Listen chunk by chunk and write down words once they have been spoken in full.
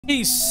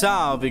E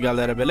salve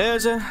galera,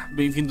 beleza?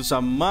 Bem-vindos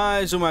a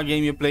mais uma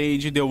gameplay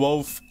de The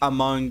Wolf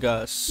Among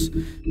Us.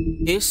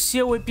 Esse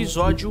é o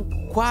episódio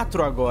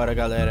 4 agora,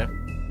 galera.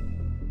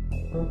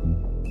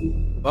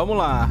 Vamos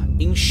lá,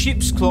 em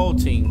Sheep's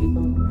Clothing.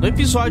 No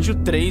episódio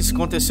 3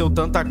 aconteceu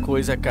tanta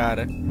coisa,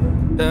 cara.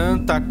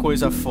 Tanta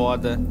coisa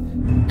foda.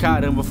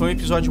 Caramba, foi um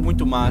episódio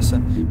muito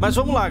massa. Mas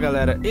vamos lá,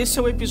 galera. Esse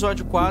é o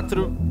episódio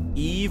 4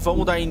 e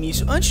vamos dar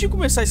início. Antes de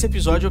começar esse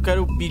episódio, eu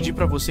quero pedir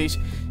pra vocês...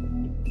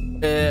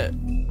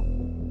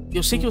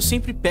 Eu sei que eu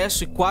sempre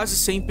peço e quase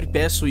sempre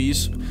peço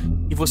isso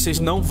e vocês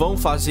não vão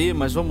fazer,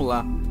 mas vamos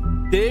lá.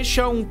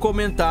 Deixa um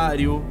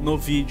comentário no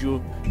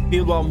vídeo,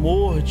 pelo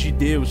amor de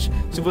Deus.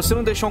 Se você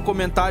não deixar um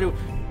comentário,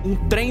 um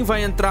trem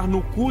vai entrar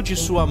no cu de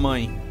sua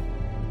mãe.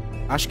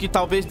 Acho que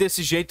talvez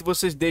desse jeito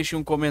vocês deixem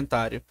um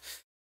comentário.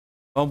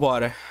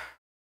 Vambora.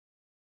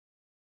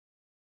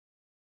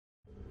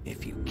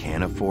 If you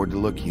can't afford to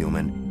look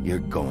human,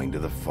 you're going to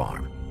the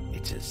farm.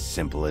 It's as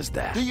simple as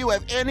that. Do you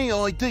have any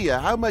idea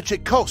how much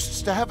it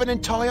costs to have an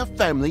entire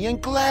family in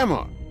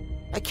glamour?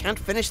 I can't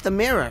finish the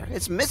mirror.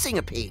 It's missing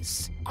a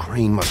piece.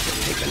 Crane must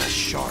have taken a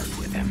shard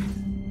with him.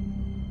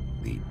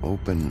 The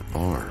open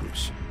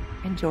arms.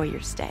 Enjoy your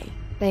stay.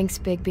 Thanks,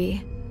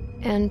 Bigby.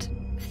 And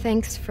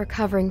thanks for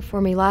covering for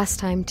me last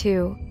time,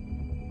 too.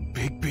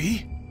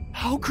 Bigby?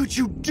 How could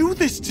you do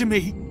this to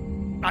me?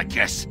 I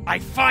guess I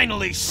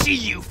finally see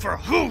you for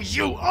who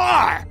you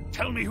are!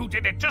 Tell me who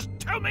did it! Just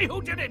tell me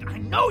who did it! I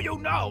know you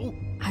know!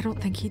 I don't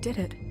think he did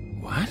it.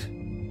 What?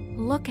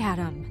 Look at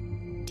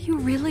him. Do you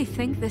really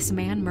think this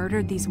man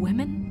murdered these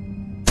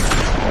women?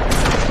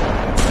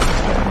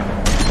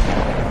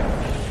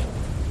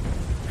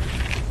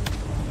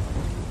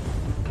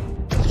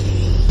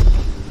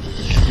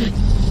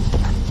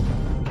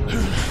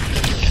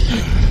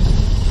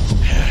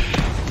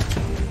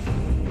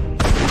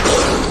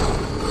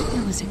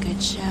 It was a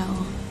good show,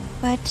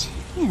 but,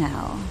 you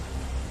know...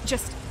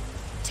 Just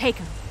take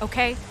him,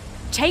 okay?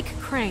 Take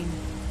Crane.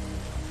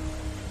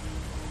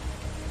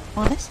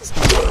 Well, this is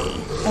gonna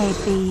be a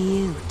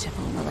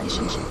beautiful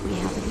relationship we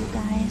have with you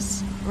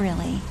guys.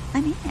 Really,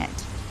 I mean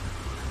it.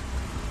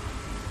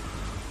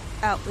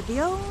 Out with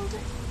the old,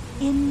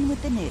 in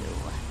with the new.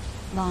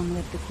 Long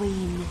live the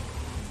queen.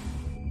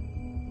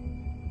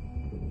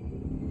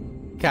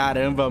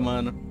 Caramba,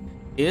 mano.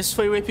 Esse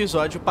foi o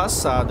episódio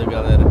passado,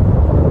 galera.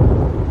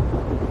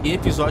 Que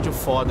episódio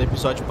foda,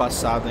 episódio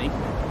passado, hein?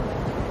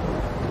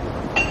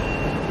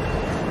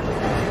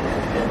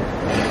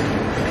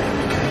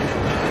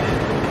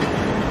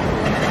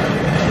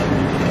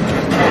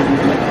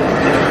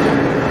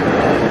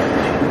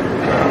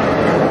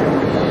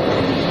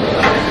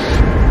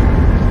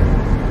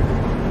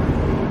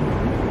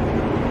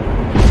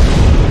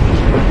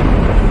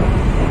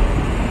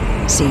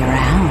 See you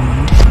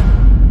around.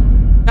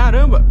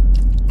 Caramba!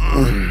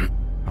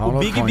 O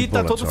Bigby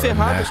tá todo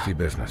ferrado. Nasty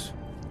business.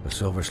 The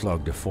silver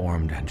slug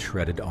deformed and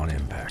shredded on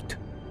impact.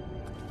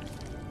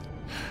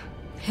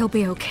 He'll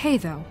be okay,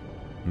 though.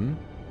 Hmm?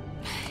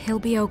 He'll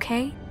be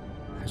okay?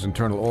 His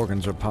internal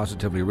organs are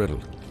positively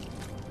riddled.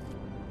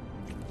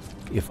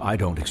 If I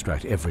don't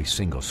extract every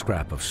single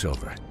scrap of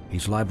silver,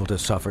 he's liable to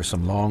suffer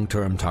some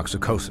long-term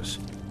toxicosis.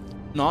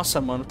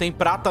 Nossa, mano, tem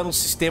prata no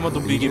sistema do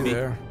Bigby.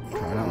 There.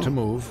 Try not to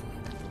move.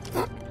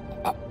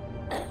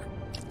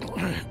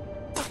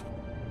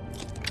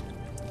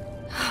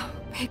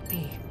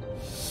 Bigby.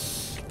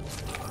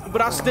 O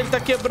braço dele tá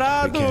We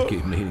quebrado. can't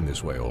keep bleeding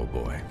this way, old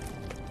boy.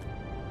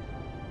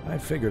 I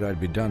figured I'd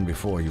be done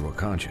before you were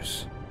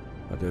conscious,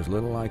 but there's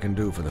little I can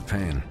do for the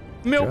pain.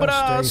 Meu Just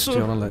braço. stay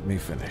still and let me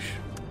finish.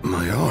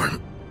 My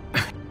arm.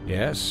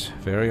 Yes,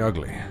 very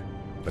ugly,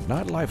 but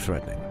not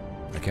life-threatening.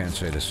 I can't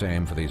say the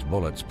same for these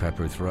bullets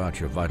peppered throughout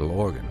your vital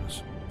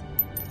organs.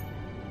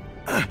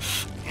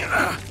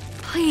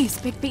 Please,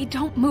 Bigby,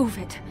 don't move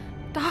it.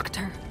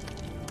 Doctor.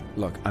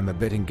 Look, I'm a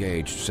bit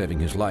engaged saving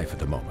his life at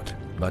the moment,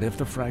 but if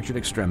the fractured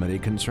extremity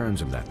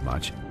concerns him that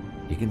much,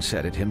 he can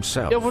set it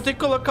himself. Eu vou ter que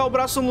colocar o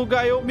braço no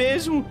lugar eu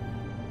mesmo.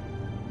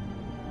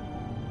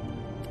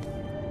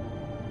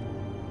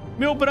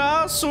 Meu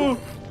braço.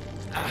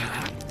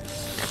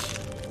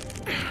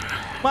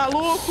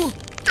 Maluco.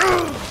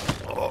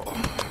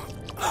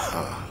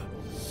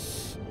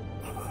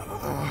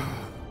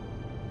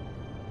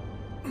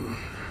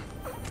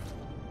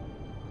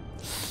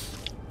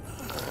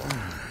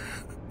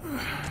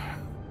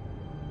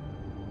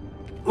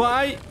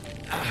 Vai.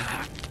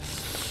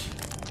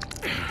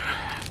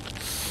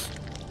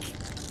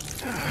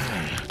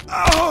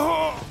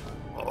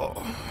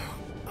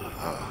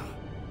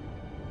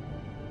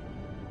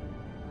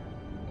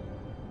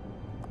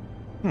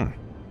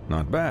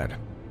 Not bad.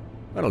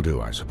 That'll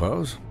do, I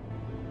suppose.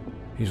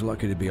 He's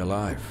lucky to be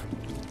alive,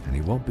 and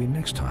he won't be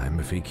next time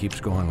if he keeps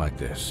going like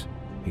this.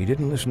 He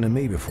didn't listen to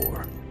me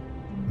before.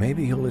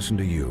 Maybe he'll listen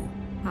to you.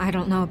 I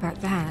don't know about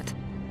that.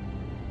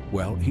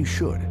 Well, he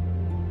should.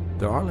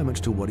 There are limits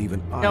to what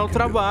even I É o can do.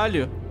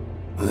 trabalho.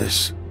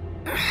 This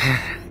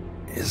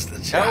is the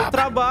É o job.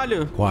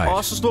 trabalho. Quiet.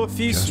 Ossos do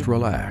ofício. Just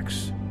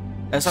relax.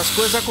 Essas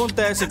coisas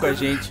acontecem com a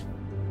gente.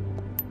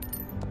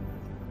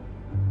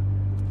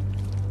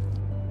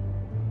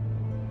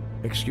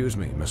 Excuse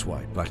me, Miss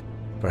White, but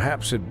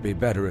perhaps it'd be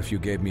better if you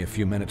gave me a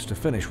few minutes to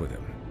finish with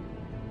him.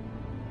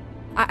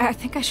 I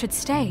think I should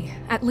stay,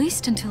 at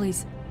least until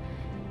he's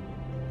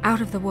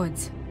out of the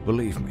woods.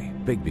 Believe me,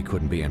 Bigby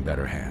couldn't be in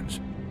better hands,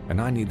 and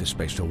I need the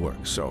space to work,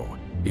 so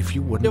if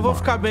you wouldn't Eu vou mind,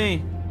 ficar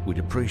bem. we'd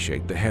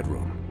appreciate the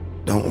headroom.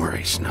 Don't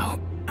worry, Snow.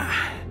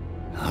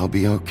 I'll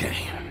be okay.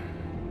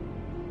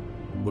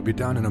 We'll be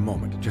down in a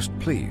moment. Just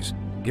please,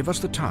 give us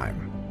the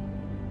time.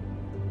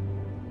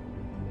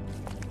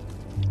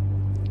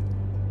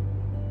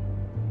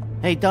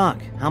 Hey,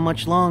 Doc, how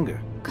much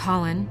longer?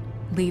 Colin,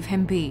 leave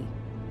him be.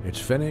 It's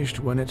finished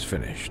when it's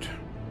finished.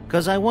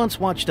 'Cause I once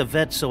watched a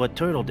vet sew a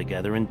turtle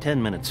together in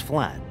 10 minutes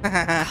flat.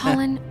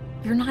 Colin,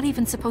 you're not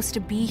even supposed to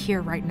be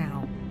here right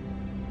now.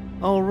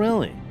 Oh,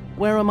 really?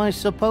 Where am I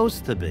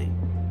supposed to be?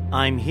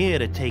 I'm here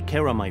to take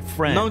care of my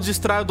friend. Não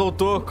distrai o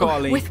doutor,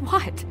 Colin. With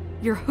what?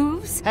 Your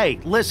hooves? Hey,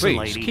 listen,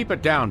 Please, lady. keep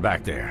it down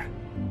back there.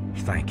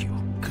 Thank you.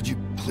 Could you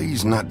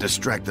please not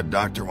distract the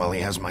doctor while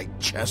he has my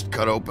chest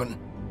cut open?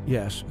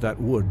 Yes, that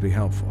would be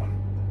helpful.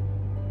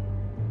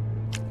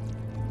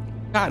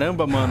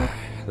 Caramba, mano.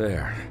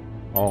 There.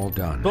 All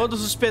done.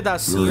 Todos os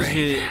pedacinhos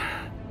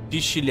de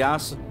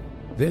estilhaço.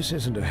 This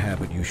isn't a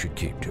habit you should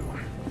keep to.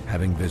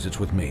 Having visits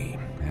with me.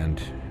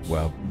 And,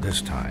 well,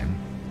 this time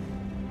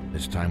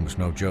was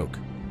no joke.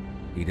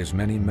 Eat as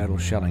many metal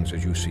shellings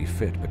as you see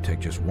fit, but take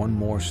just one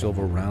more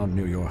silver round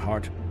near your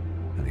heart,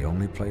 and the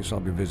only place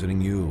I'll be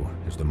visiting you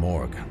is the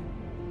morgue.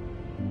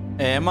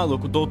 É,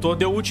 maluco, o doutor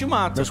deu o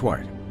ultimato. That's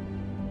right.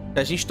 Se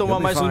a gente tomar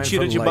mais um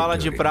tiro de bala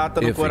de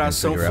prata no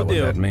coração,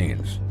 fudeu.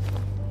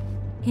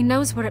 He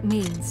knows what it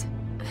means.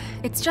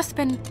 It's just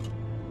been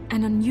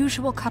an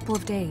unusual couple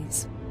of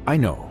days. I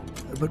know,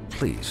 but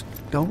please,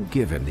 don't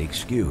give him the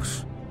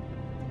excuse.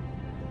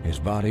 His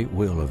body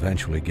will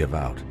eventually give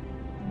out.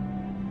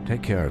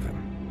 Take care of him,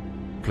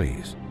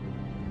 please.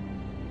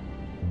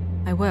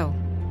 I will.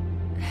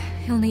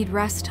 He'll need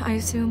rest, I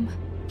assume?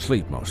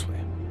 Sleep mostly.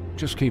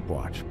 Just keep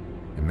watch,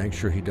 and make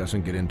sure he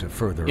doesn't get into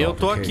further Eu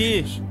tô aqui.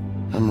 altercations.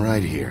 I'm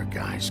right here,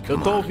 guys. Eu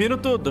Come tô on. ouvindo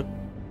tudo.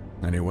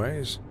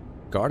 Anyways,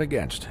 guard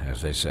against,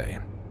 as they say.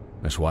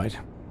 Miss White,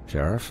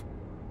 Sheriff,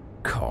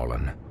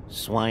 Colin.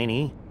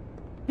 Swiney.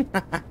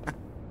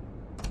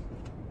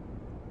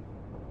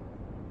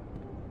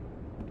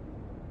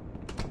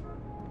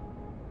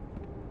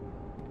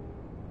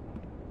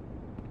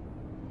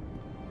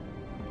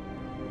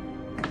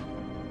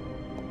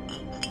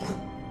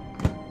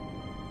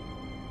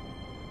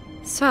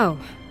 So,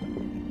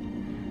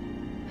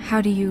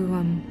 how do you,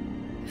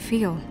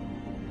 feel?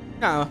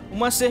 Ah,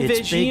 uma It's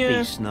cervejinha,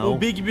 Bigby, Snow. o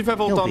Bigby vai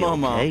He'll voltar ao be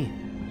normal. okay.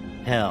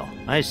 Hell,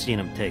 I've seen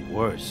him take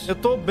worse. Eu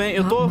tô bem,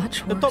 eu tô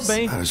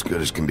bem. Not as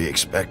good as can be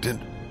expected,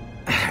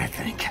 I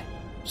think.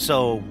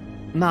 So,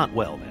 not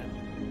well then.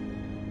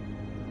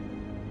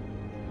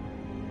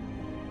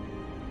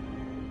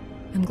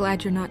 I'm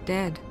glad you're not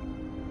dead.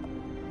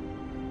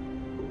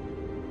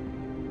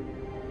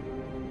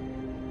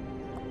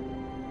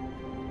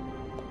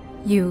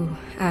 You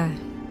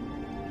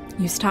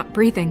stopped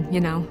breathing, you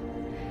know,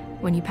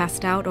 when you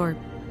passed out or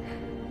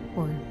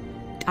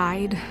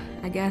died,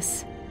 I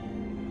guess.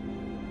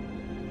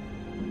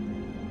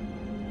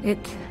 It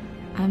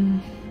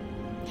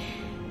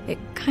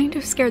kind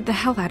of scared the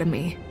hell out of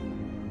me.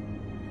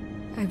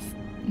 I've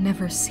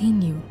never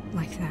seen you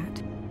like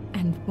that.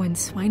 And when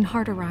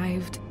Swinehart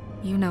arrived,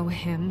 you know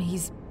him,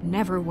 he's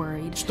never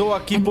worried. Estou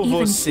aqui and por even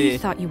você. he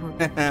thought you were...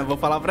 Vou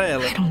falar pra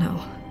ela. I don't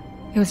know.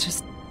 It was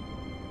just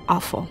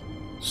awful.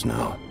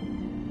 Snow,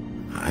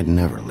 I'd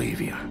never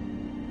leave you.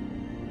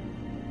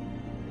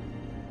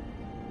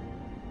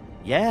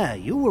 Yeah,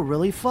 you were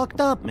really fucked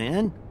up,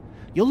 man.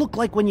 You look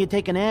like when you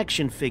take an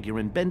action figure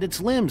and bend its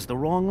limbs the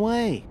wrong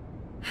way.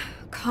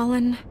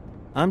 Colin...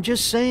 I'm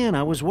just saying,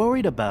 I was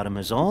worried about him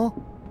is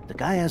all. The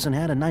guy hasn't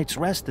had a night's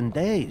rest in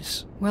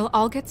days. We'll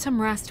all get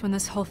some rest when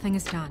this whole thing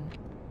is done.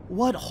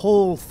 What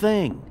whole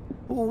thing?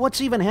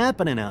 What's even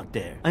happening out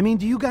there? I mean,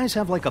 do you guys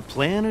have like a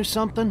plan or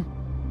something?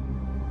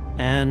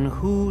 And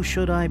who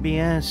should I be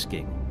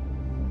asking?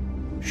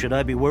 Should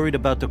I be worried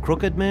about the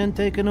Crooked Man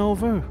taking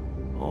over?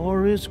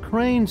 Or is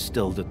Crane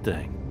still the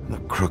thing? The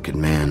Crooked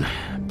Man,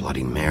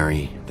 Bloody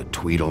Mary, the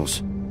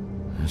Tweedles.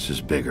 This is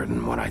bigger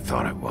than what I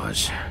thought it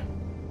was.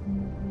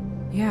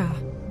 Yeah.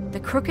 The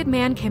Crooked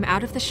Man came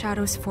out of the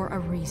shadows for a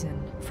reason.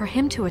 For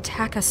him to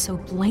attack us so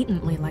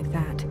blatantly like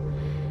that.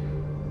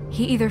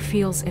 He either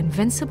feels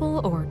invincible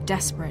or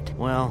desperate.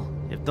 Well,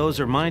 if those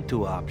are my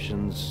two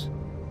options,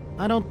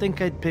 I don't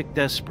think I'd pick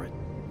desperate.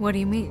 What do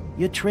you mean?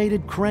 You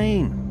traded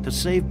Crane to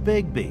save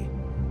Bigby.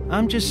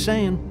 I'm just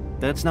saying,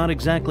 that's not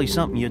exactly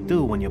something you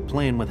do when you're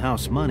playing with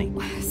house money.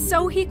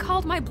 So he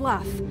called my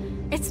bluff.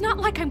 It's not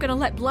like I'm gonna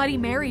let Bloody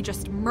Mary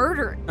just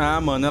murder. Ah,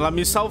 mano, ela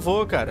me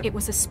salvou, cara. It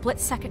was a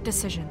split-second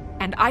decision,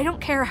 and I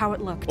don't care how it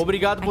looked.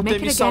 Obrigado por I'd ter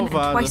make me it again and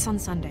salvado. twice on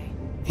Sunday.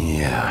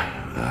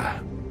 Yeah,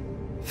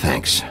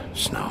 thanks,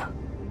 Snow,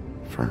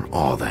 for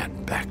all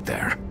that back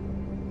there.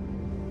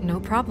 No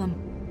problem.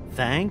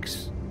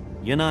 Thanks?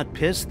 You're not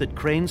pissed that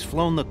Crane's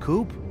flown the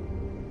coop?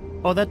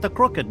 Or that the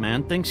Crooked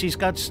Man thinks he's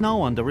got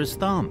Snow under his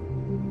thumb?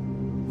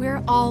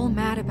 We're all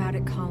mad about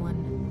it,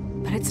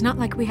 Colin. But it's not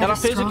like we had Ela a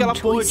fez o que strong ela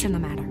choice pôde. in the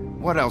matter.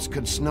 What else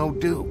could Snow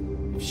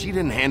do? If she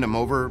didn't hand him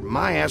over,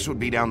 my ass would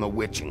be down the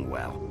witching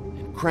well.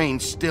 And Crane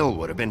still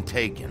would have been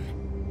taken.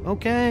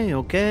 Okay,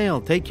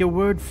 I'll take your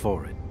word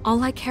for it.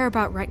 All I care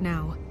about right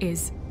now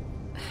is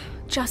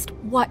just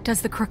what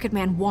does the Crooked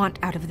Man want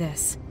out of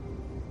this?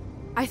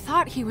 I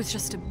thought he was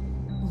just a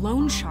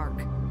loan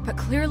shark, but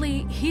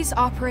clearly he's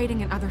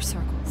operating in other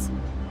circles.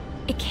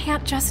 It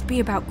can't just be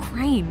about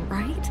Crane,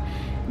 right?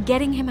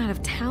 Getting him out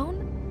of town?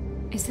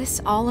 Is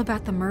this all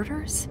about the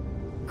murders?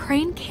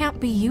 Crane can't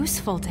be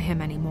useful to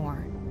him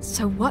anymore.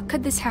 So what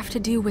could this have to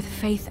do with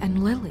Faith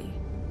and Lily?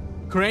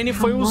 Crane How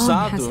foi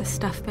long has usado. this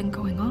stuff been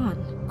going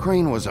on?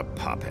 Crane was a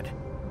puppet,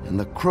 and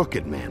the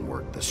Crooked Man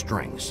worked the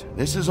strings.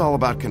 This is all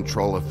about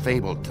control of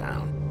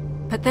Fabletown.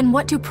 But then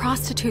what do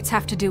prostitutes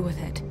have to do with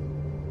it?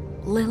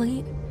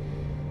 Lily?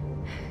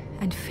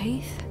 And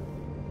Faith?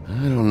 I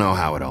don't know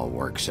how it all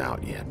works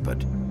out yet,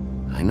 but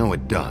I know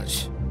it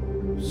does.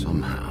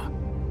 Somehow.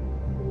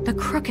 The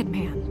Crooked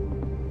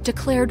Man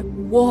declared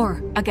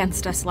war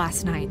against us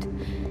last night.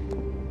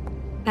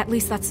 At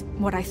least that's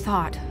what I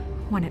thought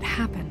when it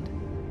happened.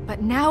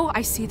 But now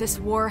I see this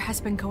war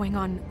has been going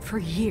on for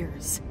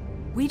years.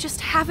 We just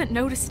haven't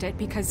noticed it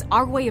because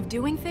our way of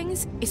doing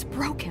things is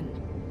broken.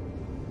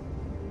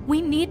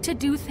 We need to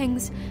do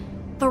things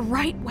the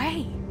right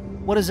way.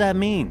 What does that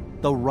mean,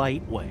 the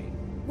right way?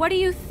 What do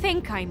you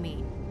think I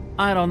mean?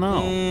 I don't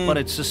know, but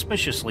it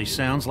suspiciously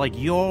sounds like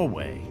your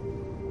way.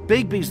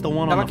 Bigby's the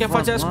one on Ela the quer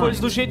front fazer as coisas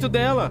do lines. jeito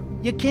dela.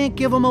 You can't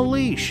give him a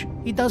leash.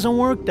 He doesn't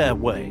work that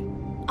way.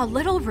 A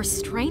little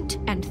restraint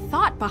and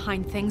thought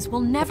behind things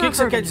will never O que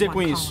você hurt quer dizer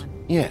anyone, com isso?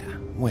 Colin. Yeah,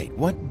 wait,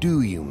 what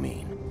do you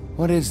mean?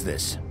 What is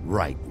this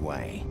right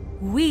way?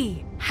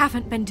 We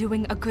haven't been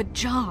doing a good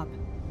job.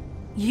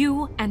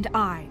 You and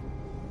I.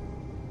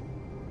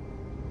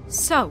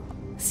 So,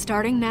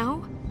 starting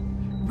now,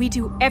 we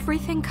do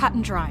everything cut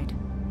and dried,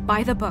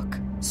 by the book,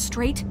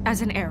 straight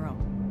as an arrow.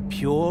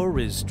 Pure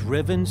as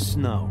driven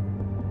snow.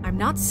 I'm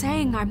not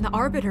saying I'm the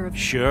arbiter of...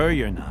 Sure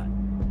you're not.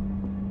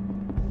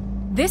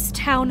 This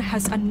town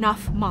has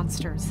enough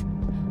monsters.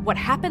 What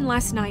happened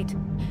last night,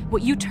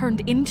 what you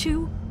turned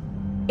into,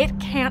 it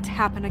can't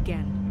happen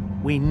again.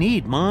 We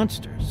need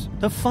monsters.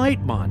 To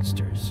fight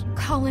monsters.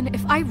 Colin,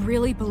 if I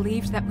really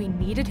believed that we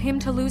needed him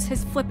to lose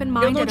his flippin' Eu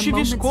mind não at a tive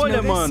moment's escolha,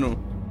 notice, mano.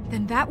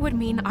 then that would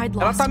mean I'd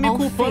Ela lost tá me all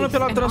culpando faith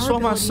pela in our ability to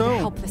transformação.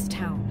 help this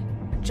town.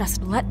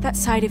 Just let that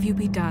side of you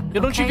be done,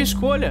 Eu não okay? tive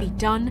escolha. Be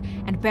done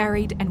and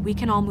buried, and we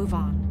can all move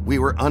on. We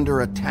were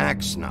under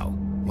attack, Snow.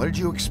 What did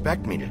you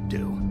expect me to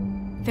do?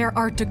 There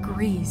are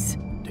degrees.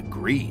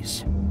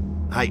 Degrees?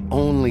 I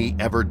only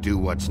ever do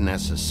what's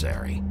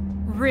necessary.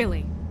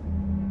 Really?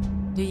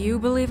 Do you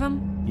believe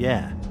him?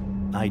 Yeah,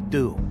 I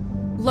do.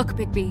 Look,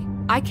 Bigby,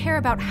 I care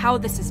about how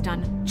this is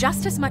done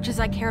just as much as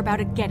I care about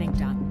it getting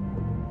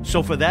done.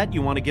 So for that,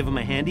 you want to give him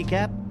a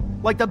handicap?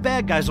 Like the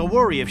bad guys will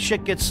worry if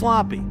shit gets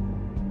sloppy.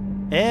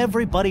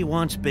 Everybody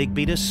wants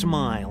Bigby to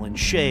smile and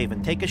shave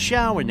and take a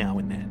shower now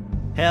and then.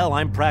 Hell,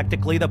 I'm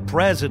practically the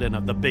president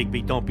of the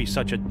Bigby Don't Be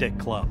Such a Dick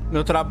Club.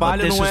 Meu But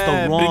trabalho this não is é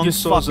the wrong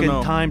preguiçoso, fucking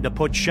não. time to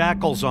put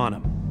shackles on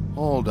him.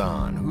 Hold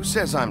on, who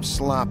says I'm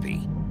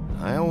sloppy?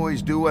 I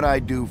always do what I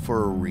do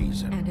for a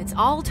reason. And it's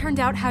all turned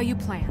out how you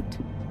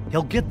planned.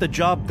 He'll get the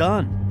job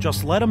done.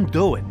 Just let him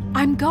do it.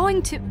 I'm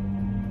going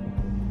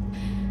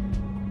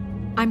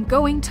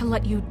to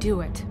let you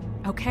do it,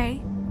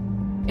 okay?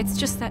 It's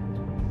just that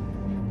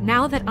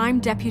now that I'm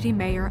deputy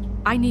mayor,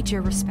 I need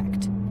your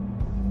respect.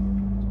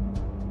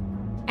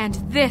 And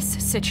this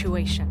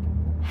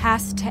situation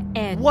has to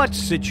end. What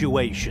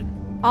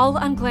situation? All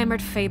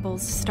unglamored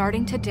fables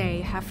starting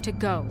today have to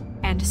go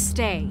and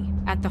stay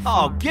at the Oh,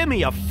 farm. give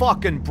me a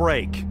fucking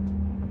break.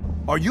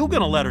 Are you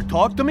gonna let her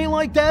talk to me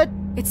like that?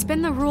 It's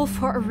been the rule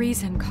for a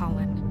reason,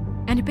 Colin.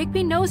 And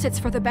Bigby knows it's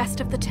for the best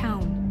of the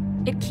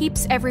town. It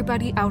keeps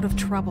everybody out of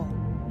trouble.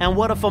 And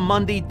what if a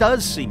Monday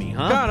does see me,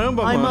 huh?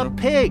 Caramba, I'm mano. a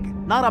pig,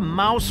 not a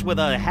mouse with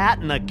a hat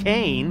and a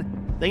cane.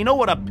 They know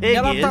what a pig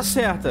Ela tá is.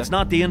 certa. It's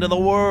not the end of the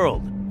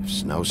world. If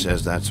Snow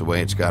says that's the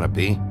way it's gotta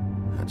be,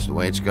 that's the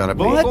way it's gotta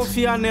be. Vou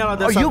confiar nela Are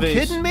dessa you vez.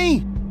 kidding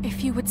me?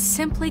 If you would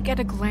simply get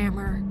a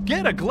glamour.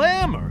 Get a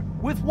glamour?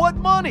 With what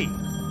money?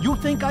 You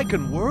think I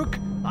can work?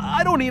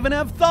 I don't even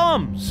have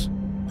thumbs.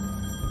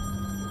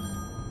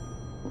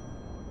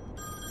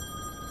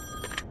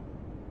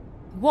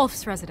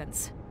 Wolf's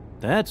residence.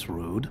 That's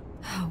rude.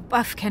 Oh,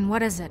 Buffkin,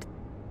 what is it?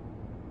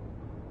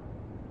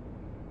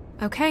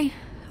 Okay,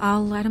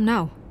 I'll let him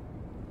know.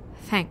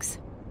 Thanks.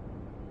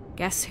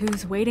 Guess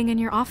who's waiting in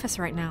your office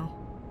right now?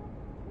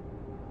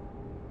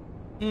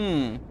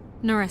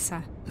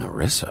 Narissa.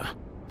 Narissa?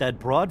 That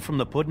broad from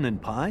the puddin'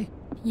 and pie?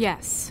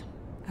 Yes.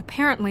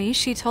 Apparently,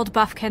 she told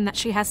Buffkin that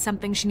she has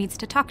something she needs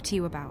to talk to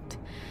you about.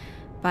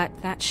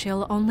 But that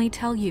she'll only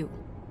tell you.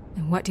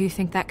 And what do you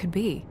think that could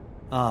be?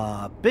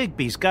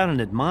 Bigby's got an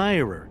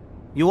admirer.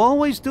 You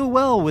always do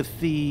well with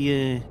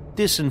the,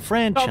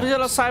 disenfranchised. Talvez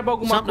ela saiba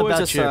alguma Something coisa,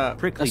 about your essa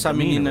prickly demeanor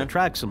menina.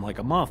 attracts him like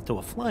a moth to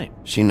a flame.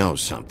 She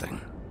knows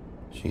something.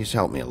 She's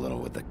helped me a little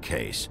with the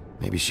case.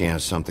 Maybe she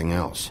has something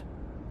else.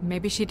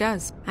 Maybe she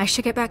does. I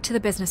should get back to the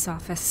business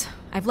office.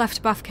 I've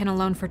left Buffkin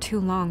alone for too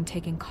long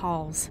taking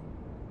calls.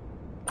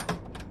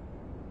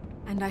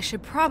 And I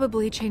should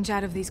probably change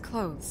out of these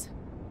clothes.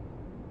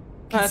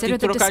 Consider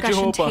the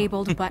discussion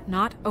tabled, but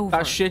not over.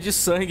 Tá cheio de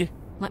sangue.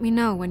 Let me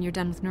know when you're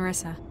done with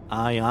Nerissa.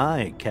 Aye,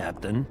 aye,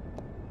 Captain.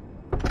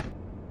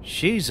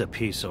 She's a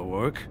piece of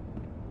work.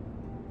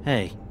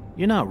 Hey,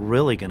 you're not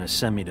really gonna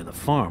send me to the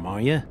farm,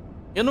 are you?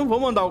 Eu não vou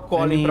mandar o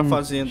Colin pra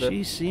fazenda.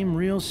 She seemed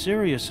real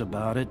serious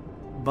about it,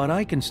 but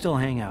I can still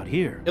hang out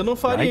here. Eu não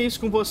faria isso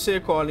com você,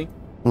 Colin.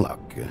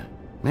 Look,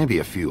 maybe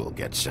a few will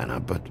get sent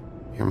up, but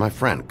you're my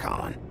friend,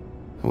 Colin.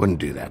 I wouldn't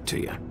do that to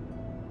you.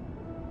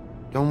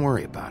 Don't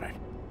worry about it.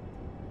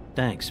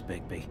 Thanks,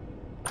 Bigby.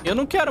 Eu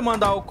não quero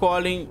mandar o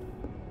Colin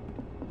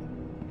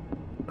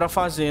pra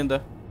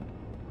fazenda.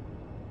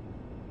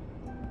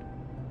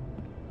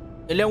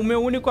 Ele é o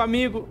meu único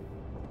amigo.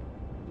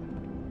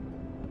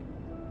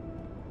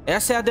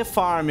 Essa é a The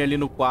Farm ali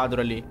no quadro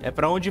ali. É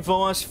pra onde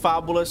vão as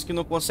fábulas que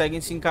não conseguem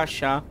se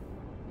encaixar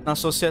na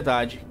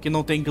sociedade. Que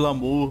não tem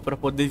glamour pra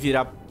poder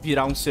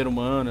virar um ser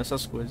humano,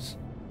 essas coisas.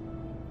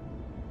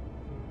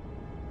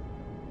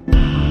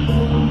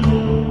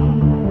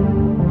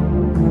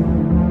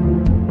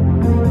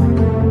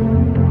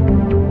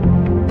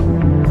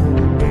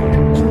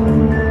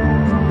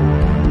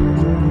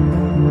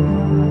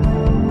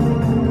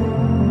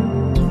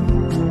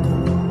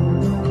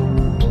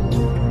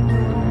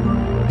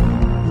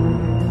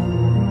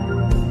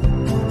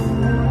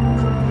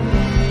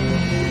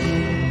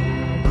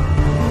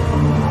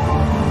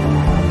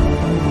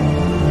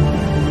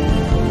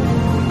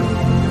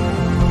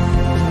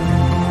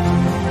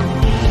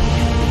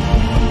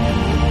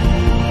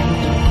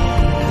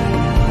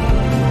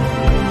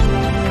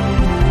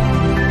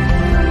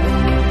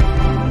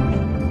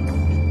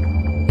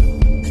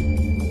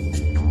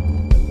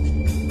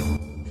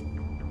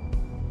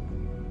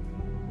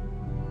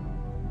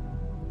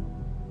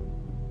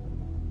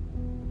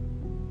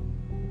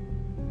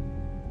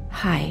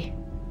 Hi,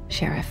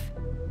 Sheriff.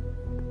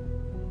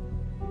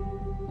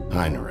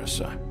 Hi,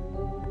 Nerissa.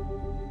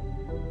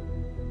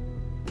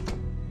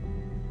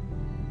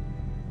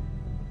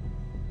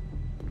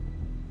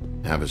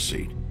 Have a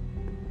seat.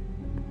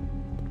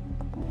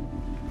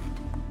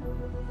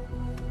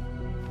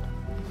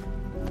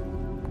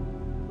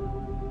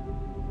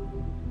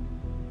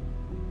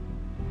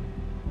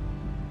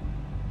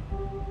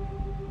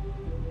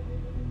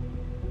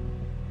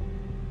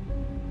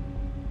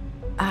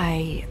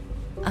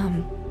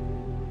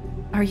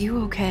 Are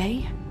you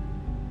okay?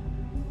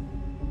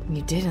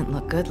 You didn't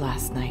look good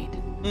last night.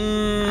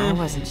 I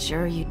wasn't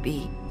sure you'd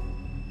be,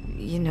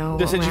 you know,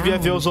 Você devia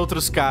ver os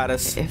outros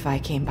caras. If I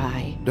came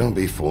by. Don't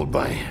be fooled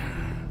by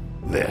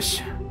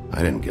this.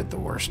 I didn't get the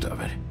worst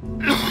of it.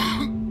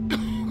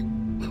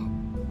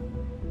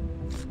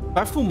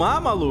 Vai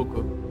fumar,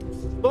 maluco?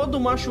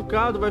 Todo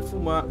machucado vai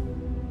fumar.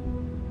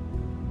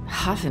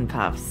 Huff and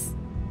puffs.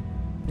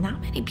 Not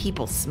many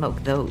people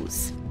smoke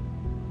those.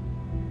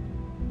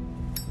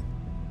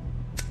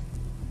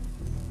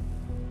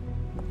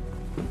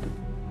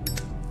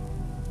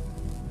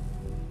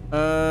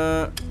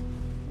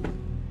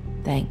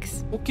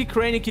 Thanks. O que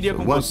Crane queria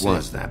com What você?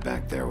 was that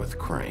back there with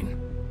Crane?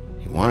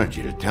 He wanted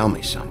you to tell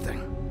me something.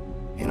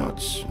 You know,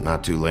 it's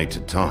not too late to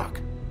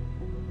talk.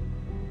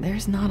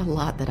 There's not a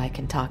lot that I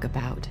can talk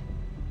about.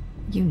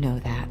 You know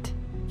that.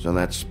 So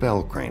that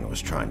spell Crane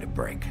was trying to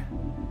break.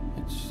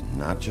 It's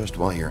not just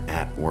while you're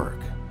at work,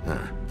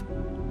 huh?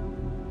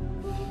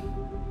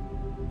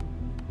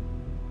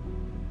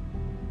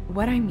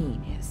 What I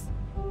mean is,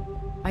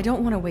 I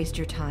don't want to waste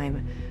your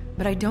time,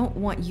 but I don't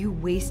want you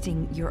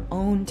wasting your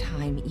own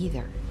time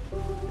either.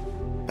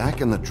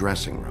 Back in the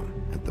dressing room,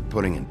 at the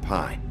pudding and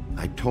pie,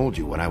 I told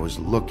you what I was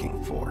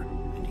looking for,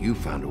 and you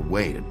found a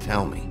way to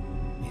tell me.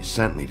 You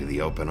sent me to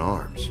the open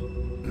arms.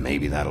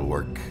 Maybe that'll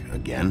work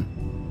again?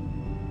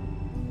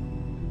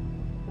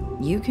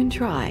 You can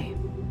try.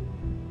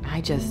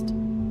 I just...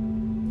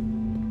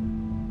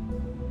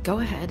 Go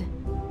ahead.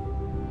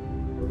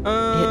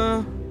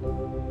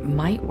 It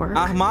might work.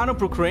 Armaram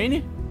pro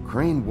Crane?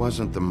 Crane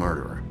wasn't the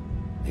murderer.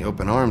 The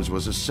open arms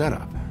was a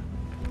setup.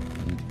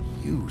 And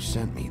you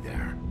sent me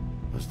there.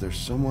 Was there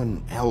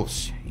someone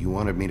else you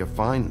wanted me to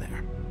find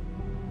there?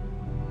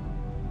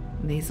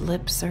 These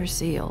lips are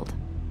sealed.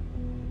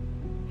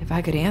 If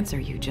I could answer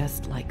you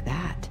just like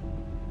that,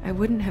 I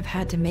wouldn't have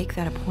had to make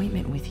that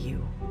appointment with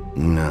you.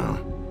 No,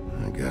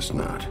 I guess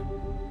not.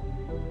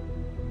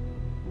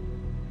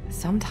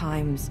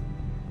 Sometimes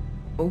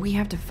we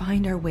have to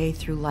find our way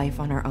through life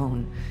on our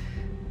own,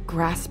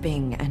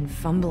 grasping and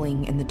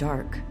fumbling in the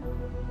dark.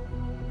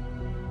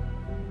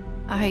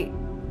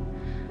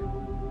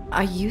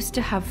 I used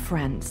to have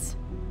friends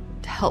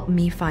to help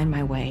me find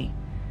my way,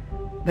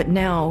 but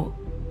now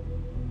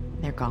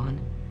they're gone,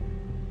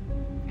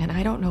 and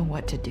I don't know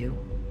what to do.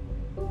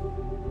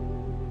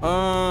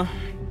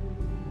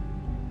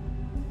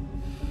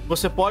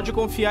 Você pode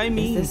confiar em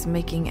mim. Is this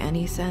making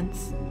any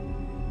sense?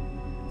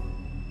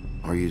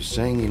 Are you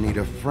saying you need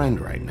a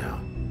friend right now?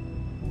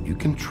 You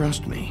can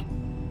trust me.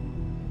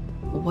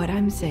 What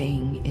I'm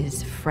saying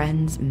is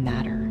friends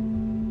matter.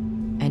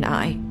 And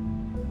I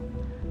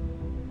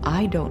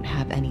don't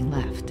have any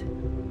left.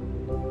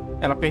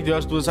 Ela perdeu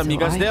as duas So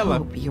amigas I dela.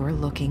 hope you're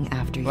looking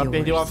after Ela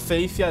perdeu a yours.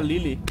 Faith e a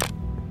Lily.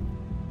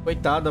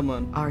 Coitada,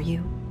 mano. Are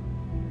you?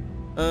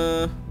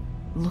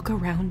 Look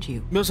around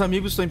you. Meus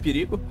amigos estão em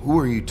perigo? Who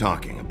are you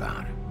talking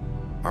about?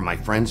 Are my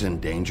friends in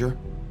danger?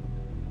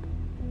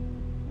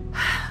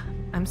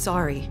 I'm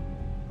sorry.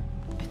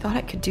 I thought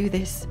I could do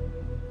this.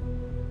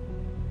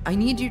 I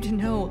need you to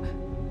know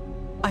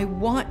I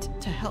want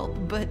to help,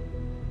 but...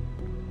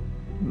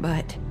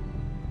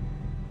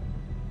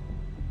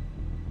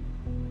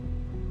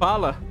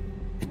 Fala.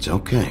 It's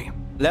okay.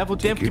 Leva o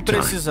Take tempo que your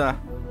time. precisar.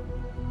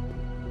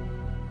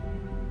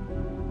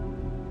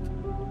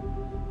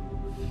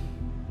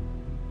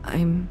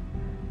 I'm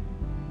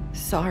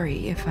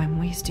sorry if I'm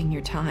wasting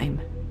your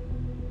time.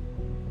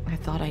 I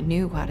thought I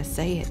knew how to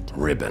say it.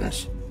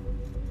 Ribbons.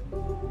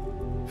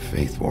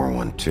 Faith wore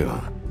one too.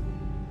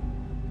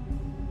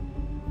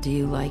 Do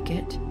you like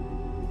it?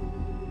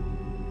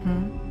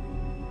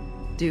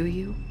 Do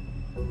you?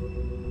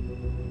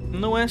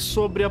 Não é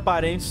sobre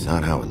aparência.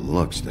 Not how it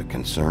looks that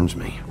concerns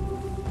me.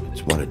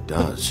 It's what it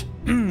does.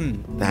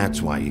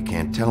 That's why you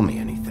can't tell me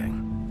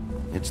anything.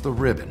 It's the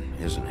ribbon,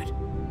 isn't it?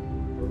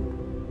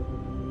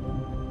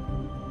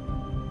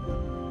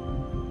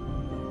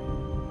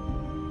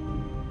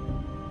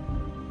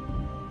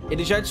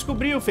 Ele já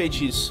descobriu o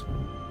feitiço.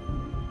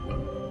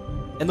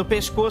 É no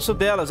pescoço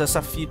delas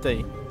essa fita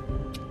aí.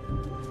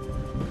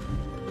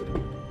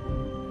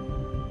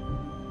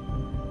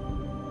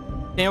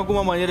 Tem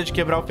alguma maneira de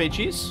quebrar o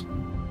feitiço?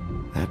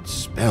 That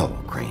spell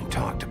Crane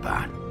talked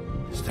about.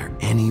 Is there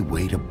any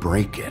way to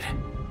break it?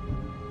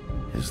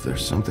 Is there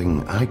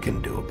something I can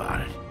do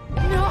about it?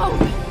 No!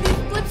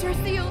 These lips are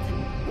sealed.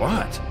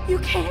 What? You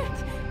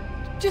can't.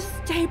 Just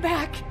stay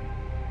back.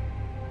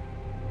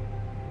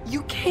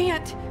 You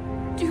can't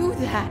do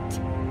that.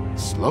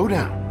 Slow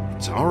down.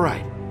 It's all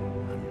right.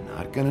 I'm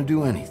not gonna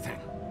do anything.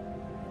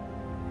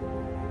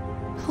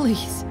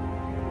 Please,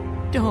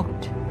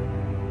 don't.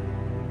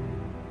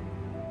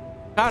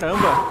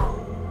 Caramba!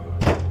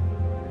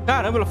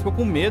 Caramba, ela ficou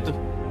com medo.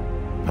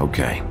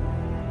 Okay.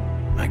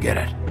 I get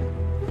it.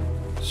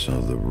 So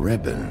the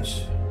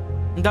ribbons...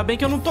 Ainda bem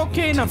que eu não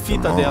toquei na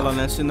fita dela,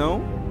 né?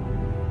 Senão...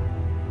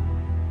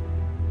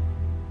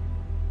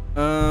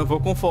 vou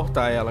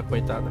confortar ela,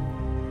 coitada.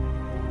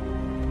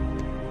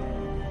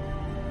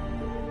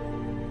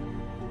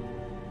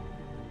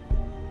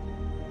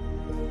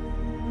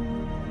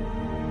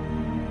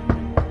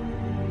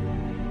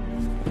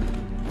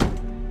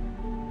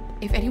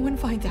 If anyone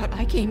finds out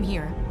I came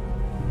here...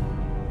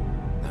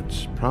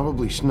 That's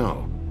probably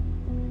snow.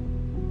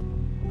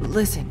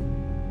 Listen,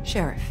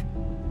 Sheriff.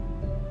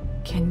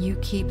 Can you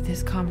keep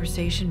this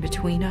conversation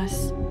between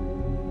us?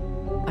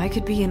 I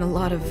could be in a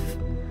lot of...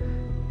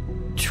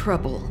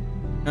 trouble.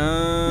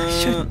 I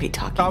shouldn't be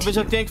talking Talvez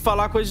to eu you. tenha que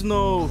falar com a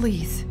Snow.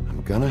 Please,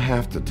 I'm gonna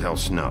have to tell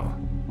Snow.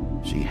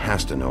 She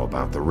has to know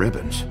about the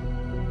ribbons.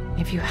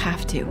 if you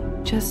have to,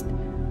 just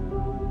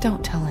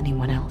don't tell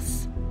anyone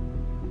else.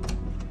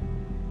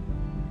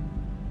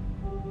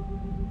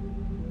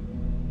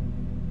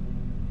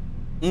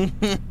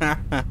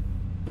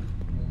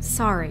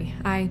 Sorry,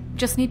 I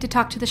just need to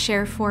talk to the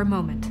sheriff for a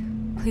moment.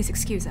 Please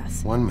excuse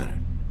us. 1 minute.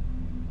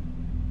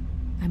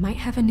 I might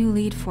have a new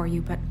lead for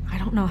you, but I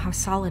don't know how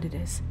solid it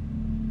is.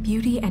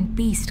 Beauty and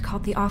Beast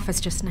called the office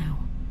just now.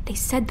 They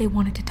said they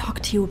wanted to talk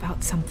to you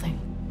about something.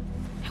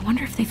 I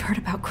wonder if they've heard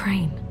about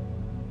Crane.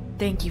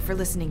 Thank you for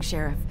listening,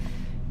 Sheriff.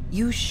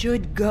 You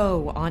should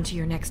go on to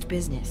your next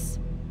business.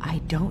 I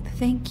don't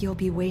think you'll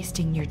be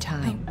wasting your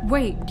time.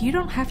 Wait, you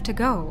don't have to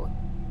go.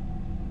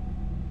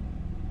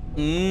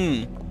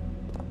 Ela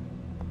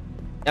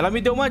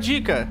me deu uma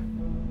dica.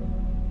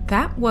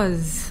 That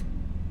was...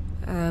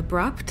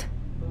 abrupt?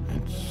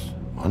 It's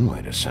one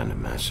way to send a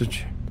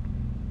message.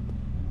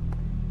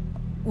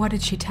 What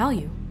did she tell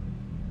you?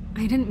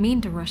 I didn't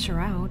mean to rush her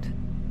out.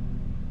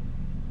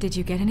 Did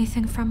you get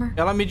anything from her?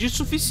 Ela me disse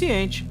o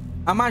suficiente.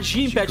 A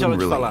magia She impede ela couldn't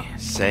de really falar.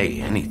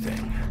 say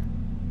anything.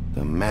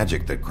 The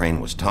magic that Crane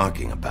was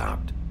talking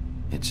about,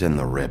 it's in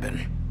the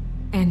ribbon.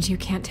 And you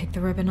can't take the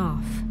ribbon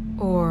off?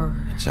 Or...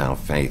 It's how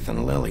Faith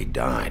and Lily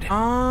died.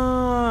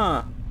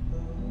 Ah!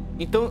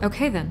 Então,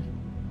 Okay then.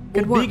 o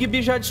Good work.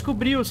 Bigby já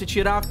descobriu. Se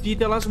tirar a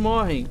fita, elas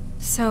morrem.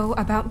 So,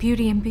 about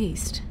Beauty and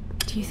Beast,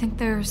 do you think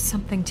there's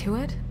something to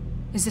it?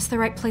 Is this the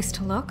right place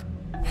to look?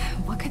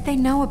 What could they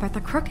know about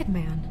the Crooked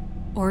Man?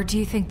 Or do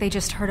you think they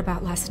just heard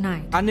about last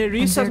night? A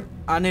Nerissa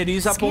and they're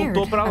apontou scared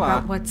pra lá.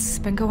 about what's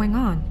been going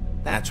on?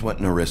 That's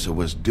what Nerissa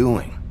was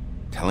doing,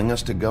 telling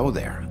us to go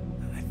there.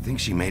 I think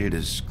she made it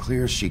as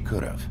clear as she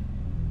could have.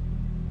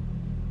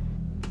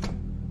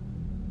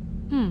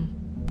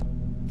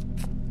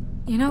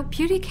 You know,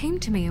 Beauty came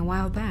to me a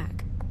while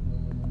back.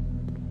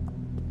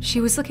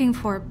 She was looking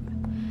for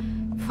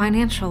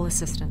financial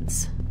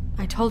assistance.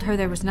 I told her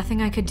there was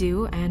nothing I could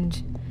do,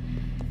 and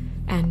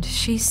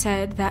she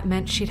said that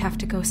meant she'd have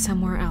to go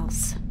somewhere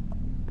else.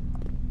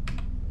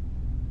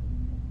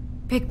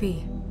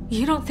 Bigby,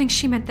 You don't think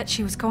she meant that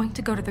she was going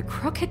to go to the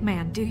Crooked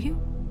Man, do you?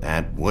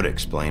 That would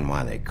explain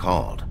why they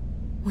called.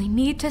 We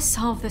need to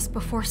solve this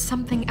before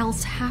something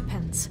else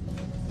happens.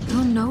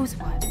 Who knows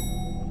what?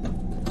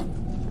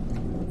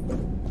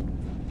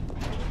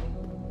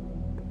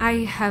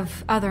 I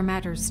have other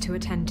matters to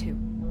attend to.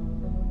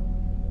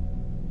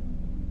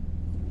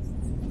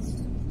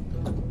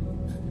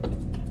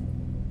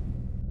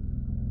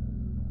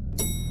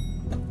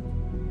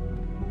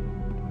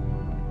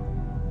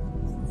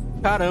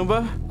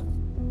 Caramba.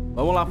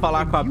 Vamos lá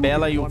falar com a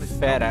Bella e o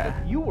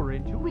Fera. You were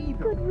into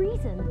either. Good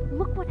reason.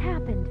 Look what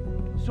happened.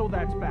 So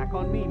that's back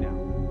on me now.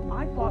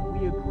 I thought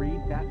we agreed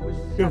that was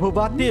Eu vou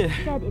bater.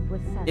 Said it was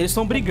settled. Eles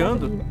estão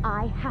brigando. That doesn't mean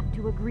I have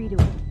to agree to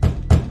it.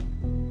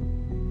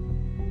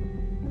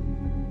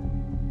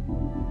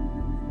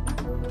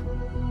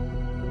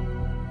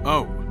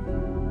 Oh.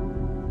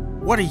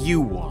 What do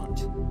you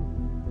want?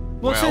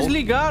 Vocês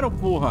ligaram,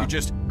 porra. You're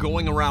just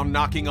going around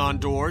knocking on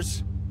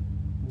doors?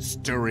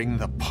 Stirring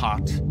the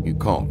pot? You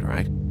called,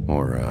 right?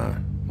 Or,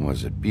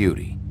 was it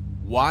Beauty?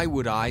 Why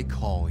would I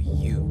call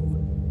you?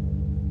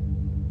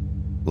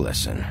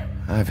 Listen,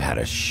 I've had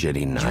a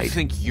shitty night. You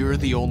think you're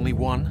the only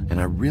one? And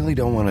I really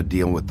don't want to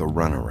deal with the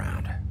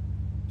runaround.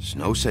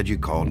 Snow said you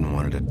called and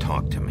wanted to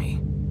talk to me.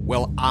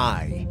 Well,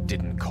 I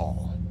didn't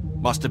call.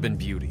 Must have been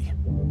Beauty.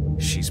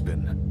 She's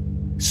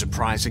been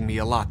surprising me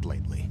a lot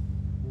lately.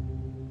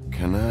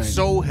 Can I...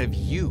 So have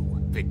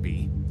you,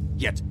 Bigby.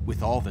 Yet,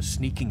 with all the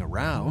sneaking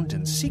around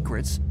and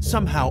secrets,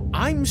 somehow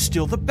I'm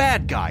still the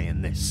bad guy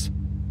in this.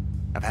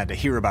 I've had to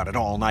hear about it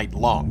all night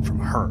long from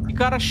her. Que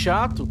cara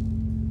chato.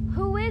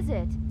 Who is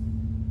it?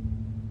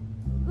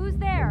 Who's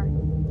there?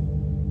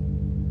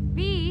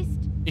 Beast?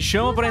 Me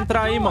chama pra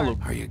entrar aí,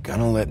 maluco. Are you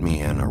gonna let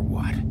me in or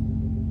what?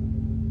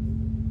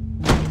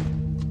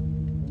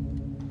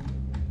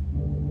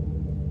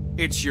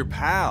 It's your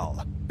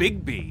pal,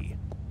 Bigby.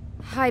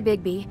 Hi,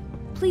 Bigby.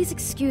 Please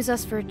excuse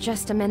us for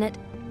just a minute.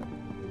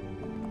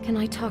 Can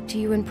I talk to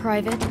you in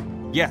private?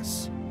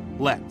 Yes,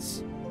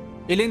 let's.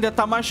 Ele ainda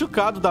tá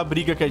machucado da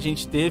briga que a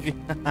gente teve.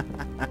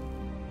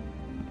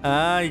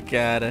 Ai,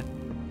 cara.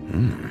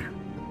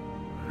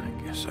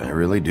 I guess I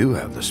really do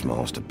have the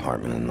smallest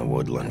apartment in the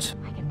woodlands.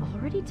 I can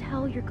already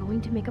tell you're going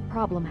to make a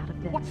problem out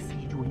of this. What's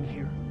he doing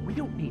here? We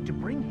don't need to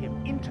bring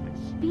him into this.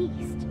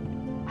 Beast.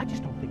 I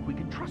just don't think we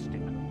can trust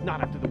him.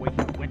 Not after the way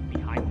he went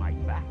behind my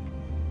back.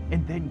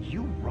 And then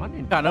you run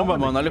and Caramba,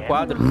 mano, olha o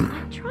quadro.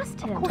 I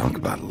trust him. Talk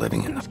about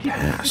living in the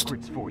past.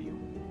 Secrets for you.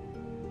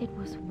 It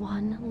was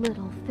one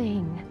little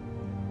thing.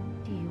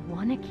 Do you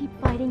want to keep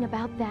fighting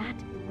about that?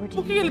 Or do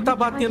Por que you ele tá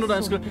wanna try batendo to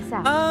nas sort coisas? this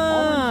out?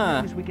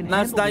 Ah,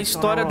 da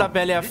história da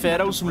Bela e a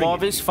Fera, os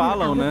móveis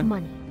falam, We're out né? of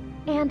money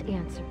and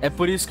answers. É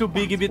por isso que o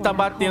Bigby tá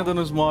batendo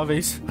nos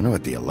móveis. I know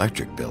what the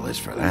electric bill is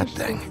for that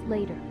Finish thing. this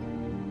later.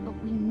 But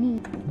we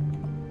need...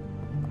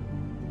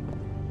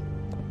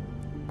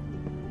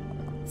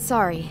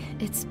 Sorry,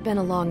 it's been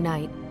a long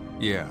night.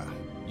 Yeah,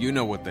 you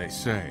know what they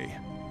say.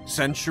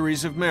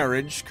 Centuries of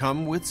marriage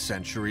come with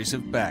centuries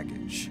of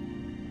baggage.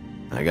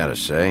 I gotta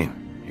say,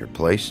 your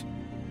place,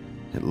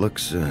 it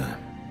looks,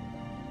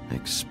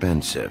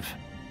 expensive.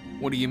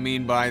 What do you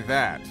mean by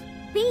that?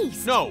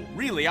 Beast! No,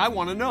 really, I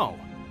want to know.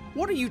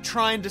 What are you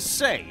trying to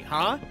say,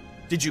 huh?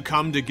 Did you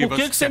come to give Por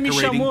que us que você me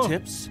decorating chamou?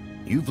 tips?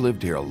 You've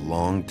lived here a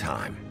long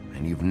time,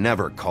 and you've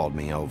never called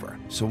me over.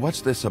 So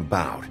what's this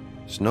about?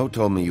 Snow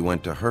told me you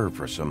went to her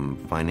for some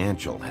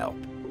financial help.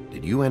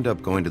 Did you end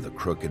up going to the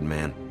Crooked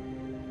Man?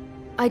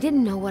 I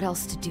didn't know what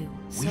else to do,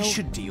 so... We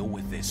should deal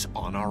with this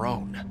on our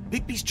own.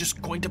 Bigby's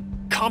just going to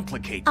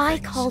complicate I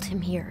things. called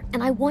him here,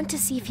 and I want to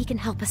see if he can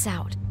help us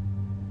out.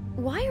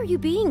 Why are you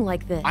being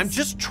like this? I'm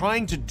just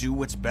trying to do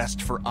what's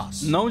best for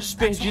us. Não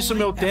desperdiça o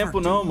meu tempo,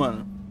 não,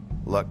 mano.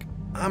 Look,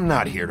 I'm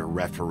not here to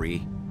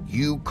referee.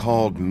 You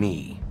called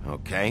me,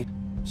 okay?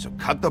 So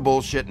cut the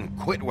bullshit and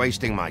quit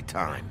wasting my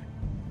time.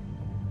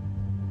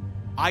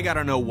 I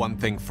gotta know one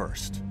thing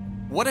first.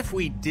 What if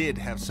we did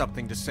have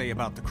something to say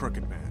about the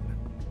Crooked Man?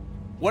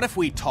 What if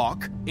we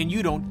talk and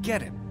you don't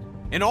get him?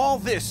 And all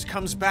this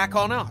comes back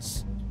on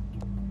us?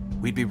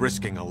 We'd be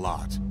risking a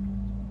lot.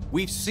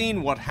 We've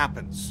seen what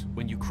happens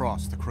when you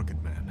cross the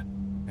Crooked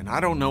Man. And I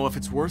don't know if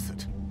it's worth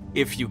it.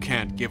 If you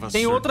can't give us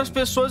Tem outras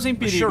certain pessoas em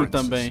perigo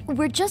assurances. também.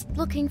 We're just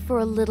looking for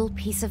a little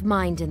peace of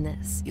mind in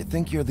this. You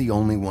think you're the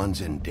only ones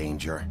in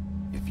danger?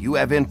 If you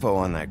have info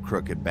on that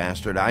crooked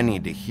bastard, I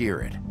need to hear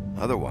it.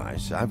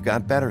 Otherwise, I've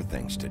got better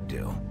things to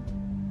do.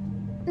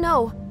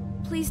 No,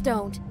 please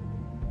don't.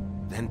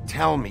 Then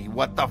tell me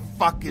what the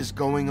fuck is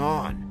going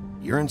on.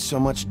 You're in so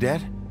much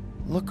debt?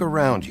 Look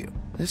around you.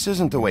 This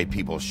isn't the way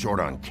people short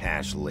on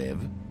cash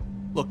live.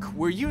 Look,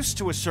 we're used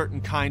to a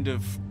certain kind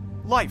of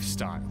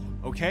lifestyle,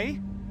 okay?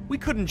 We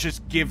couldn't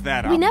just give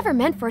that up. We never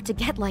meant for it to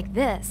get like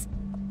this.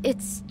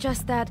 It's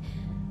just that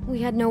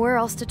we had nowhere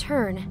else to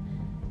turn,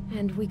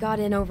 and we got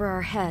in over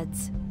our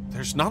heads.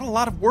 There's not a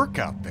lot of work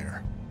out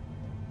there.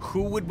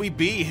 Who would we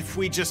be if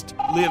we just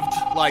lived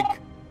like...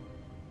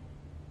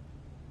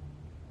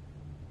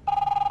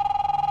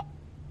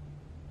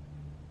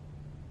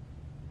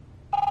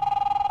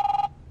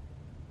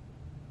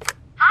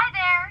 Hi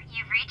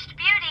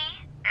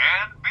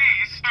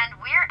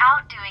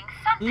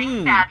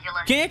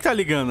fabulous. Quem é que tá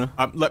ligando?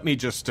 Let me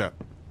just, A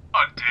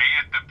day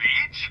at the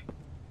beach?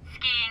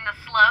 Skiing the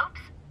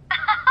slopes?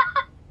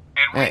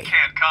 And we Hey,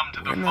 can't come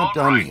to the we're phone not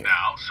done right yet.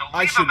 now, so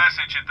I leave should- a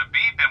message at the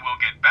beep and we'll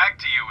get back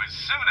to you as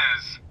soon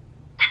as...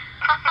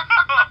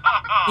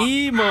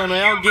 Ih, mano,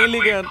 é alguém humanly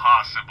ligando.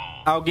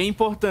 possible. Alguém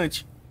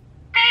importante.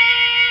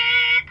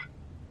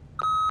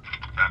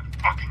 That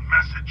fucking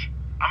message.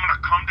 I'm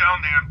gonna come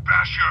down there and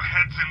bash your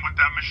heads in with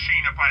that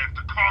machine if I have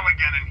to call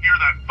again and hear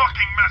that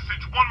fucking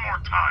message one more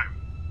time.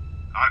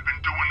 I've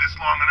been doing this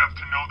long enough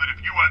to know that if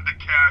you had the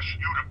cash,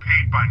 you'd have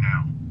paid by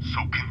now. So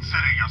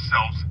consider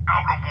yourselves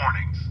out of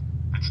warnings.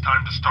 It's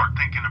time to start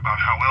thinking about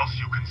how else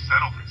you can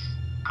settle this.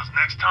 Because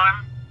next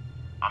time,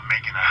 I'm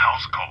making a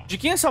house call. De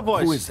quem é essa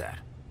voz? Who is that?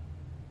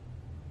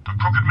 The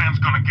Crooked Man's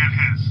gonna get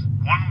his,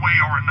 one way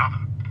or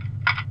another.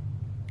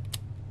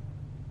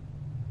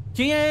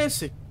 Quem é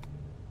esse?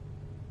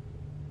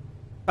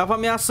 Tava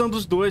ameaçando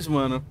os dois,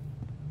 mano.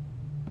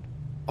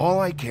 All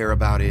I care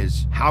about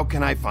is, how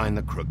can I find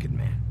the Crooked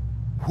Man?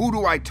 Who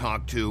do I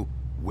talk to?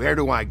 Where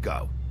do I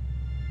go?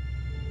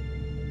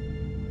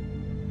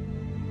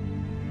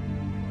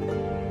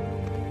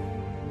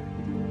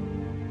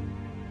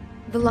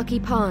 The Lucky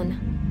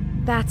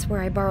Pawn. That's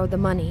where I borrowed the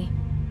money.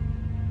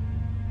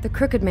 The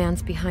Crooked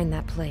Man's behind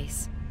that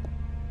place.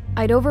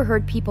 I'd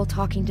overheard people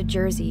talking to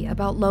Jersey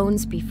about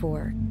loans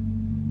before.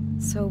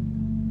 So,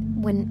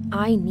 when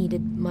I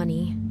needed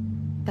money,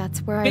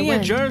 that's where I Quem é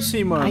went.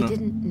 Jersey, mano? I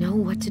didn't know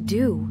what to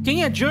do.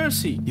 Quem é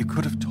Jersey? You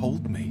could have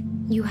told me.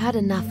 You had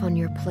enough on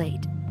your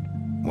plate.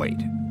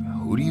 Wait,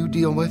 who do you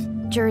deal with?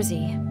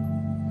 Jersey.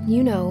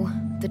 You know,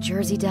 the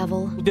Jersey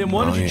Devil. O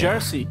demônio Oh, de yeah.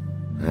 Jersey.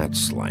 That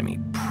slimy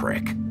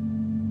prick.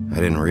 I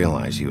didn't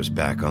realize he was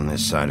back on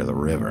this side of the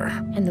river.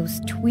 And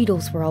those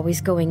Tweedles were always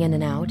going in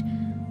and out.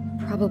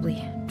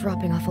 Probably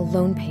dropping off a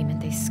loan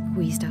payment they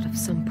squeezed out of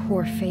some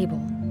poor fable.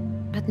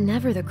 But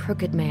never the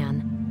Crooked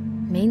Man.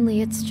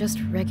 Mainly it's just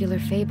regular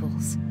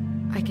fables.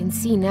 I can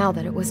see now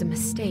that it was a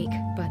mistake,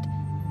 but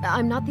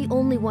I'm not the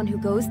only one who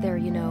goes there,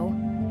 you know.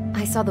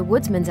 I saw the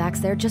woodsman's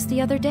axe there just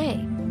the other day.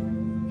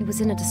 It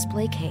was in a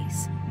display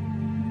case.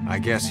 I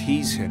guess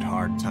he's hit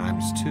hard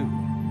times too.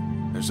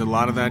 There's a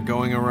lot of that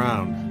going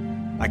around.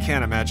 I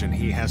can't imagine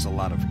he has a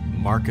lot of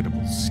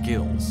marketable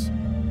skills.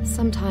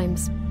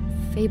 Sometimes,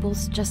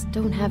 fables just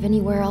don't have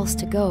anywhere else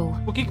to go.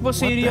 Por que você What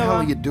the iria hell lá?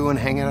 are you doing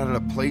hanging out at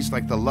a place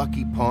like the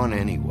Lucky Pawn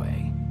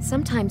anyway?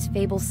 Sometimes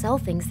fables sell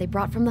things they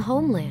brought from the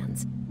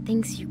homelands.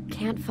 Things you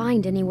can't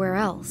find anywhere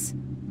else.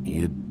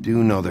 You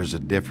do know there's a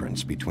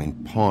difference between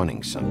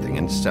pawning something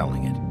and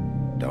selling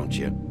it, don't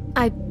you?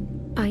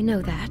 I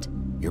know that.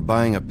 You're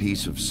buying a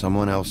piece of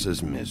someone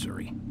else's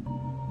misery.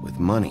 With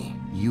money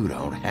you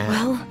don't have.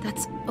 Well,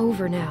 that's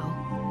over now.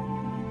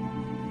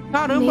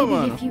 Caramba, Maybe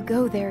mano. if you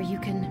go there, you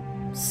can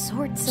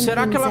sort some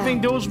Será que things ela out.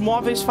 vendeu os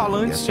móveis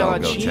falantes Guess que ela I'll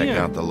go check tinha?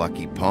 out the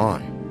Lucky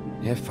Pawn.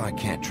 If I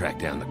can't track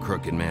down the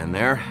Crooked Man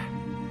there,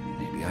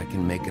 maybe I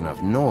can make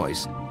enough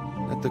noise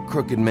that the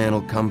Crooked Man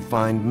will come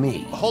find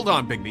me. Hold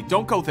on, Bigby.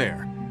 Don't go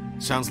there.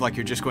 Sounds like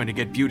you're just going to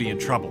get Beauty in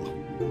trouble.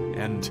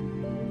 And...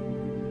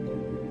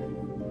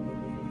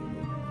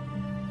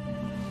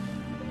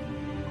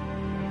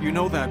 You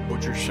know that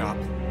butcher shop?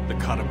 The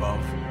cut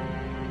above?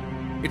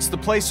 It's the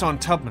place on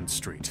Tubman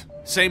Street.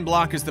 Same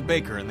block as the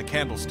baker and the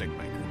candlestick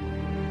maker.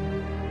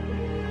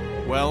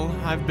 Well,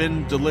 I've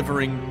been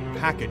delivering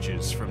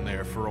packages from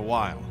there for a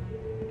while.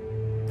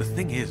 The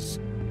thing is,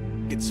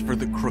 it's for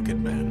the Crooked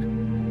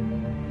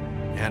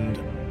Man. And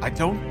I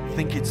don't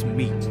think it's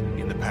meat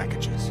in the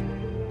packages.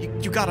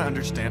 You gotta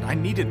understand, I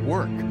needed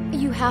work.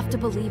 You have to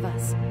believe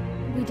us.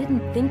 We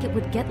didn't think it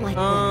would get like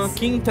this.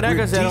 Que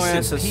entregas We're eram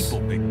decent essas? people,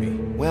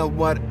 Bigby. Well,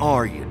 what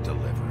are you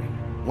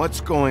delivering?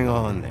 What's going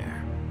on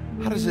there?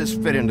 How does this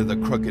fit into the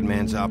Crooked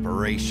Man's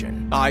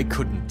operation? I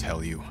couldn't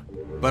tell you,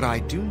 but I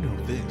do know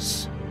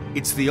this.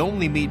 It's the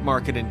only meat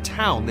market in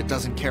town that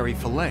doesn't carry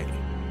filet.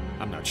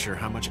 I'm not sure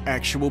how much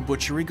actual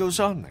butchery goes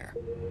on there.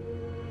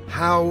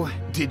 How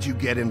did you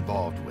get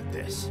involved with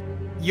this?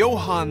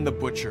 Johann the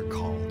butcher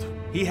called.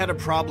 He had a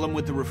problem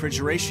with the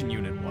refrigeration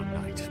unit one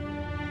night.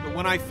 But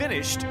when I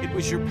finished, it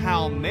was your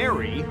pal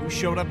Mary who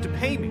showed up to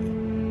pay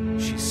me.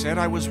 She said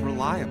I was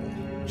reliable.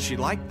 She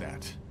liked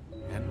that.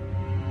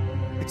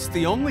 And it's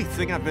the only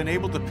thing I've been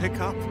able to pick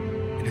up.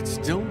 And it's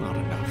still not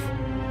enough.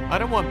 I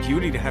don't want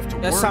Beauty to have to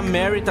work. Essa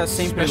Mary tá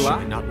sempre lá?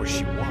 Especially not where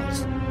she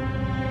was.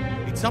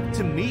 It's up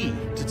to me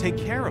to take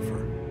care of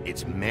her.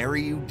 It's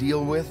Mary you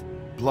deal with?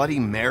 Bloody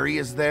Mary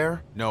is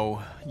there?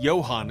 No,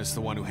 Johann is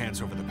the one who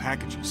hands over the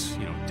packages,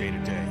 day to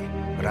day.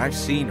 But I've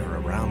seen her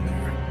around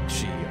there.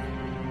 She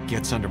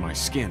gets under my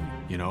skin,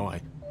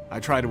 I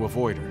try to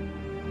avoid her.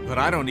 But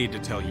I don't need to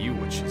tell you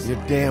what she's You're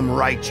like. damn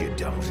right you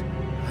don't.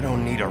 I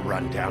don't need a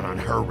rundown on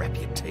her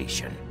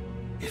reputation.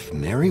 If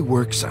Mary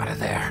works out of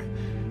there,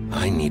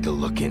 I need to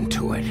look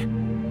into it.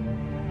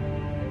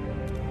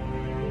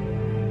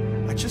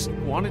 I just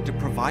wanted to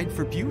provide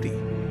for Beauty.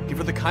 Give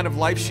her the kind of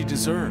life she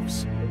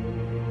deserves.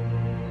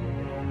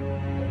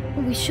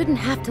 We shouldn't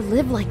have to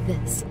live like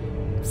this.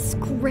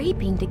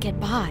 Scraping to get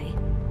by.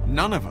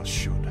 None of us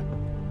should.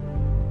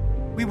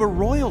 We were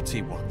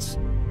royalty once.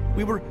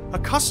 We were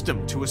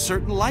accustomed to a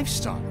certain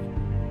lifestyle.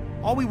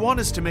 All we want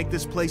is to make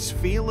this place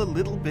feel a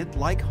little bit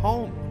like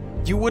home.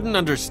 You wouldn't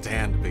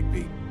understand,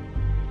 Bigby.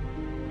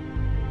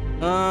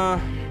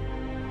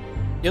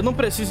 Eu não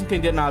preciso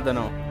entender nada,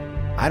 não.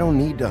 I don't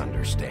need to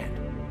understand.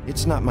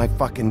 It's not my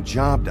fucking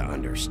job to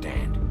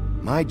understand.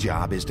 My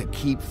job is to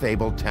keep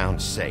Fabletown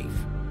safe.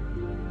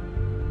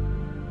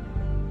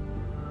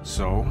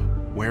 So,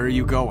 where are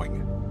you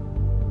going?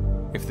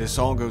 If this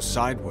all goes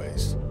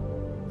sideways,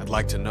 I'd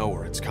like to know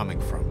where it's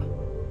coming from.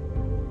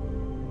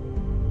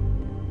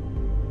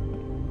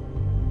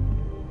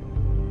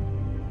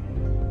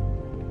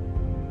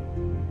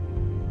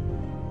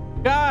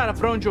 Cara,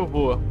 pra onde eu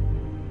vou?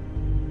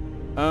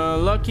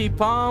 Lucky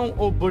Pawn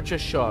ou Butcher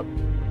Shop?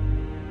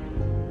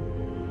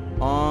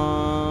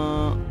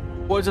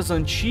 Coisas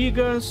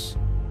antigas.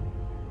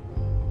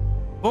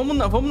 Vamos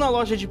na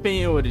loja de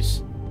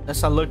penhores.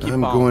 Essa Lucky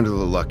Pawn. I'm going to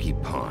the Lucky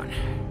Pawn.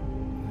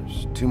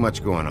 There's too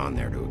much going on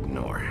there to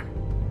ignore.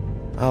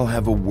 I'll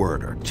have a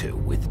word or two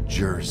with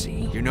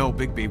Jersey. You know,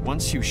 Bigby,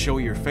 once you show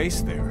your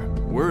face there,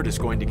 word is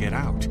going to get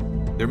out.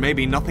 There may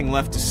be nothing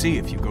left to see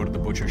if you go to the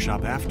butcher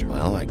shop after.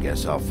 Well, I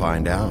guess I'll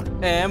find out.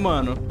 É,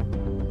 mano.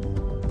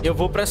 Eu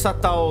vou pra essa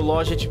tal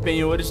loja de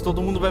penhores e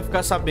todo mundo vai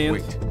ficar sabendo.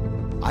 Wait.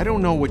 I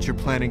don't know what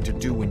you're planning to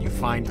do when you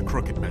find the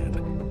Crooked Man,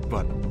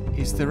 but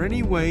is there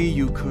any way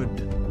you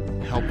could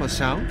help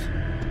us out?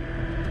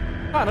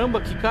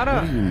 Caramba, que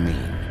cara... What do you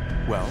mean?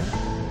 Well,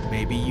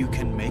 maybe you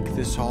can make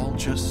this all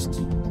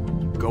just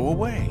go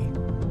away.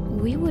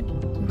 We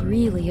would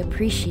really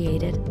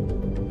appreciate it.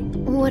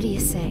 What do you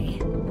say?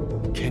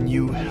 Can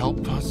you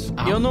help us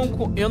out?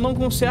 Eu não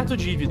conserto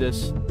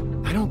dívidas.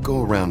 I don't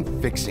go around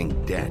fixing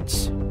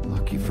debts.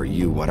 Lucky for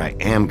you, what I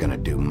am gonna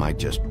do might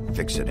just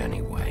fix it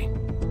anyway.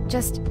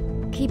 Just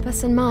keep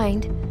us in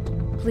mind,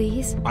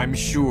 please. I'm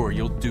sure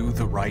you'll do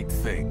the right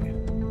thing.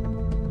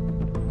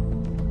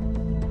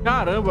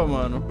 Caramba,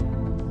 mano.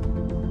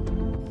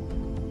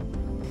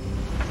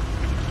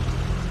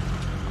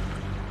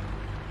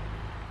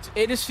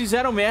 Eles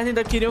fizeram merda e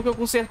ainda queriam que eu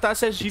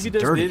consertasse as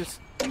dívidas deles.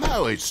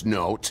 No, it's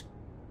not.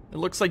 It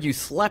looks like you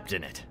slept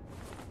in it.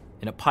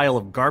 In a pile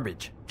of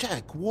garbage.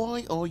 Jack,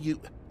 why are you...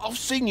 I've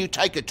seen you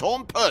take a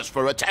torn purse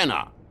for a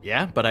tenner.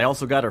 Yeah, but I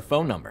also got her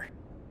phone number.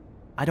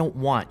 I don't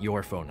want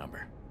your phone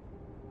number.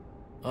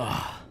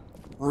 Ugh,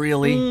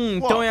 really?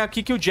 Então é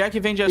aqui que o Jack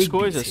vende as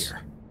coisas.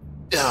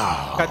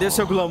 Cadê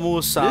seu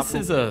glamour, sapo? This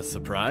is a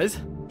surprise.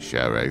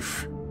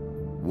 Sheriff.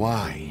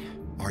 Why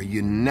are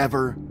you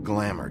never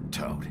glamored,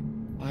 Toad?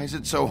 Why is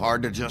it so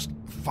hard to just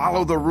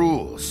follow the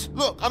rules?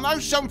 Look, I know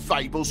some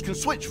fables can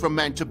switch from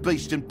man to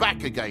beast and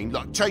back again,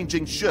 like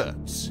changing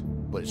shirts.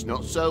 But it's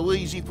not so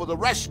easy for the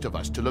rest of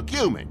us to look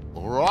human,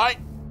 alright?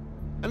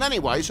 And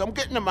anyways, I'm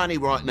getting the money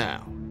right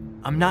now.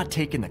 I'm not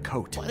taking the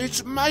coat. But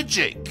it's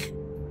magic.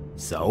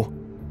 So?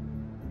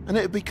 And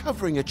it'd be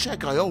covering a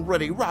check I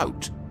already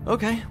wrote.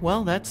 Okay,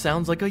 well, that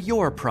sounds like a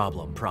your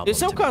problem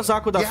Esse é o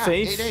casaco da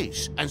Faith. Yeah, it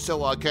is. And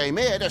so I came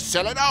here to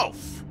sell it off.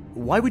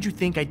 Why would you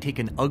think I'd take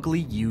an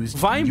ugly, used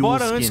Vai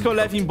embora antes que eu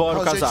leve embora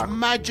o Because it's casaco.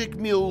 magic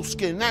mule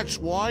skin, that's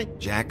why.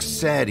 Jack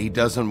said he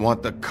doesn't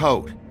want the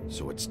coat,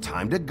 so it's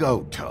time to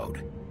go,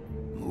 Toad.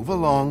 Move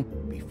along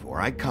before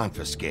I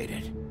confiscate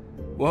it.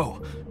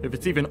 Whoa, if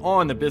it's even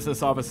on the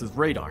business office's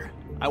radar,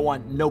 I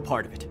want no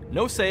part of it.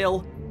 No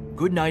sale.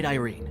 Good night,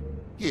 Irene.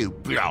 You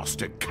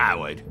blasted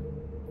coward.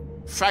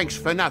 Thanks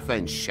for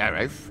nothing,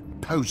 Sheriff.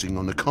 Posing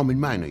on the common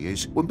man he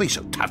is. Wouldn't be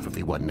so tough if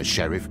he wasn't a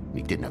sheriff.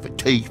 He didn't have a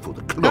teeth or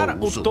the claws. Cara,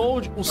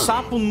 o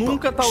sapo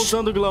nunca tá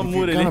usando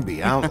glamour. If you're gonna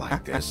be out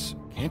like this,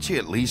 can't you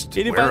at least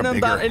ele wear vai a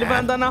bigger andar, ele vai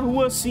hat? andar na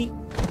rua assim.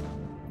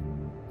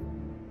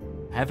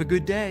 Have a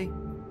good day.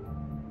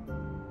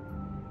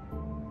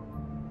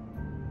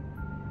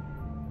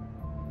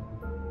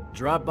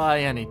 Drop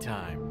by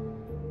anytime.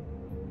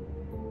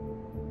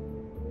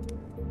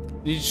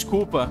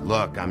 Desculpa.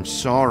 Look, I'm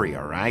sorry,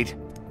 all right?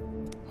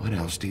 What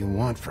else do you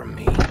want from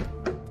me?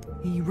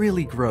 He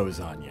really grows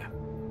on you.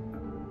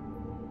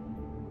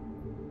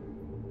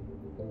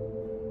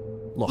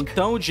 Look,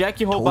 então o Jack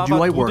told roubava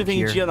you I tudo e work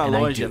vendia here, na and I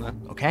loja, do, né?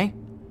 okay?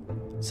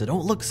 So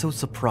don't look so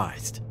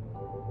surprised.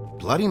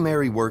 Bloody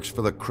Mary works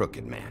for the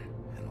Crooked Man.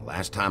 And the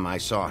last time I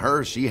saw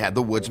her, she had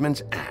the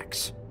woodsman's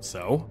axe.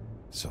 So?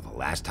 So the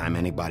last time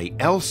anybody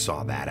else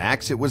saw that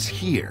axe, it was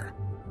here.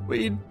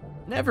 We'd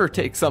never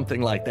take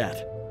something like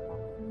that.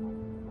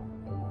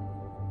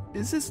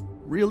 Is this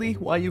really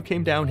why you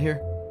came down here?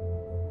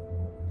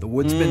 The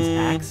woodsman's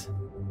axe?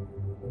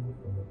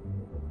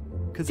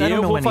 Because I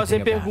don't know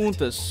anything about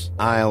perguntas. It.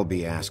 I'll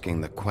be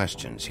asking the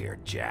questions here,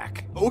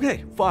 Jack.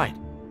 Okay, fine.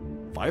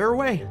 Fire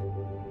away.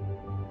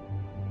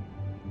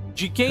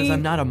 De Because quem?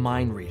 I'm not a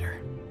mind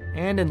reader.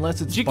 And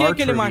unless it's De quem bar é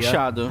aquele trivia,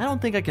 machado? I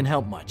don't think I can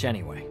help much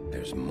anyway.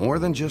 There's more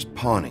than just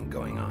pawning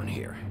going on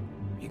here.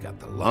 You got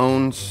the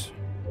loans.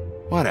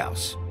 What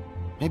else?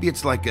 Maybe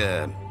it's like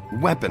a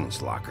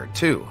weapons locker,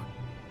 too.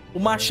 O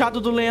machado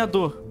do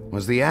lenhador.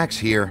 Was the axe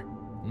here?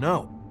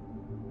 No.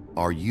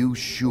 Are you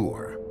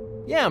sure?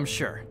 Yeah, I'm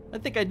sure. I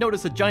think I'd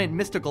notice a giant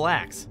mystical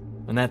axe.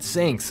 And that's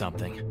saying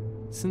something.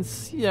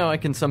 since, I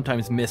can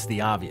sometimes miss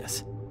the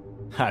obvious.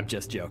 I'm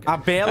just joking. A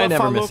Bela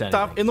falou que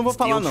tá... Eu não vou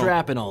falar, não.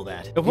 Trap and all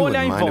that. Eu vou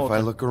olhar em You wouldn't mind volta. if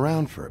I look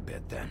around for a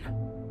bit, then?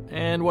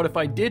 And what if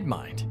I did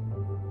mind?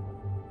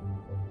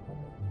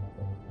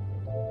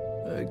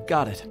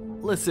 Got it.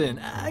 Listen,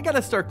 I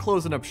gotta start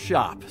closing up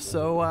shop,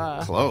 so,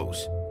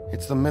 Close?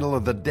 It's the middle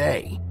of the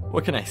day.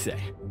 What can I say?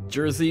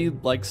 Jersey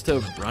likes to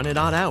run at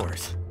odd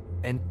hours.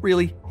 And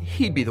really,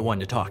 he'd be the one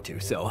to talk to,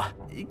 so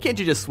can't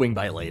you just swing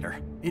by later?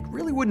 It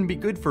really wouldn't be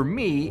good for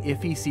me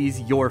if he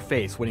sees your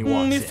face when he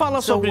walks Me in.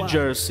 fala sobre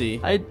Jersey.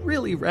 I'd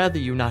really rather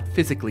you not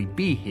physically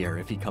be here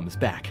if he comes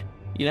back,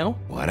 you know?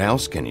 What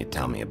else can you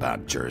tell me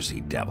about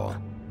Jersey Devil?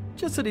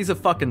 Just that he's a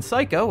fucking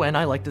psycho and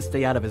I like to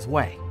stay out of his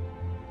way.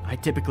 I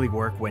typically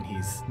work when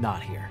he's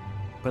not here.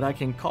 But I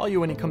can call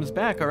you when he comes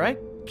back, alright?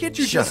 Can't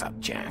you Shut up,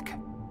 Jack.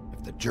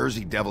 If the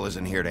Jersey Devil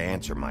isn't here to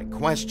answer my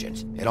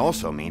questions, it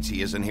also means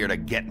he isn't here to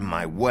get in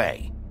my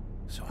way.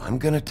 So I'm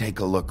gonna take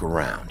a look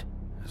around,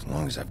 as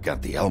long as I've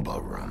got the elbow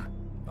room.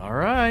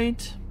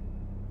 Alright.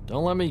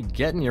 Don't let me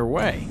get in your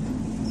way.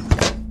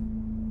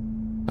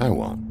 I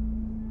won't.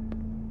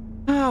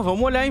 Ah,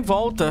 vamos olhar em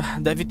volta.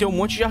 Deve ter um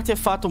monte de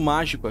artefato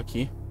mágico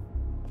aqui.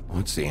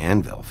 What's the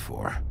anvil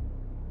for?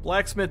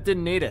 Blacksmith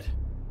didn't need it.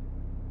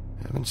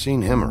 Haven't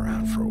seen him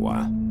around for a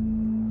while.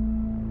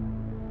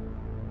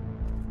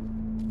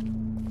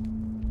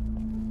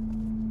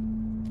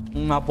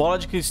 Uma bola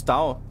de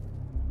cristal.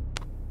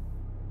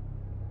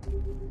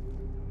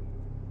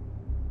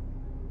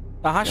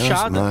 Tá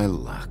rachada. Just my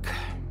luck.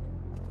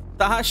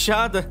 Tá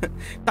rachada.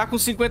 Tá com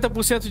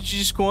 50% de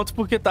desconto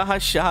porque tá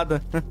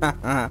rachada.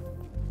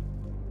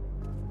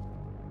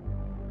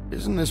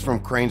 Isn't this from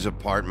Crane's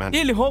apartment?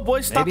 Ele roubou a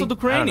estátua do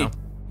Crane.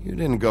 You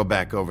didn't go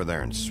back over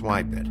there and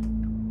swipe it.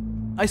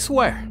 I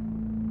swear.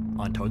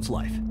 On Toad's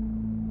life.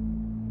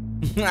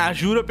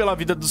 Jura pela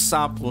vida do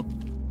sapo.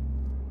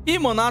 Ih,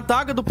 mano, a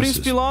adaga do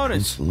Príncipe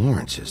Lawrence. Prince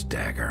Lawrence's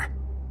dagger.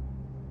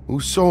 Who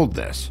sold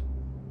this?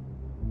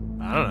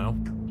 I don't know.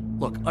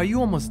 Look, are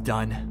you almost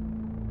done?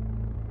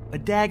 A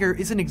dagger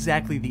isn't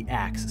exactly the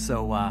axe,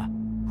 so,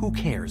 who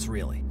cares,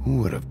 really? Who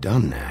would have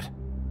done that?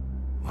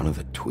 One of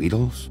the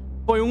Tweedles?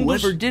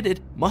 Whoever did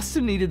it must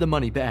have needed the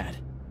money bad,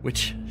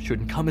 which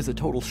shouldn't come as a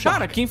total shock.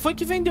 Cara, quem foi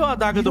que vendeu a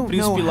adaga do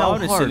Príncipe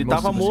Lawrence? Ele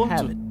tava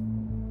morto.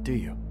 Do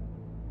you?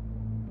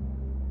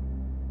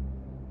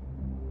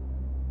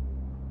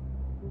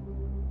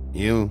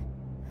 You,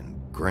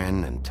 and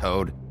Grin, and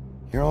Toad,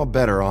 you're all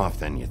better off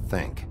than you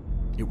think.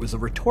 It was a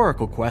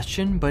rhetorical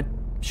question, but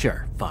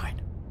sure,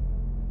 fine.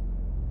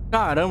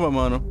 Caramba,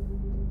 mano.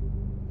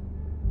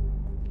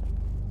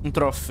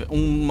 Troféu,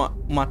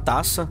 uma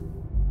taça.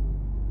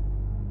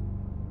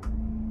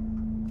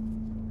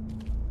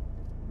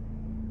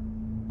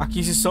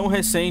 Aquisição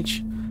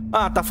recente.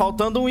 Ah, tá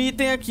faltando um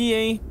item aqui,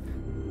 hein?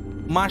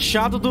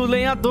 Machado do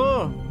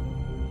lenhador.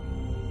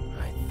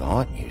 I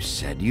thought you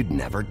said you'd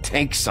never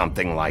take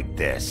something like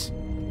this.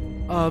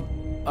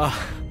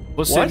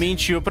 Você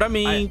mentiu pra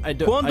mim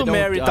quando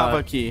Mary tava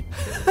aqui.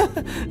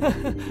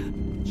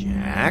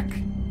 Jack?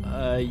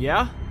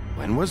 Yeah?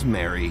 When was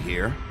Mary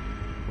here?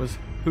 Was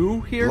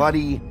who here?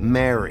 Bloody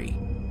Mary.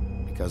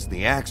 Because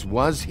the axe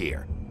was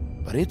here,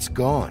 but it's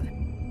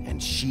gone,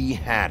 and she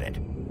had it.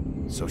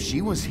 So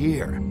she was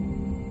here.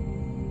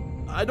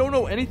 I don't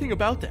know anything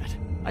about that.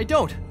 I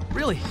don't,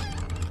 really.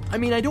 I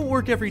mean, I don't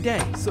work every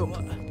day, so...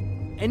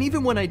 and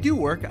even when I do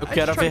work, I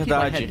just try to keep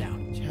my head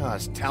down.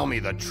 Just tell me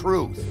the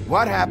truth.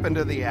 What happened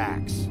to the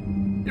axe?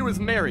 It was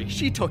Mary.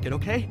 She took it,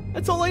 okay?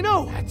 That's all I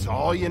know. That's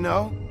all you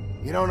know?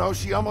 You don't know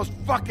she almost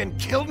fucking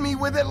killed me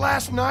with it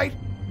last night?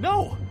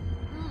 No.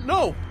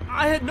 No,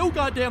 I had no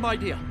goddamn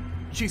idea.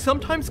 She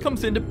sometimes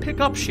comes in to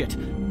pick up shit.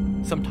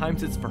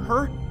 Sometimes it's for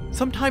her,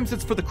 sometimes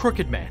it's for the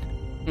Crooked Man.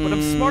 But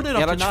I'm smart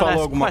enough to not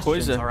ask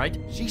questions, all right?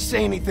 She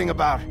say anything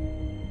about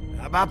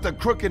the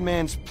Crooked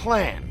Man's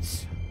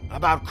plans?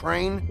 About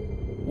Crane?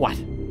 What?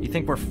 You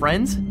think we're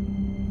friends?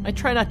 I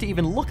try not to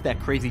even look that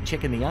crazy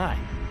chick in the eye.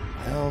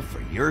 Well,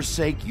 for your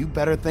sake, you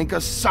better think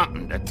of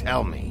something to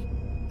tell me.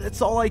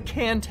 That's all I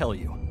can tell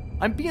you.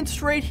 I'm being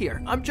straight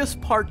here. I'm just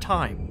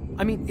part-time.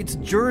 I mean, it's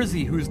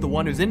Jersey who's the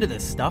one who's into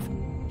this stuff.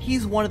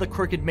 He's one of the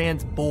Crooked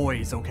Man's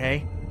boys,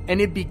 okay? And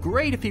it'd be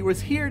great if he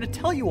was here to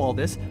tell you all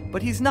this,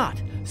 but he's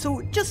not.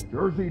 So just...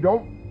 Jersey,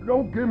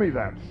 don't give me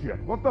that shit.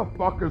 What the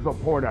fuck is the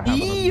point of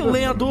having a system?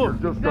 You're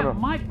just gonna... That's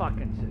my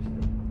fucking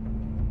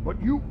system.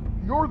 But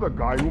you're the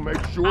guy who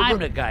makes sure I'm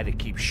the guy to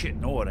keep shit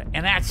in order,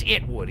 and that's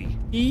it, Woody.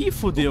 Ih,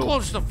 fudeu.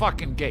 Close the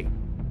fucking gate.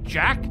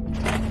 Jack?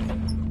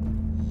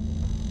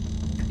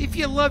 If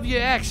you love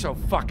your ex so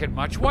fucking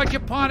much, why'd you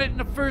pawn it in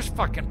the first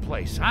fucking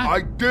place, huh?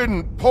 I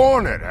didn't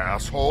pawn it,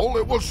 asshole.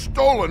 It was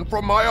stolen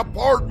from my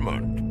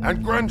apartment.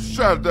 And Gren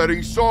said that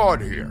he saw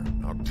it here.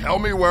 Now tell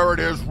me where it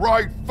is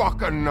right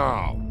fucking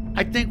now.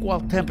 I think while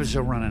tempers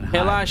are running high,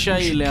 Relaxa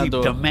we should aí, keep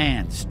Leandro.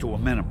 demands to a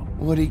minimum.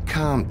 Woody,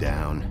 calm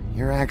down.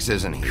 Your axe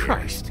isn't here.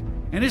 Christ.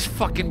 And this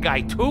fucking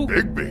guy, too?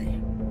 Bigby?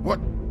 What?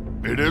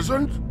 It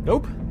isn't?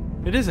 Nope,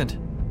 it isn't.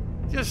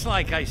 Just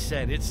like I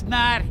said, it's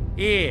not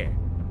here.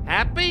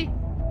 Happy?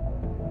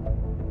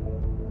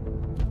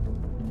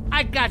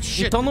 I got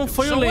shit. Então não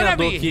foi o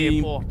lenhador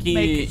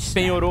que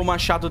penhorou o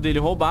machado dele,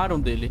 roubaram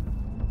dele.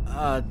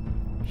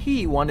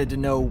 He wanted to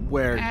know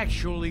where...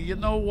 Actually, you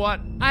know what?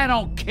 I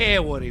don't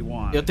care what he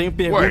wants. Eu tenho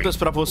perguntas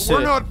pra você.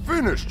 We're not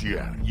finished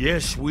yet.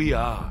 Yes, we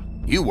are.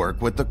 You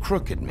work with the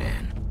Crooked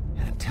Man.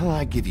 And until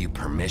I give you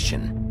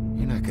permission,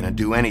 you're not gonna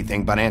do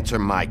anything but answer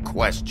my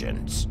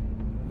questions.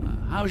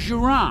 How's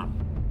your arm?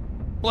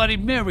 Bloody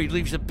Mary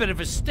leaves a bit of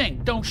a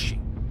stink, don't she?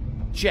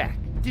 Jack,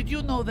 did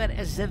you know that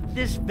as of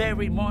this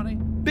very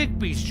morning,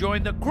 Bigby's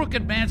joined the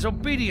Crooked Man's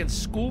obedience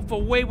school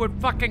for wayward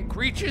fucking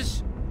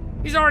creatures?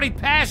 He's already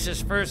passed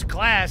his first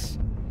class.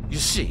 You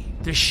see,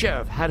 the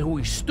sheriff had who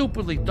he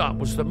stupidly thought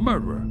was the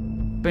murderer.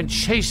 Been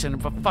chasing him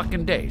for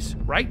fucking days,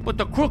 right? But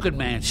the Crooked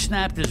Man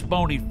snapped his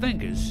bony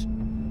fingers,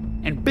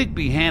 and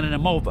Bigby handed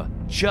him over,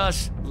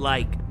 just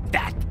like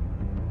that.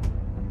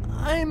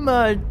 I'm,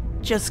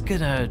 just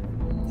gonna,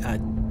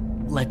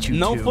 let you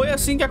Não two. foi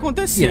assim que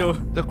aconteceu. Yeah.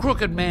 The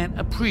Crooked Man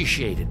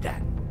appreciated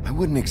that. I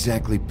wouldn't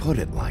exactly put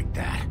it like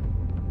that.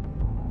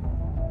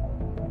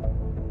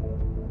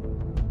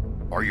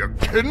 Are you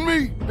kidding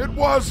me? It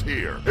was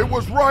here. It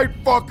was right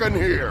fucking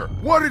here.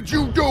 What did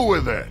you do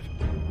with it?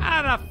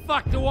 How the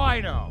fuck do I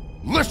know?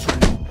 Listen,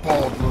 you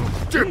bald little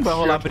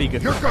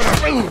dipshit. You're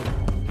gonna...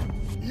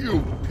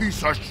 You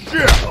piece of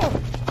shit.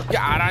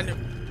 Caralho.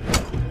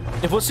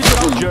 Eu vou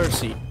segurar o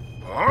Jersey.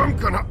 I'm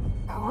gonna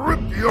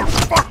rip your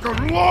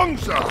fucking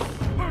lungs out.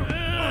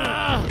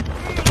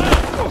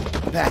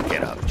 Back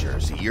it up,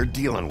 Jersey. You're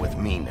dealing with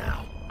me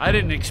now. I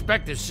didn't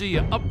expect to see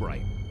you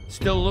upright.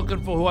 Still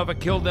looking for whoever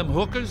killed them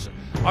hookers?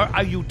 Or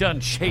are you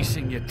done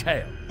chasing your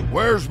tail?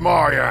 Where's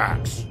my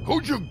axe?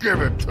 Who'd you give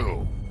it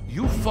to?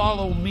 You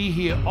follow me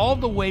here all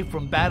the way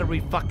from Battery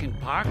fucking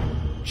Park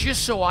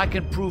just so I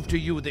can prove to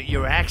you that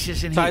your axe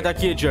isn't here. Sai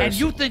daqui, Jersey. And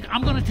you think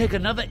I'm gonna take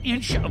another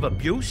inch of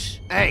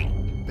abuse? Hey,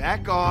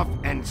 back off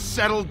and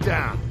settle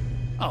down.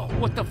 Oh,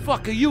 what the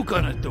fuck are you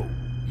gonna do?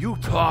 You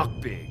talk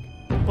big,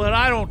 but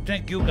I don't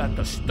think you got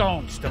the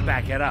stones to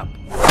back it up.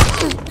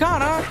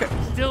 Caraca.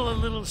 Still a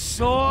little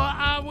sore,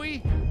 are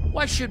we?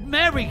 Why should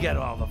Mary get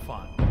all the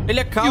fun? Ele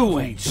é calvo. You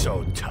ain't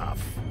so tough.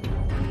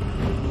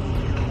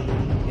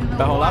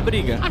 Vai rolar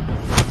briga.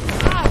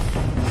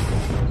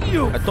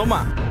 Vai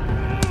tomar.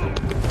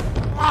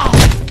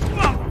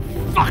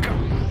 Fucker.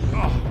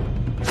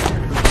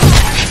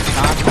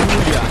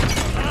 Agulha.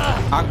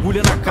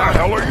 Agulha na cara. What the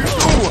hell are you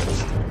doing?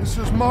 This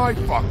is my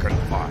fucking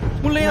fight.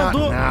 O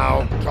lenhador. Not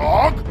now,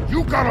 dog.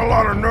 You got a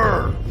lot of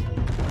nerve.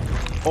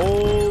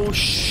 Oh,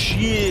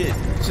 shit.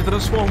 Se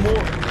transformou.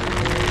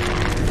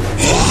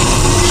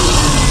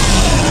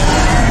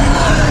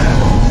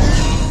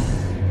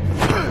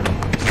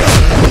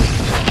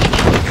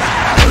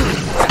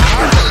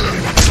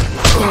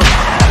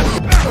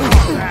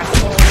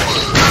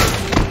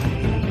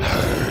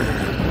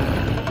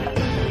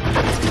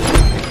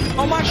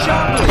 Oh,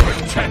 machado.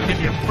 Protected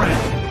your friend.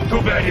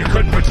 Too bad you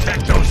couldn't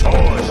protect those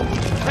whores.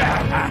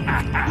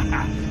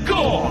 Go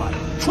on.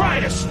 Try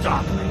to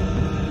stop me.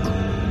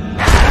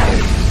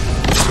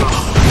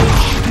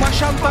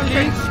 Machado tá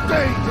ali.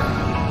 Stay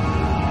down.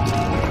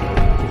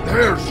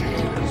 There she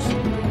is.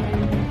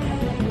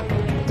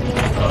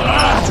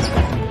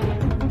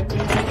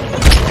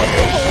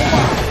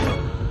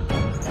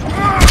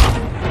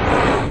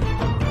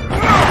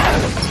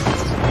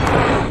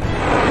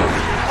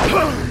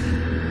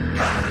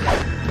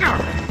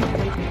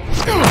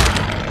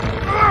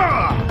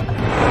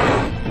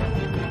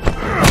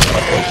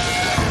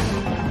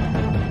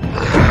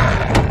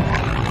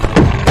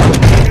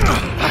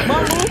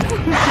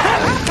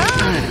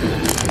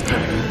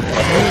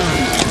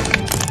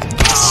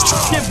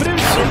 Quebrei o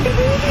chip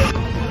dele.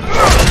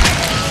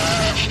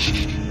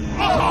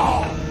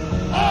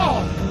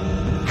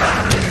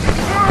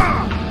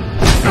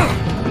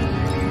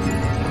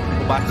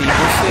 Vou bater em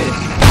você.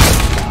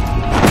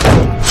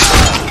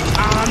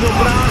 Ah, meu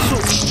braço.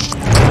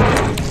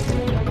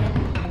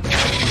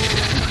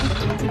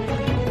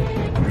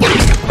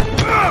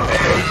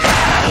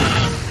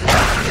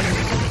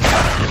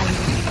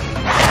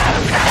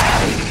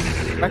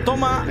 Vai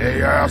tomar.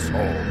 Hey, asshole.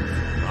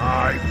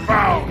 I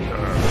found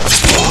her.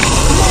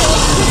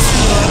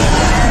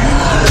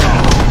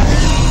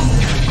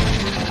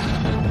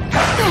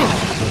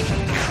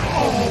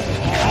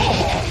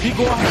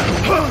 Bigorna.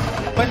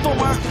 Vai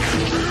tomar.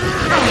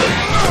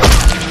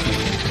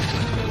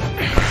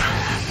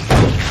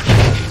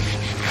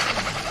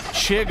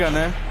 Chega,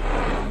 né?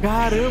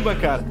 Caramba,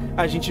 cara.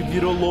 A gente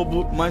virou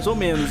lobo mais ou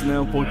menos, né?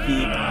 Um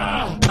pouquinho.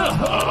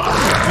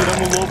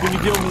 Viramos lobo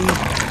nível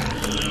 1.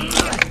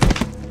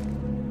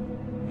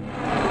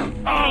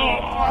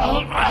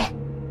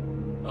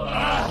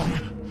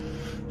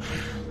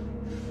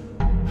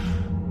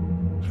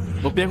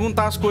 Vou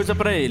perguntar as coisas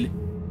pra ele.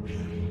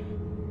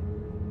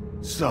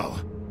 So,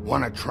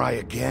 wanna try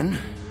again?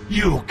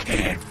 You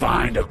can't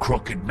find a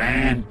Crooked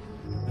Man.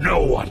 No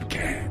one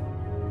can.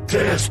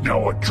 There's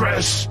no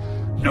address,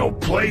 no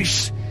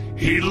place.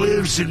 He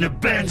lives in the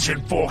bends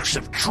and forks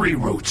of tree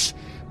roots,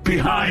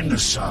 behind the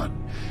sun,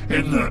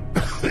 in the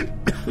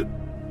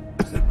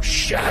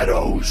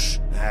shadows.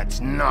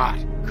 That's not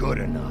good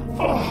enough.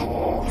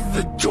 Oh,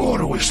 the door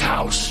to his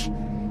house.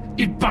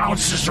 It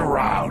bounces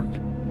around.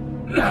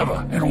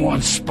 Never in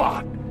one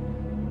spot.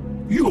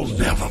 You'll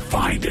never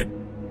find it.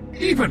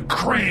 Even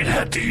Crane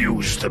had to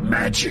use the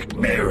magic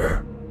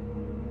mirror.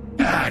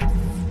 That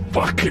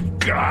fucking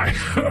guy.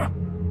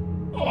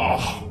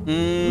 Oh,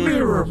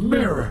 mirror,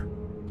 mirror.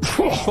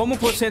 Como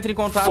você entra em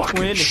contato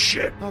com ele?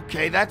 Shit.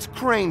 Okay, that's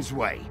Crane's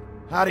way.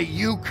 How do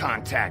you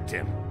contact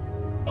him?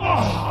 Oh,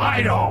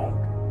 I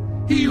don't.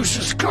 He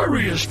uses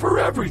couriers for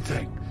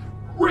everything.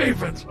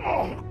 Ravens,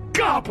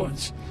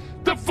 goblins,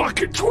 the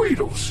fucking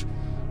Tweedles.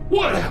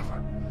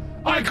 Whatever.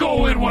 I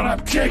go in when I'm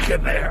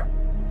taken there.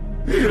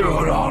 You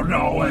don't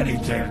know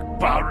anything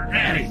about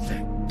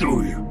anything,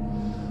 do you?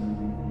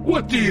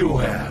 What do you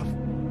have?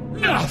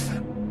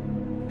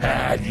 Nothing.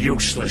 That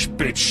useless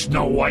bitch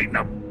Snow White and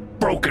a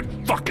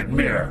broken fucking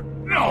mirror.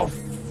 No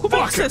Como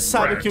é que você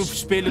sabe que o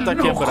espelho tá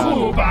quebrado? No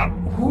clue about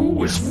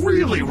who is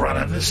really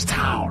running this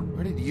town.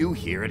 Where did you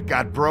hear it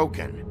got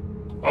broken?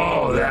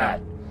 Oh, that.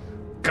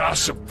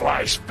 Gossip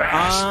flies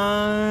fast.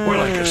 We're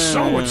like a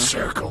sewing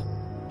circle.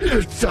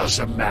 It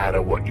doesn't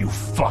matter what you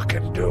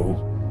fucking do.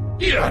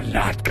 You're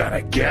not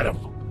gonna get him.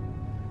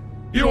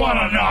 You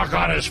wanna knock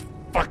on his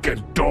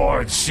fucking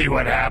door and see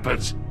what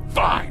happens?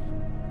 Fine.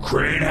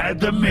 Crane had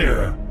the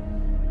mirror.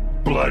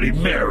 Bloody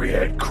Mary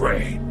had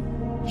Crane.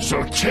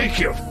 So take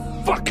your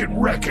fucking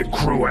wrecking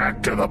crew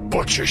act to the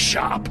butcher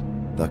shop.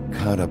 The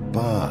cut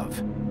above.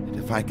 And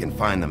if I can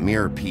find the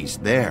mirror piece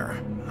there,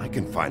 I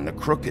can find the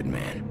Crooked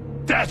Man.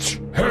 That's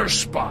her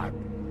spot.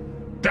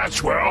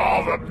 That's where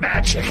all the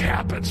magic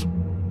happens.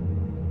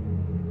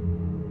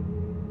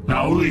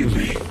 Now leave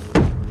me,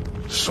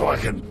 so I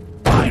can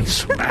find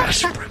some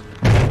aspirin.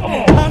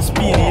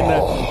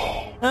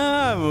 Aspirina.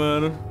 Ah,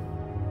 mano.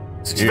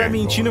 Se estiver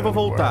mentindo, eu vou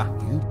voltar.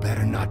 You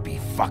better not be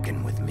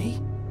fucking with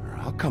me, or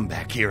I'll come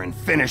back here and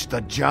finish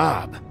the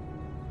job.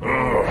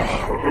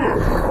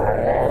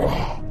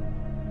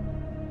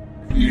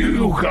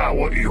 You got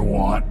what you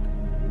want.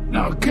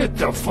 Now get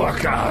the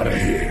fuck out of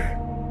here.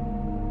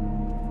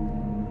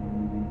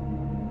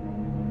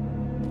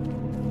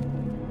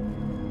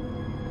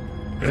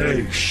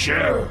 Hey,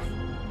 Sheriff.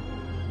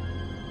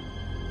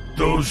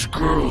 Those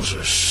girls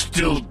are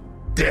still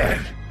dead.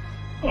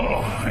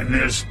 Oh, and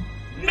there's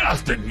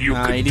nothing you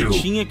can ele do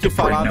tinha que to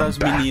falar bring das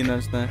them back.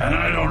 meninas, né? And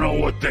I don't know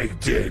what they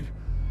did,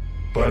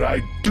 but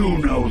I do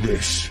know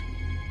this.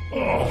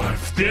 Oh,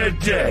 if they're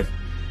dead,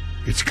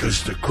 it's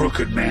because the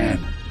Crooked Man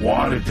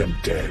wanted them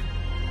dead.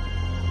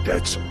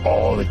 That's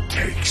all it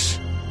takes.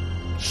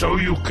 So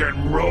you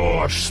can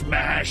roar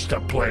smash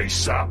the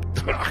place up.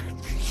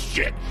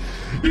 Shit.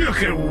 You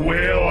can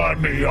wail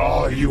on me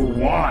all you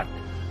want,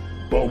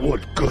 but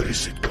what good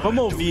is it gonna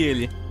Vamos ouvir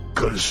ele.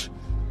 Because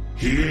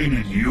he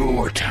ain't in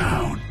your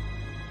town.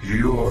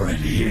 You're in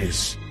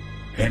his.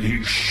 And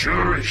he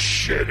sure as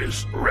shit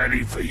is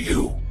ready for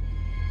you.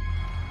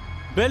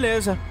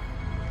 Beleza.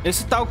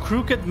 Esse tal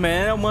Crooked Man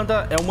é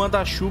o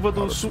manda-chuva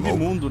do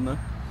submundo, né?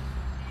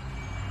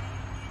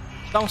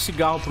 Dá um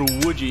cigarro pro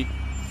Woody.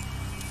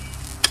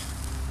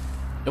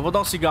 Eu vou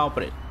dar um cigarro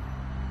pra ele.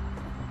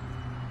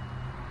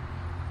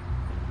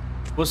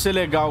 Vou ser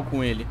legal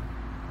com ele.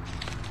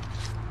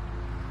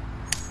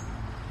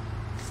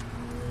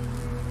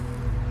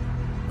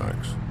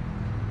 Thanks.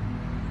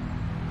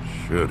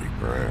 Shitty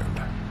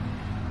brand.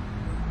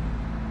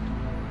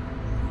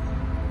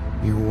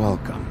 You're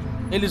welcome.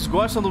 Eles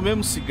gostam do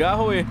mesmo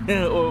cigarro ou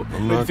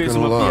ele fez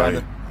gonna uma lie.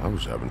 piada? I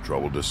was having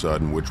trouble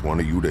deciding which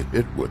one of you to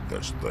hit with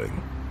this thing.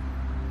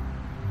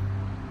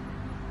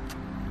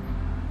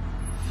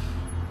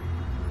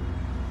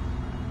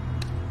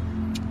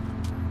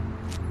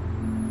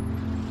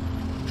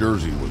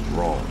 Jersey was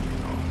wrong, you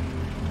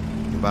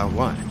know. About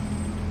what?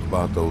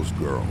 About those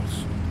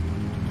girls.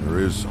 There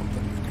is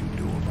something you can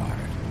do about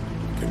it.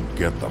 You can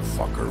get the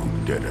fucker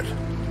who did it.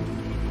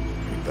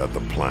 Ain't that the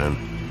plan?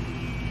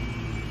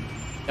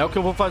 É o que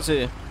eu vou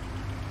fazer.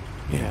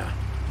 Yeah.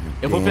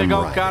 Eu vou pegar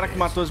o right cara it que is.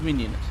 matou as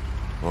meninas.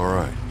 All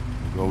right.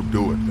 Go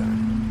do it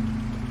then.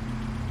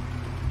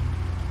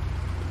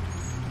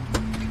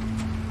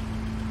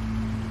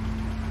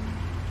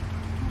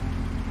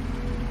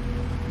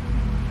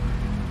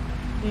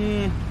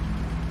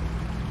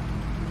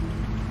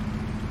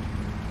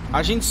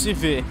 A gente se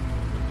vê.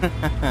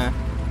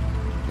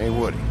 Hey,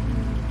 Woody.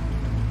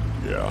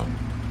 Yeah?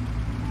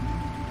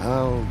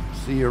 I'll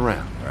see you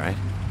around, all right?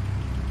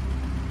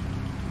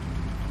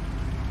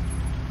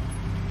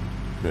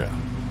 Yeah.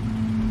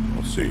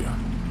 I'll see you.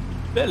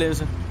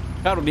 Beleza.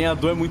 Cara, o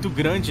lenhador é muito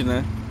grande,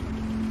 né?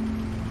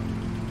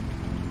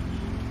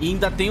 E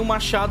ainda tem um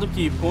machado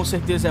que com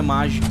certeza é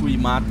mágico e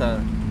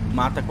mata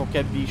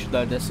qualquer bicho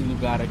desse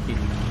lugar aqui.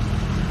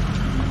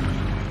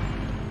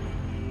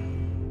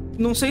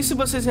 Não sei se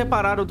vocês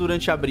repararam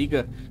durante a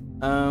briga,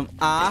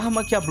 a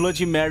arma que a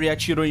Bloody Mary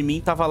atirou em mim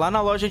tava lá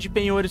na loja de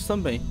penhores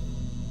também.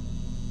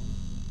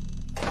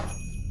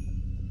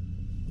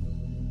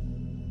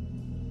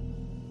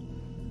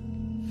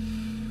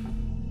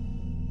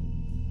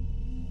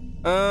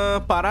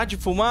 Parar de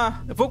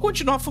fumar? Eu vou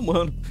continuar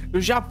fumando. Eu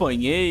já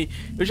apanhei,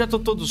 eu já tô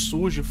todo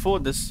sujo,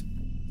 foda-se.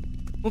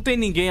 Não tem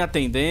ninguém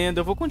atendendo,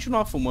 eu vou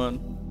continuar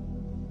fumando.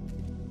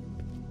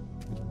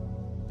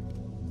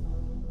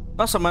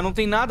 Nossa, mas não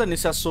tem nada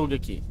nesse açougue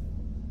aqui.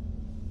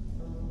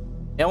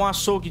 É um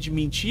açougue de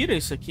mentira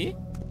isso aqui?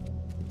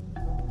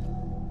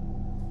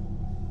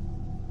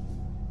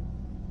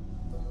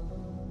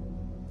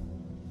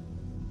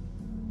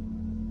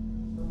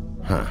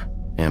 Huh,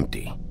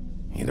 empty.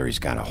 Either he's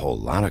got a whole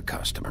lot of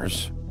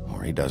customers,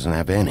 or he doesn't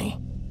have any.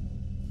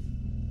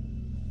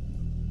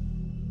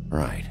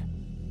 Right.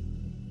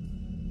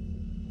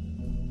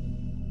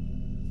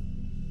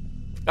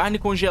 Carne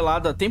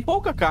congelada. Tem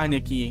pouca carne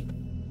aqui, hein?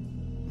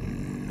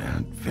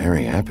 Not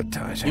very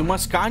appetizing. E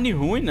umas carnes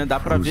ruins, né? Dá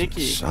pra ver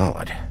que...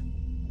 solid.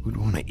 Who'd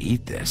want to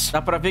eat this?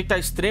 Dá pra ver que tá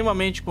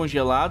extremamente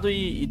congelado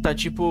e tá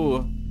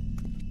tipo...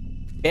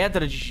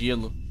 pedra de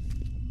gelo.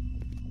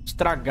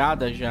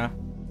 Estragada já.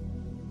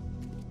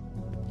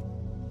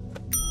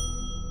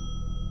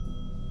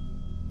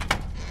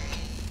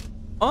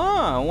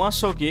 Ah, um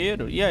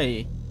açougueiro. E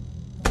aí?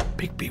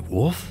 Bigby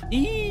Wolf?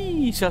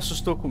 Ih, se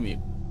assustou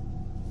comigo.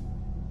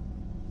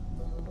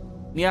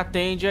 Me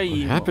atende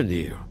aí. What happened to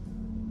you?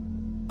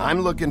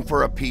 I'm looking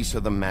for a piece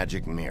of the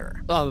magic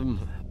mirror.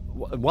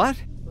 What?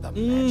 The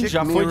magic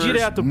já foi mirror's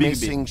direto,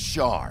 missing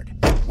shard.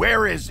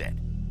 Where is it?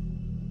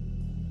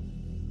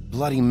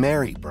 Bloody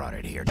Mary brought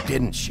it here,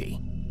 didn't she?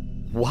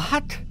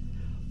 What?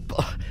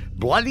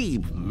 Bloody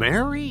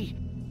Mary?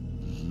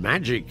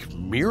 Magic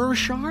mirror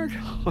shard?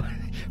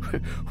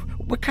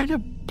 What kind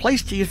of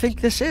place do you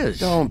think this is?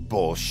 Don't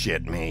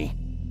bullshit me.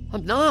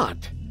 I'm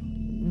not.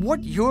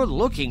 What you're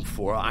looking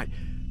for, I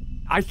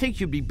think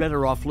you'd be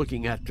better off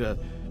looking at the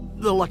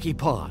Lucky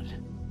Pond.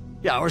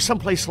 Yeah, or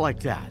someplace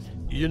like that.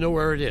 You know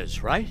where it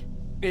is, right?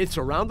 It's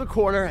around the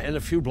corner and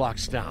a few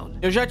blocks down.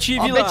 Eu já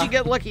tive I'll lá. bet you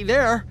get lucky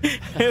there.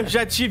 Eu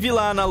já tive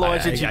lá na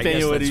loja de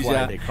penhores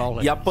já.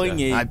 E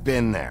apanhei. I've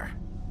been there.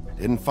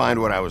 Didn't find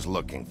what I was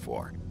looking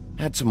for.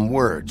 Had some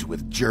words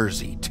with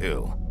Jersey,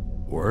 too.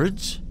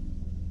 Words?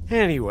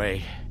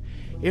 Anyway,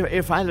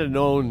 if I'd have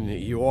known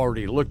you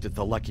already looked at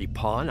the Lucky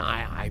Pond,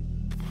 I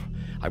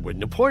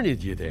wouldn't have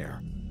pointed you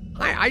there.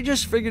 I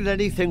just figured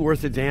anything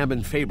worth a damn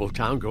in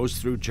Fabletown goes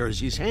through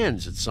Jersey's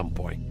hands at some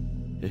point.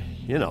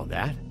 You know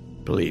that.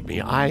 Believe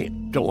me, I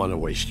don't want to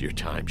waste your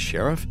time,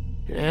 Sheriff.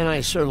 And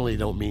I certainly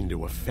don't mean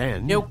to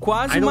offend. Eu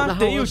quase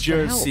matei o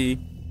Jersey.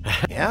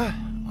 Yeah?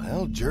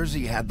 Well,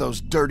 Jersey had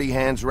those dirty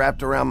hands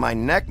wrapped around my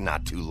neck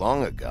not too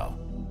long ago.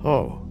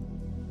 Oh,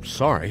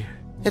 sorry.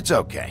 It's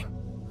okay.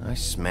 I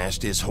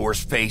smashed his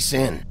horse face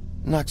in,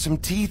 knocked some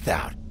teeth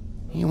out.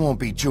 He won't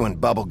be chewing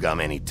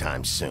bubblegum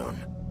anytime soon.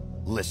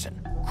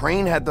 Listen,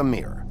 Crane had the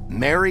mirror,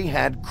 Mary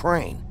had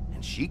Crane,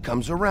 and she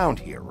comes around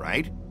here,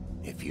 right?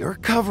 If you're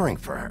covering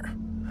for her,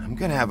 I'm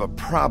gonna have a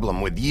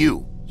problem with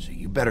you, so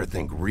you better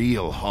think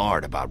real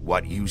hard about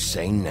what you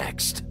say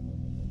next.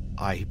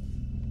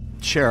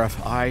 Sheriff,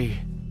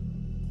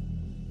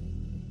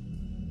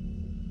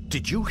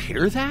 Did you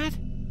hear that?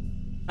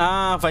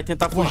 Ah, vai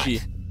tentar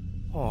fugir.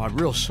 Oh, I'm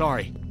real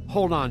sorry.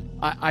 Hold on,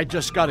 I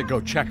just gotta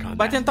go check on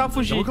Vai that. tentar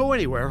fugir. Don't go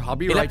anywhere, I'll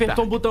be Ele right back.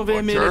 apertou um botão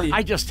vermelho ali.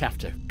 I just have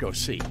to go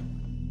see.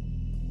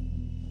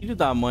 Filho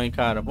da mãe,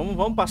 cara.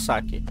 Vamos passar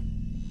aqui.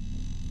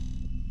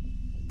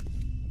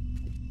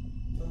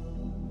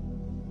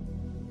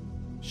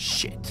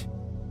 Shit.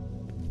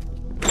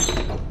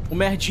 O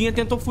merdinha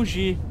tentou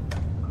fugir.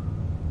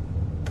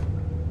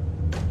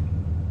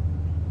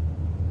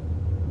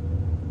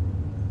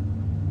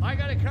 I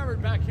got it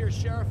covered back here,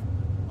 Sheriff.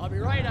 I'll be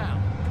right out.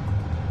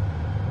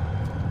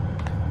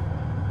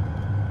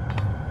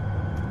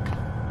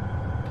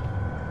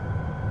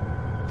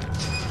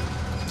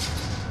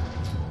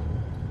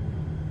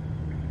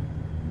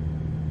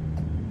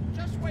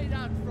 Just wait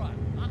out front.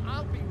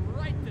 I'll be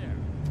right there.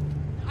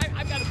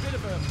 I've got a bit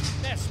of a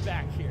mess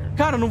back here.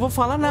 Cara, eu não vou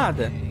falar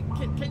nada.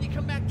 Can you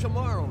come back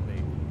tomorrow,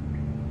 maybe?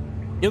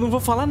 Eu não vou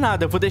falar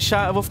nada. Eu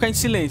vou ficar em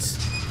silêncio.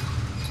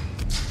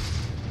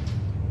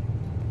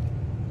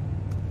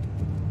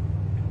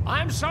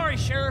 I'm sorry,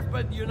 Sheriff,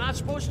 but you're not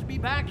supposed to be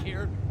back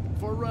here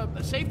for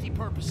safety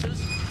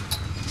purposes.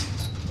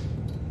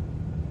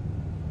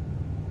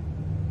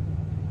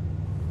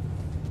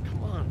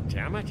 Come on,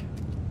 damn it.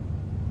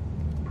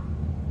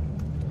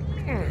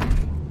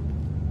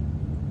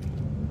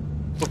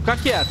 Vou ficar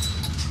quieto.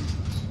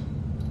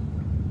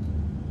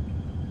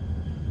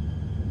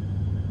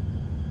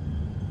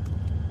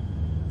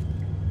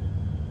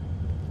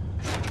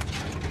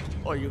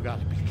 Oh, you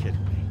gotta be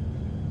kidding me.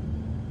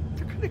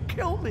 They're gonna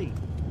kill me.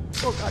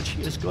 Oh, God,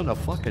 she is gonna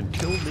fucking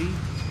kill me.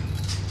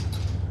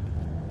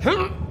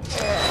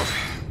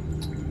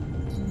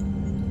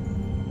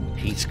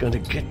 He's gonna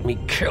get me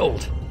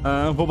killed.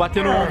 Vou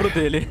bater no ombro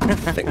dele.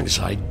 Things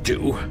I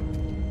do.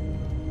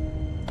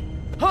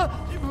 How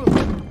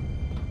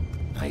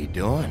you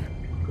doing?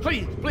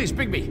 Please,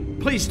 Bigby.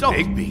 Please don't.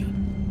 Bigby?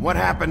 What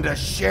happened to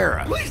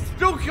Sheriff? Please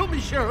don't kill me,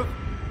 Sheriff.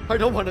 I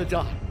don't want to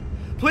die.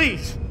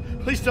 Please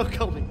don't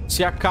kill me.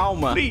 Se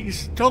acalma.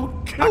 Please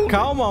don't kill me.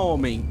 Acalma,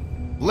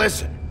 homem.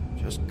 Listen,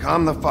 Just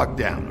calm the fuck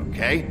down,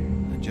 okay?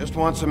 I just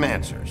want some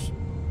answers.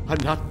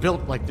 I'm not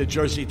built like the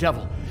Jersey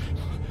Devil.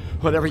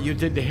 Whatever you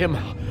did to him,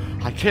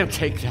 I can't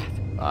take that.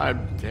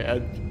 I'm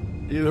dead.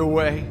 Either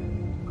way,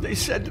 they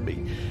said to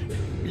me,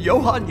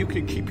 Johan, you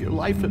can keep your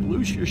life and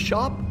lose your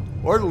shop,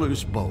 or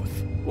lose both.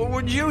 What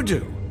would you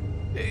do?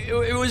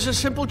 It was a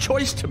simple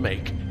choice to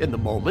make in the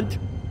moment.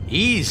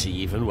 Easy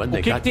even when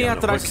they got down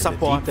to work in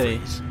the deep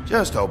freeze.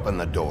 Just open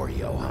the door,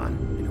 Johan.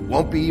 It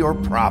won't be your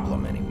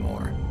problem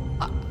anymore.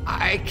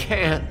 I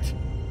can't.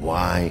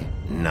 Why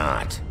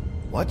not?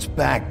 What's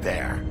back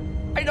there?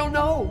 I don't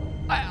know.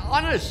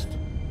 Honest.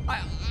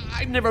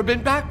 I've never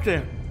been back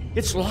there.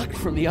 It's locked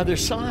from the other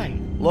side.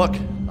 Look,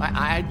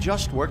 I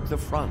just worked the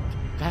front.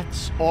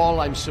 That's all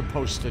I'm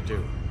supposed to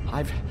do.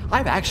 I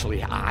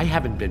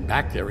haven't been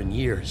back there in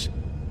years.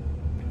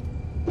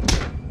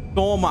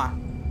 Toma.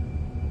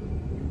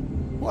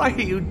 Why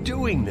are you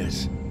doing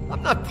this?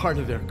 I'm not part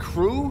of their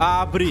crew.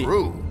 Abre.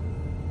 Crew?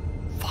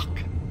 Fuck.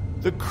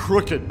 The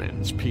Crooked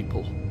Man's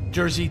people.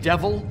 Jersey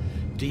Devil,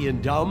 D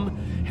and Dumb,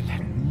 and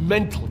that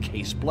mental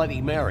case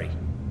Bloody Mary.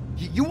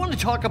 You want to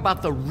talk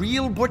about the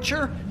real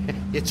butcher?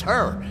 It's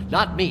her,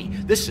 not me.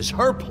 This is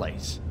her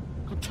place.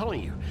 I'm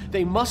telling you,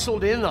 they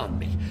muscled in on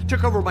me,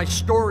 took over my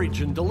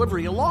storage and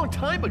delivery a long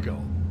time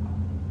ago.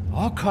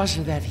 All cause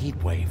of that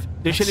heat wave.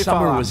 That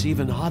summer was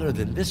even hotter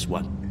than this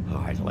one. Oh,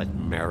 I let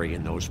Mary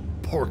and those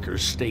porkers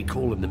stay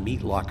cool in the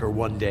meat locker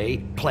one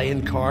day,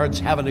 playing cards,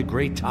 having a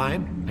great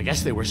time. I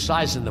guess they were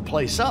sizing the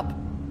place up.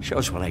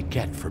 Shows what I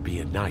get for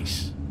being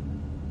nice.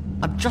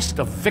 I'm just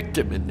a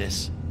victim in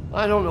this.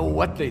 I don't know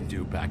what they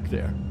do back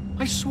there.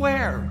 I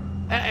swear.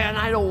 And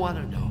I don't want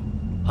to know.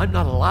 I'm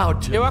not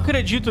allowed to. Eu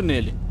acredito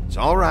nele. It's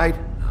all right.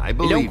 I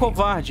believe Ele é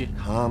covarde.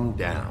 Calm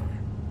down.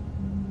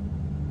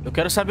 Eu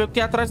quero saber o que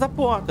tem atrás da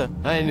porta.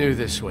 I knew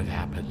this would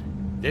happen.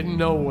 Didn't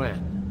know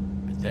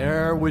when. But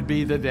there would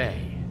be the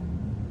day.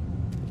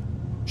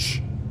 Shh.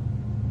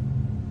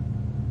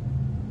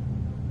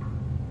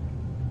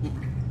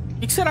 O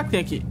que será que tem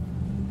aqui?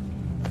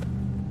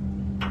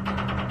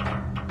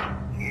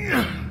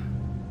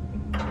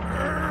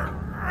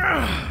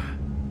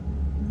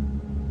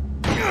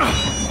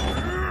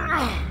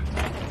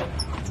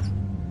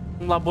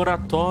 Um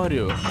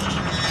laboratório.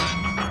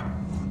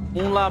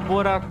 Um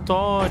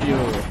laboratório.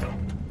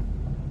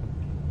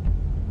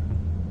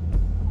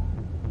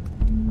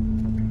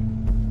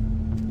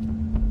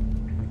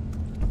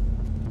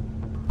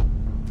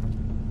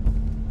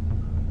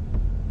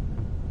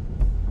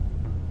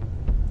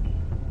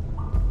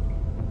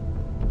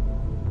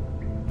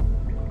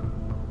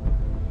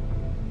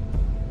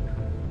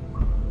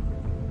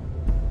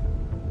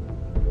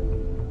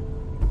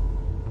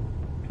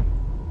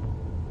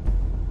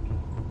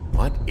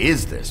 What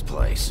is this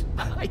place?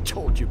 I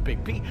told you,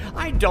 Bigby.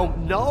 I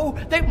don't know.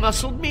 They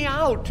muscled me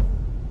out.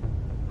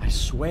 I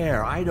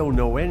swear I don't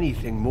know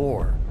anything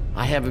more.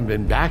 I haven't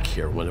been back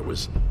here when it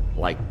was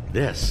like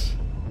this.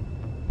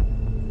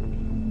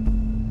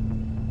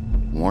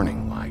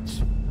 Warning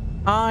lights.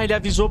 Ah, ele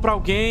avisou pra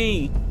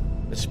alguém.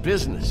 It's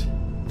business.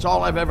 It's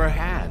all I've ever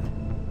had.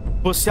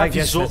 Você I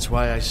guess avisou. that's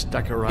why I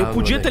stuck around. Eu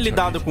podia when ter they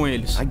lidado took it. com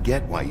eles. I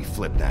get why you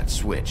flipped that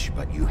switch,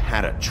 but you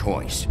had a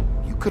choice.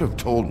 You could have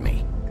told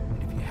me.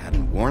 If you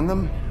hadn't warned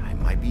them, I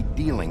might be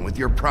dealing with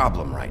your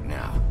problem right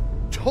now.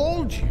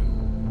 Told you?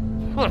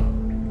 Huh.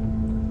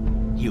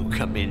 You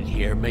come in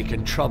here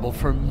making trouble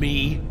for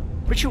me,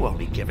 but you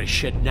only give a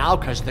shit now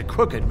because the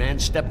Crooked Man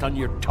stepped on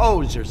your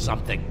toes or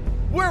something.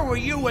 Where were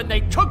you when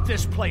they took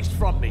this place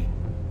from me?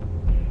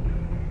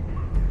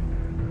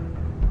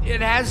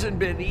 It hasn't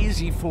been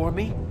easy for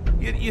me.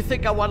 You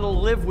think I want to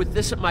live with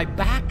this at my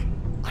back?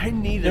 I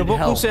needed Eu vou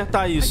help.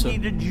 consertar isso. I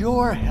needed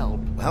your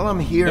help. Well, I'm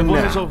here Eu vou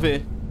now.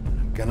 resolver.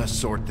 I'm gonna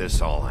sort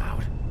this all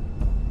out.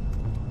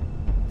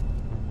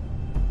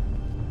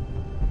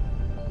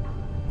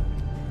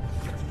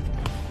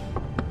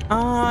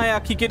 Ah, é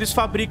aqui que eles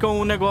fabricam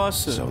o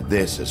negócio. So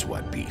this is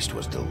what Beast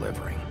was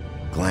delivering.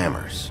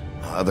 Glamours,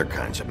 other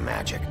kinds of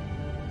magic.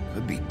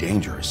 Could be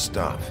dangerous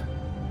stuff.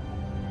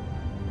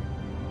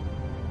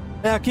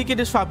 É aqui que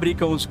eles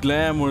fabricam os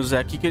glamours, é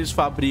aqui que eles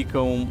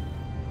fabricam...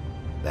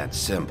 That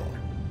symbol.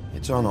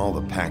 It's on all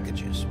the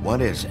packages.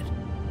 What is it?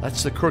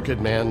 That's the Crooked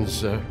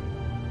Man's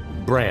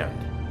brand.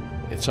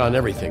 It's on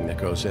everything that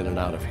goes in and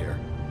out of here.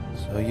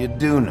 So you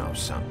do know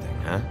something,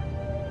 huh?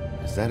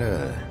 Is that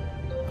a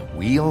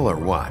wheel or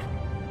what?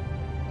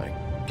 I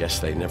guess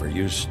they never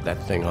used that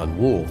thing on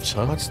wolves,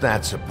 huh? What's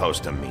that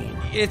supposed to mean?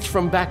 It's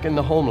from back in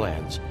the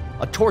homelands.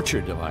 A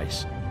torture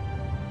device.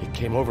 It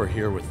came over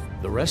here with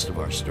the rest of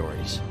our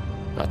stories.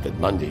 Not that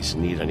Mondays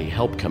need any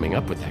help coming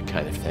up with that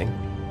kind of thing.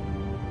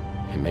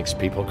 It makes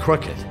people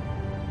crooked.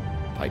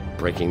 By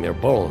breaking their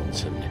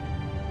bones and...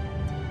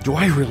 Do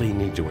I really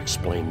need to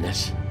explain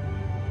this?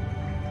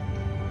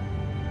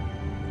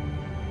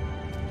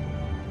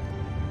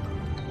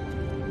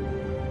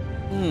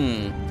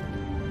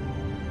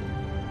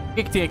 O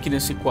que tem aqui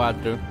nesse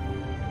quadro?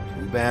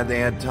 Too bad they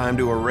had time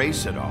to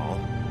erase it all.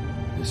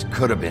 This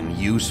could have been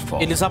useful.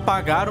 Eles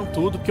apagaram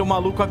tudo porque o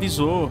maluco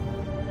avisou.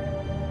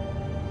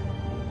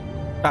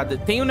 Tá,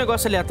 tem um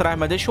negócio ali atrás,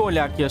 mas deixa eu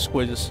olhar aqui as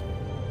coisas.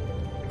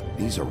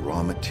 These are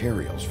raw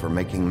materials for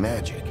making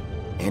magic.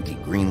 Auntie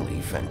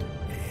Greenleaf and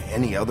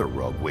any other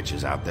rogue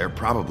witches out there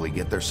probably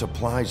get their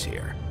supplies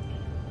here.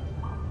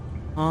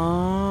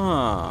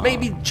 Ah.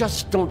 Maybe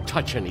just don't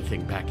touch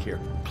anything back here,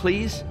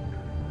 please?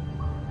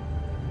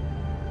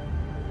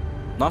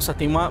 Nossa,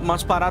 tem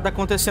umas paradas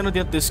acontecendo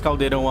dentro desse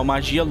caldeirão, uma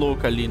magia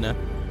louca ali, né?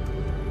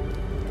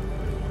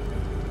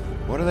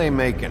 What are they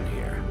making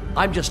here?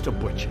 I'm just a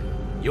butcher.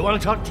 You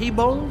want to talk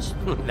T-bones?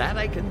 That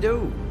I can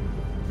do.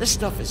 This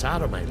stuff is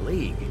out of my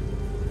league.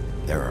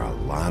 There are a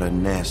lot of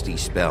nasty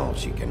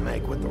spells you can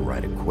make with the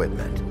right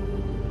equipment.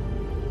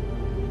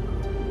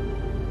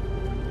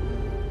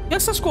 E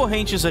essas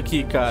correntes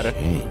aqui, cara?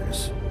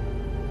 Chains?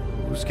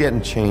 Who's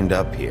getting chained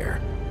up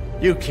here?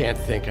 You can't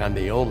think I'm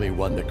the only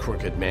one the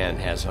Crooked Man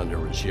has under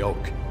his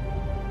yoke.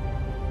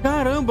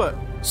 Caramba,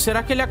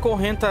 será que ele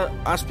acorrenta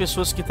as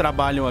pessoas que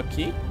trabalham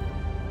aqui?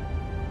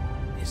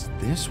 Is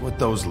this what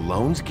those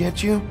loans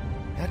get you?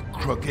 That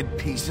crooked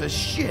piece of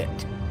shit.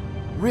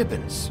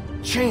 Ribbons,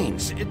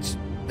 chains,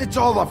 it's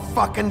all the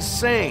fucking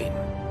same.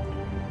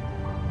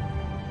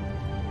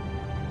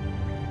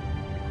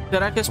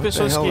 Será que as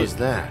pessoas que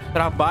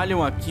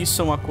trabalham aqui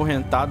são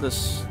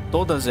acorrentadas,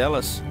 todas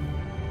elas?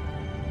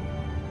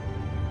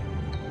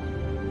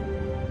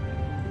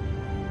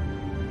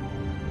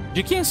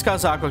 De quem é esse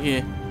casaco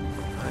aqui?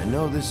 I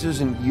know this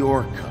isn't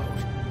your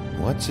coat.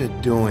 What's it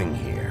doing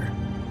here?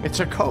 It's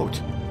a coat.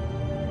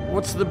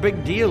 What's the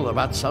big deal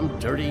about some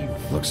dirty...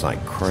 Looks like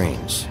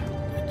Crane's.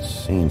 It's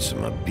seen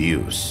some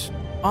abuse.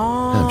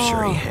 I'm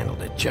sure he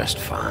handled it just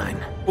fine.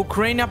 O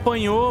Crane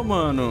apanhou,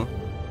 mano.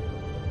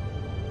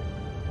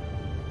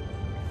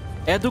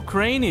 É do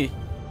Crane.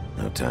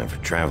 No time for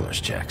traveler's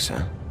checks,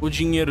 huh? O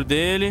dinheiro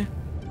dele.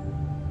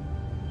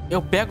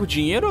 Eu pego o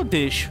dinheiro ou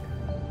deixo?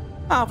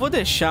 Ah, vou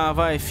deixar,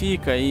 vai.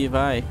 Fica aí,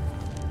 vai.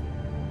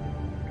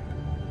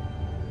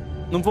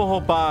 Não vou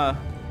roubar.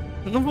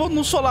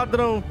 Não sou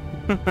ladrão.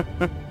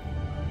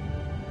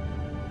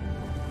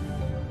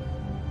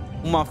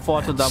 Uma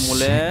foto da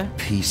mulher.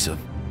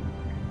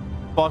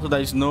 Foto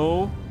da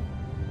Snow.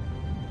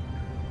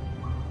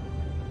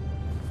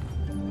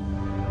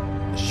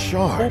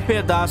 Um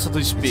pedaço do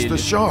espelho.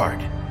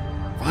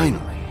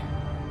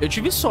 Eu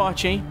tive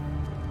sorte, hein?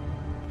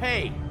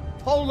 Hey,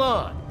 hold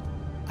on.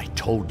 I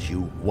told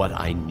you what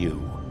I knew.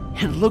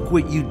 And look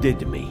what you did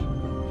to me.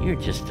 You're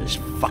just as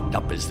fucked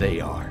up as they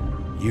are.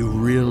 You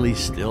really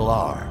still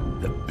are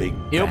the big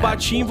Eu bad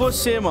bati em wolf.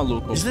 você,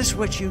 maluco. Is this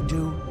what you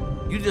do?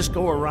 You just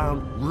go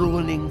around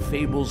ruining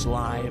Fable's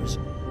lives,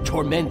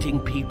 tormenting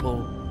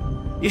people?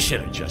 You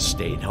should have just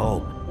stayed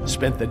home,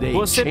 spent the day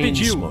Você chain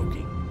pediu.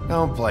 smoking.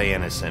 Don't play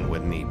innocent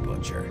with me,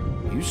 Butcher.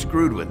 You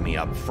screwed with me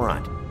up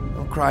front.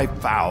 Don't cry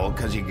foul,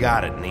 because you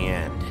got it in the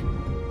end.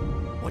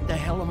 What the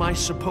hell am I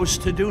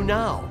supposed to do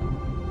now?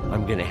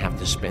 I'm gonna have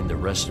to spend the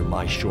rest of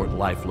my short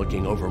life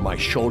looking over my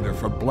shoulder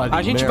for Bloody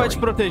A gente Mary. vai te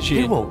proteger.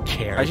 They won't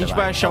care A gente that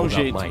vai I achar held up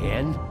jeito. my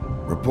end.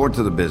 Report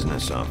to the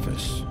business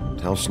office.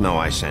 Tell Snow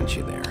I sent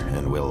you there,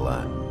 and we'll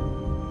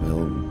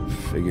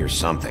figure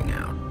something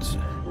out.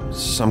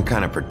 Some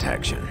kind of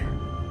protection.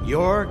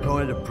 You're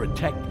going to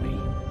protect me.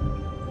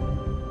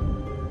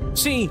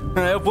 Sim,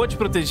 eu vou te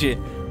proteger.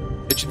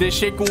 Eu te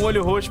deixei com o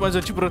olho roxo, mas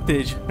eu te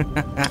protejo.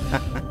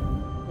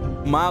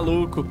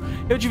 Maluco.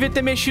 Eu devia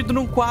ter mexido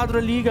num quadro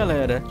ali,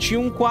 galera. Tinha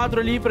um quadro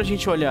ali pra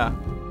gente olhar.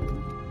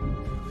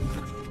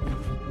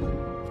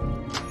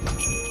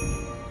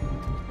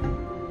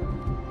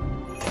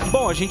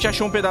 Bom, a gente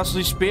achou um pedaço do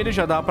espelho.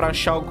 Já dá pra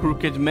achar o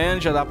Crooked Man.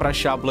 Já dá pra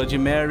achar a Bloody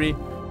Mary.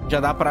 Já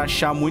dá pra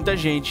achar muita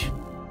gente.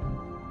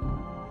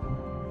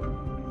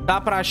 Dá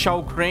pra achar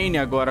o Crane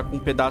agora com um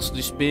pedaço do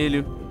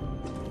espelho.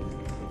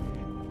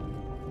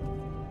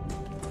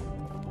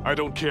 I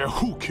don't care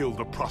who killed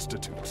the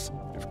prostitutes.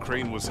 If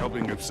Crane was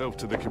helping himself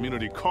to the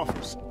community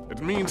coffers,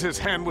 it means his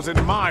hand was in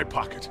my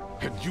pocket,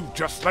 and you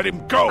just let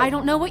him go! I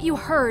don't know what you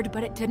heard,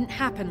 but it didn't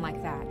happen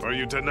like that. Are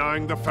you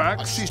denying the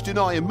facts? She's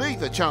denying me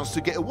the chance to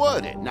get a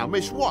word in. Now,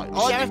 Miss White,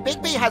 Sheriff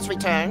Bigby has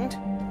returned.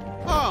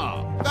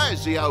 Ah,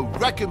 there's the old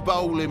wrecking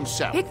bowl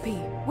himself. Bigby,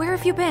 where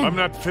have you been? I'm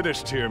not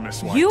finished here,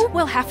 Miss White. You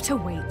will have to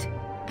wait.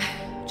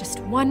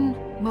 Just one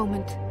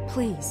moment,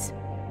 please.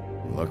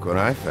 Look what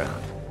I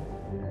found.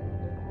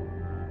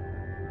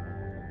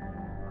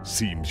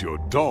 Seems your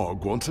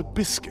dog wants a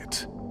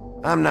biscuit.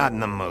 I'm not in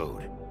the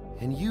mood.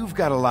 And you've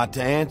got a lot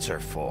to answer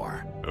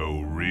for.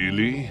 Oh,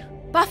 really?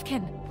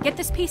 Buffkin, get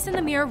this piece in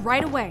the mirror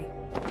right away.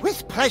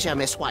 With pleasure,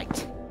 Miss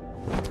White.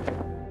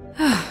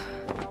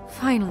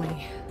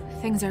 Finally,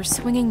 things are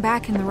swinging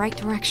back in the right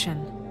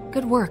direction.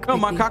 Good work, Não, o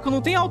Bigby. macaco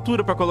não tem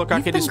altura pra colocar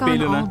You've aquele been gone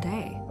espelho, all né?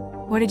 day.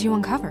 What did you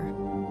uncover?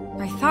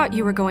 I thought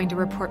you were going to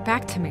report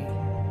back to me.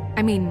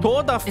 I mean,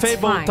 Toda a it's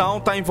fine.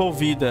 Fabletown tá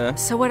envolvida.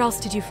 So what else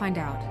did you find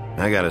out?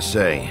 I gotta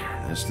say,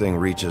 this thing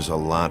reaches a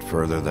lot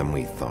further than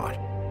we thought.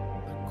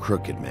 The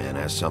Crooked Man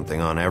has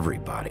something on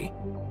everybody.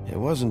 It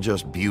wasn't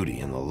just Beauty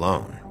and the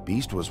loan.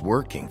 Beast was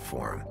working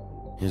for him.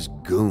 His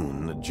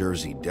goon, the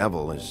Jersey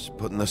Devil, is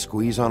putting the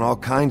squeeze on all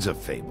kinds of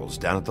fables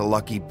down at the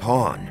Lucky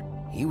Pawn.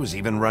 He was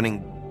even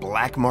running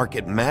black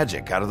market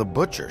magic out of the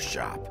butcher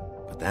shop.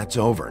 But that's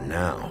over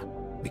now,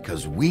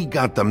 because we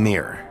got the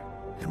mirror.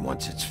 And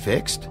once it's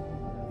fixed,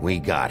 we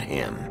got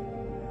him.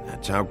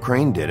 That's how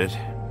Crane did it.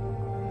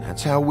 And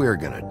that's how we're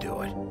gonna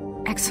do it.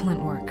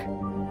 Excellent work.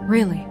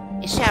 Really.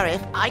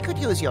 Sheriff, I could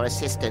use your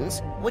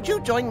assistance. Would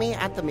you join me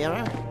at the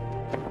mirror?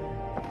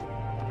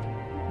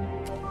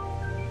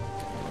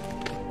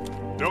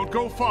 Don't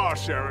go far,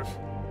 Sheriff.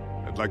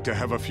 I'd like to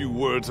have a few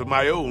words of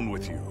my own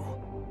with you.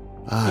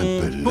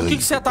 Por que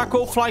você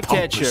atacou o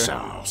Flycatcher?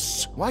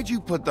 Why'd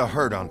you put the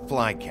hurt on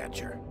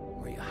Flycatcher?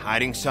 Were you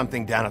hiding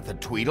something down at the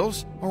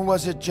Tweedles? Or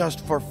was it just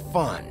for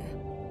fun?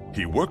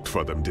 He worked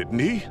for them, didn't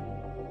he?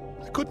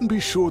 I couldn't be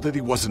sure that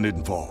he wasn't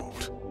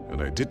involved,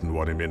 and I didn't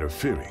want him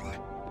interfering.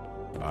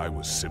 I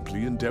was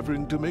simply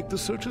endeavoring to make the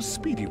search a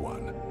speedy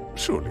one.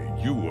 Surely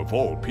you, of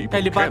all people,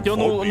 Ele bateu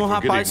no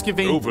rapaz que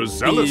vem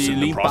e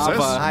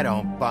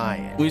limpava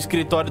o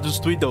escritório dos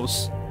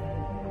Tweedles.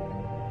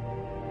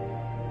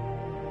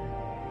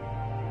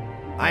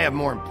 I have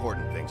more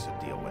important things to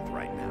deal with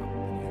right now.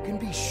 You can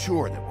be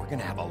sure that we're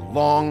gonna have a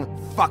long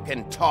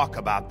fucking talk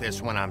about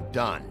this when I'm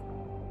done.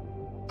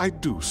 I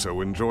do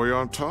so enjoy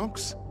our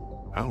talks.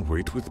 I'll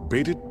wait with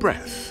bated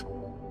breath.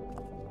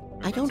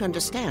 I don't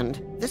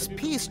understand. This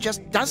piece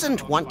just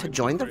doesn't want to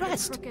join the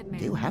rest.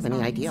 Do you have any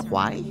idea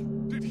why?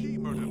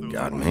 You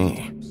got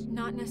me.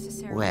 Not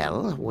necessarily.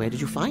 Well, where did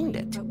you find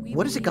it?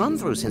 What has it gone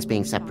through since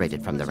being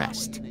separated from the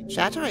rest?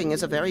 Shattering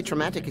is a very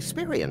traumatic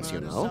experience, you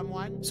know.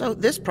 So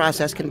this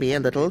process can be a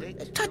little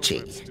touchy.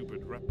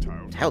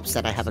 It helps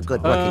that I have a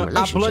good working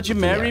relationship A Bloody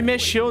Mary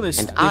mexeu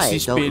nesse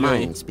espelho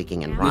aí,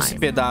 nesse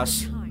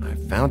pedaço. I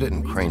found it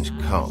in Crane's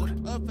coat.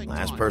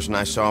 Last person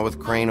I saw with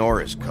Crane or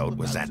his coat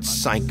was that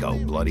psycho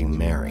Bloody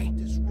Mary.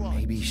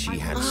 Maybe she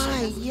had some...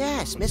 Ah,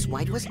 yes, Miss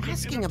White was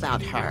asking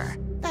about her.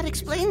 That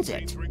explains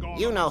it.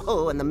 You know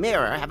who and the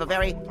mirror have a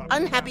very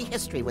unhappy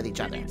history with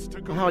each other.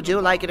 How would you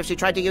like it if she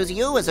tried to use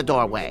you as a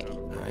doorway?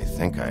 I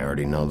think I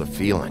already know the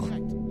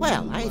feeling.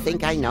 Well, I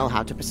think I know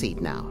how to proceed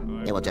now.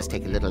 It will just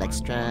take a little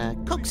extra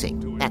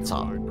coaxing, that's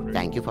all.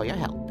 Thank you for your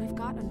help. We've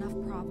got enough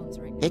problems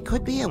right now. It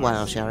could be a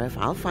while, Sheriff.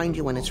 I'll find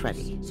you when it's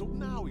ready.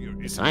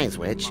 Besides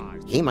which,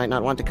 he might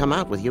not want to come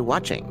out with you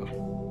watching.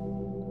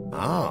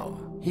 Oh,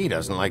 he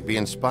doesn't like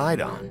being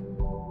spied on.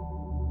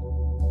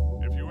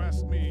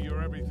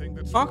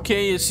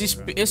 Ok, esse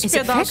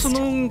pedaço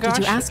não encaixa.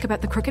 Did you ask about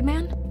the Crooked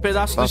Man?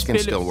 Pedaço do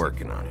Buskin's espelho. still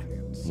working on it.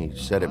 He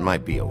said it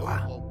might be a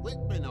while.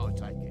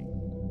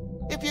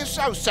 If you're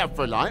so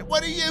self-reliant,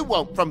 what do you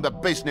want from the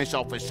business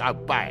office so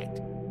bad?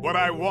 What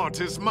I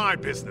want is my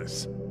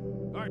business.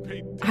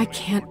 I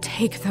can't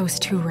take those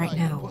two right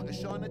now.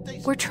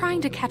 We're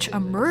trying to catch a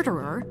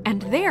murderer,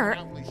 and they're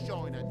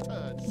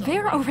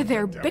over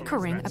there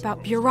bickering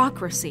about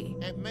bureaucracy.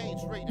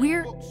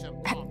 We're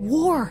at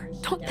war.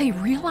 Don't they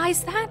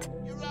realize that?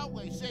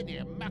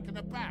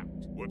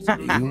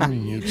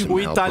 O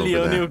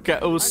italiano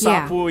e o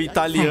sapo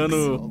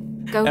italiano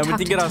é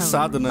muito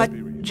engraçado, né?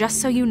 But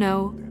just so you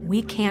know,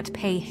 we can't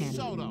pay him.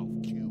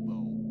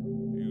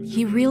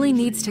 He really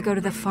needs to go to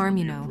the farm,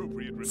 you know.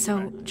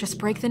 So just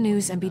break the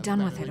news and be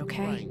done with it,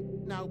 okay?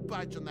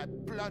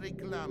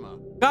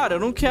 Cara, eu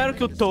não quero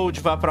que o Toad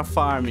vá pra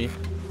farm.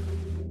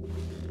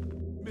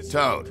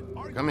 Toad,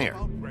 come here.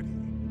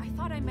 I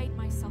thought I made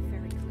myself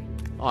very clear.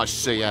 I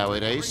see how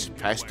it is.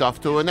 Passed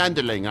off to an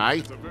underling,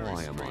 eh?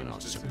 Why am I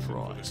not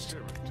surprised?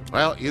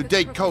 Well, you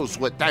did cause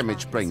what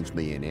damage brings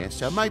me in here,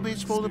 so maybe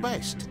it's for the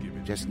best.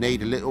 Just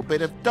need a little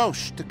bit of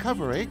dosh to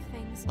cover it.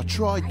 I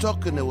tried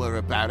talking to her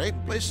about it,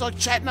 but it's like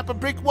chatting up a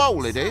brick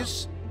wall, it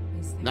is.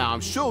 Now,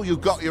 I'm sure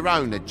you've got your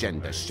own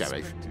agenda,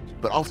 Sheriff,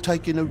 but I've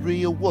taken a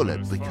real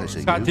wallop because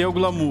of Cadê o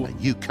glamour?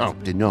 and you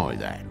can't deny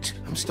that.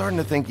 I'm starting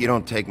to think you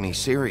don't take me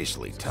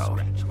seriously,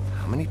 Toad.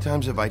 How many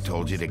times have I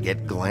told you to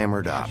get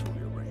glamored up?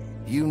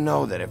 You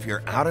know that if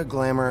you're out of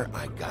glamour,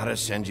 I gotta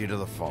send you to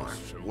the farm.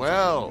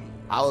 Well,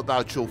 how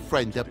about your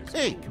friend the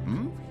pig,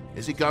 hmm?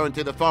 Is he going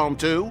to the farm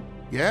too?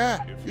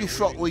 Yeah? You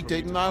thought we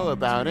didn't know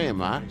about him,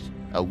 huh?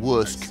 A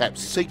worst-kept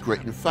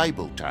secret in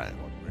Fabletown.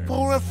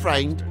 For a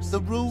friend, the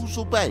rules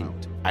will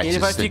bend. Ele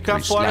vai ficar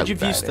fora de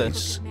vista.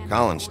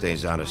 Colin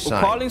stays out of O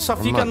sight. Colin só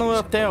fica no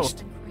hotel.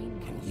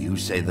 Can you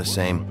say the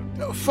same?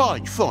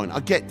 Fine, I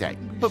get that.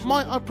 But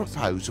might I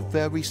propose a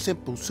very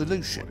simple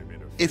solution?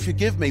 If you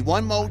give me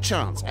one more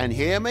chance and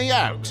hear me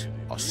out,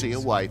 I'll see a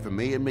way for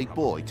me and me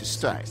boy to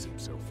stay.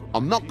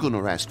 I'm not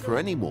gonna ask for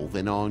any more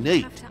than I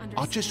need.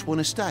 I just want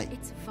to stay.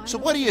 So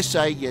what do you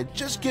say you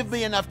just give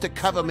me enough to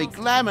cover me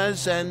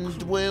glamours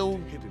and we'll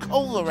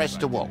call the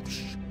rest a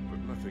wash?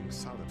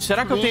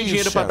 Será que eu tenho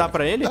dinheiro pra dar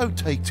pra ele? Don't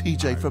take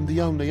TJ from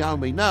the only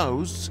home he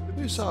knows.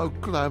 This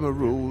old glamour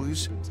rule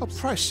is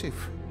oppressive.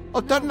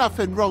 I've done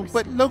nothing wrong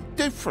but look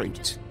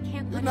different.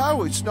 You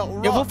know it's not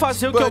right. Eu vou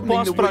fazer o que eu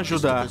posso pra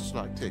ajudar.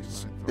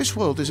 This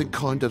world isn't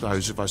kind to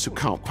those of us who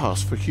can't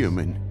pass for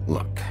human.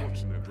 Look,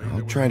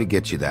 I'll try to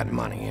get you that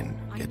money and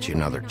get you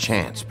another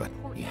chance, but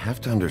you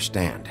have to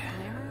understand,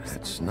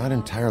 it's not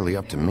entirely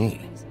up to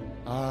me.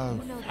 Oh,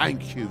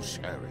 thank you,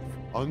 Sheriff.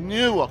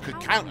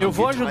 Eu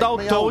vou ajudar o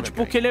Toad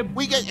porque ele é um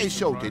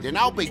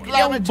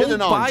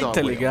bom pai,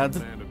 tá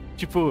ligado?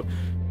 Tipo,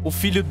 o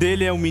filho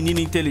dele é um menino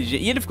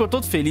inteligente. E ele ficou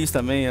todo feliz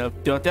também,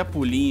 deu até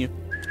pulinho.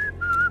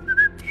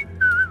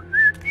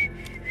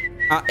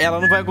 Ah, ela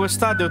não vai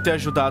gostar de eu ter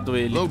ajudado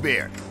ele.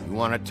 Bluebeard, you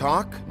wanna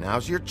talk?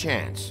 Now's your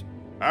chance.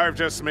 I've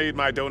just made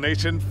my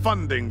donation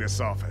funding this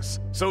office,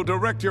 so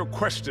direct your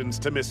questions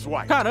to Miss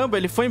White. Caramba,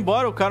 ele foi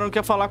embora, o cara não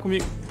quer falar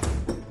comigo.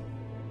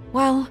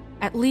 Well,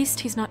 at least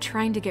he's not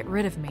trying to get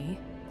rid of me.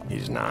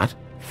 He's not?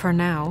 For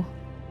now.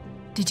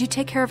 Did you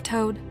take care of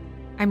Toad?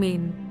 I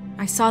mean,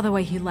 I saw the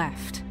way he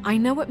left. I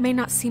know it may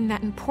not seem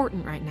that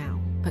important right now,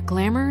 but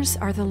glamours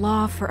are the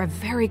law for a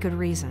very good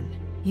reason.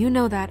 You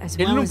know that as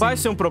well as Ele não vai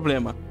ser um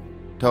problema.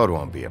 Toad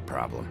won't be a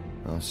problem.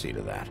 I'll see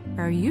to that.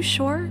 Are you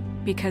sure?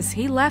 Because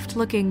he left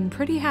looking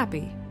pretty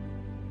happy.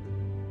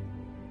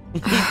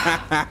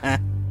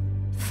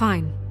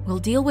 Fine, we'll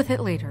deal with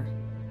it later.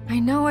 I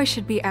know I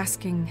should be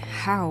asking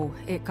how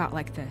it got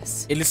like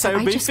this. Ele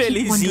saiu bem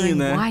felizinho,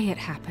 né? Why it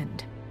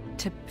happened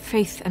to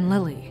Faith and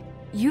Lily.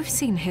 You've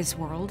seen his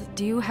world.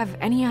 Do you have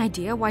any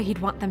idea why he'd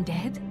want them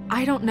dead?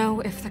 I don't know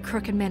if the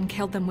Crooked Man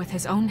killed them with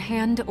his own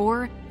hand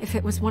or if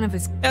it was one of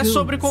his goons. É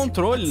sobre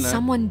controle, né?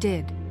 Someone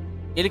did.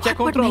 Ele quer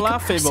controlar a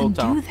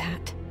Fabletown.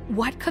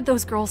 What could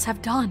those girls have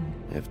done?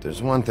 If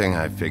there's one thing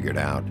I've figured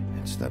out,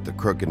 it's that the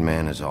Crooked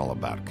Man is all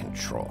about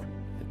control.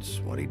 It's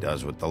what he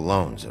does with the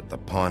loans at the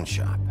pawn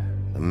shop,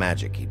 the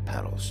magic he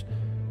peddles,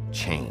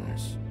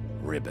 chains,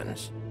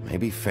 ribbons.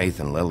 Maybe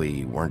Faith and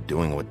Lily weren't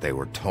doing what they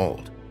were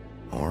told.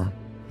 Or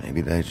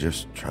maybe they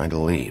just tried to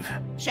leave.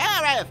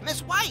 Sheriff,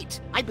 Miss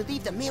White, I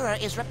believe the mirror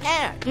is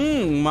repaired.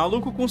 O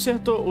maluco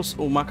consertou,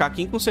 o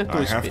macaquinho consertou o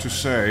I have espelho. to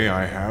say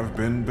I have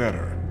been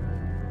better.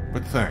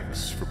 But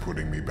thanks for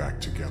putting me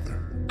back together.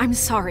 I'm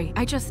sorry,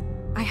 I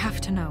have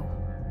to know.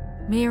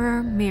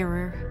 Mirror,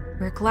 mirror,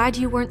 we're glad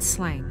you weren't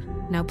slain.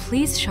 Now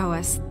please show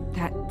us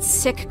that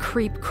sick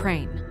creep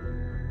Crane.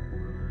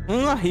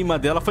 A rima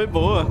dela foi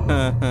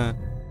boa.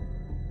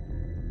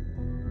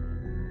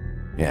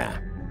 Yeah,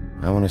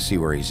 I want to see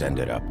where he's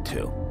ended up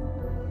too.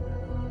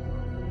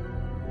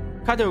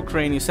 Cadê o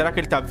Crane? Será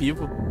que ele tá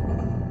vivo?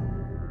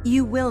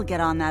 You will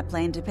get on that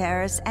plane to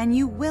Paris, and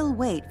you will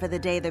wait for the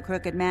day the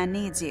Crooked Man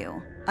needs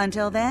you.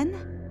 Until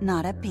then,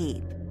 not a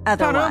peep.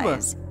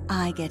 Otherwise,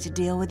 I get to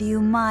deal with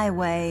you my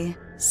way.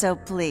 So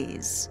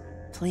please,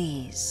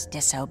 please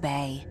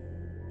disobey.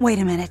 Wait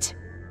a minute.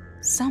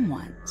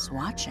 Someone's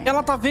watching.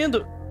 Ela tá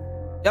vendo.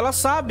 Ela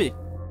sabe.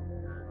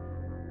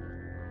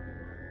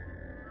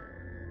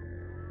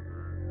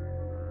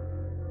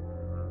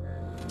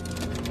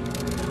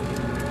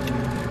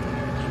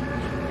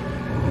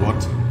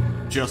 What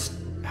just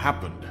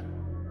happened?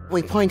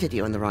 We pointed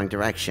you in the wrong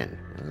direction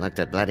and looked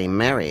at Bloody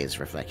Mary's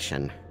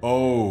reflection.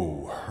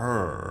 Oh,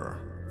 her.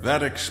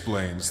 That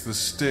explains the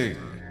sting.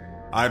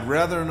 I'd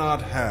rather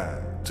not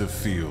have to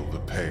feel the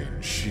pain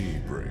she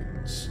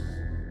brings.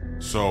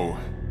 So,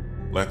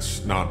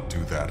 let's not do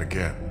that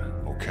again,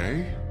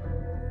 okay?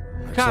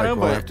 Caramba,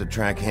 we'll have to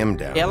track him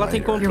down ela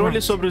tem controle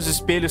sobre os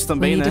espelhos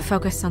também, We need né? to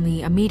focus on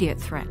the immediate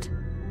threat,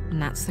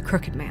 and that's the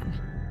Crooked Man.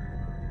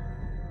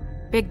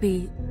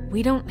 Bigby,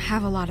 we don't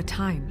have a lot of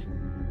time.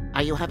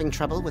 Are you having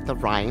trouble with the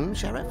rhyme,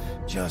 Sheriff?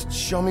 Just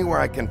show me where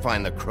I can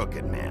find the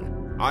Crooked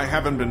Man. I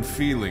haven't been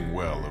feeling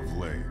well of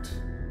late.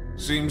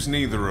 Seems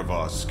neither of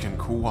us can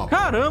cooperate.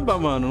 Caramba,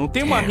 mano, não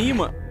tem uma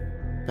rima.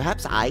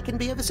 Perhaps I can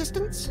be of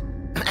assistance?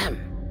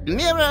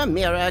 Mirror,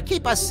 mirror,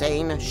 keep us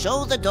sane.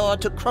 Show the door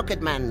to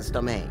Crooked Man's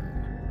domain.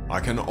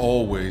 I can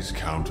always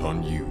count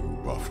on you,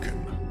 Buffkin.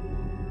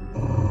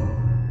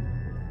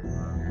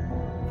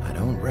 I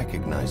don't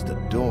recognize the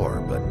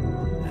door, but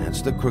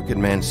that's the Crooked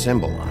Man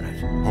symbol on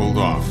it. Hold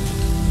on.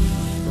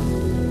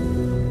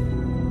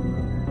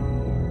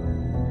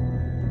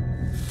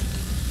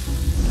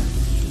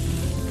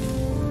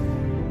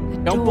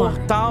 É um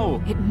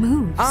portal. It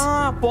moves.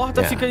 Ah, a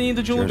porta fica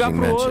indo de um lugar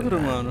pro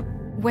outro, mano.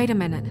 Wait a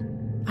minute.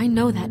 I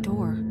know that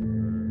door.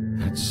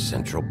 That's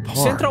Central Park.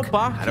 Central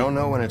Park. I don't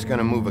know when it's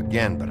gonna move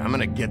again, but I'm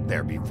gonna get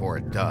there before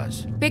it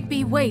does.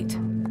 Bigby, wait.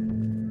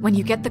 When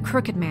you get the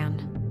Crooked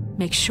Man,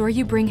 make sure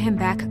you bring him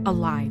back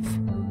alive.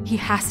 He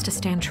has to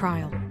stand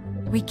trial.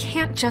 We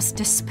can't just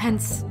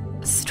dispense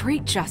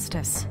street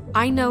justice.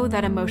 I know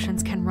that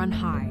emotions can run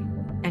high,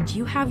 and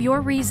you have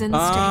your reasons to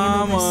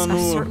handle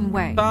this a certain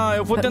way. Tá,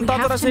 eu vou but we tentar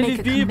have trazer to ele make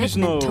a vivo,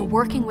 commitment to Snow.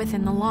 working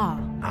within the law.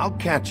 I'll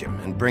catch him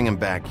and bring him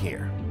back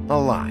here,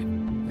 alive.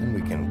 Then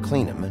we can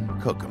clean him and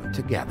cook him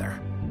together.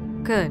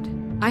 Good.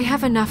 I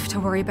have enough to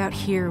worry about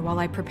here while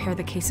I prepare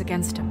the case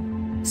against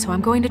him. So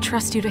I'm going to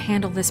trust you to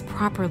handle this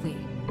properly.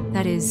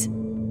 That is,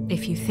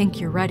 if you think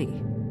you're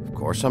ready. Of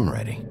course I'm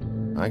ready.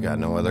 I got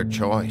no other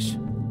choice.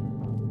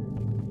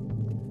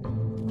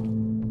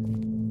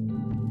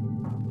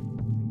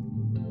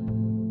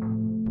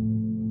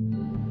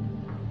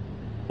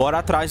 Bora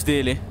atrás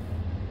dele.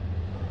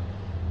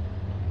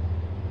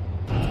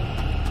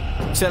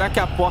 Será que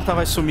a porta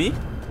vai sumir?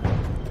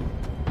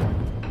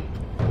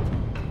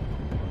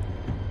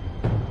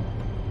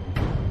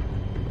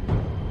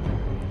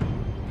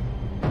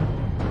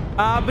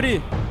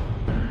 Abre.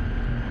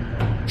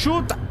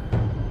 Chuta.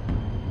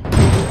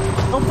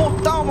 É um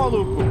portal,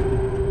 maluco.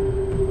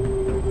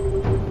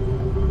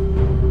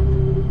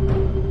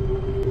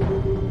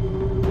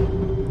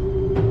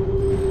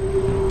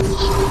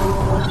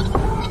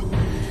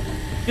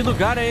 Que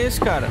lugar é esse,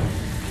 cara?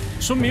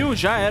 Sumiu,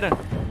 já era.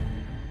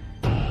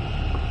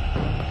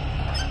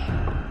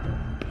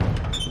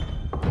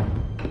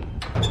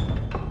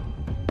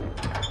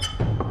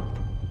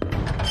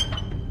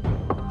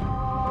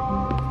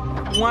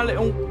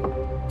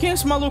 Quem é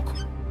esse maluco?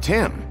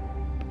 Tim,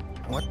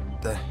 what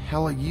the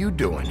hell are you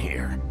doing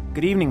here?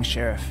 Good evening,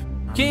 Sheriff.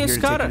 Quem é esse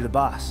cara? The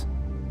boss.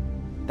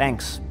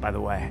 Thanks, by the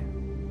way,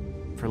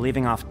 for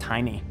leaving off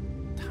Tiny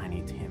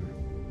Tim.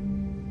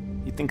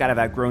 You'd think I'd have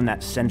outgrown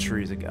that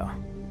centuries ago.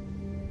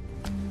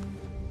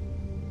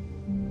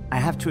 I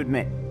have to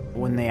admit,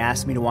 when they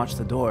asked me to watch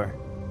the door,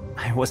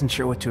 I wasn't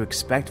sure what to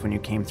expect when you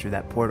came through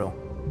that portal.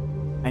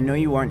 I know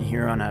you aren't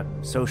here on a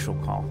social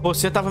call.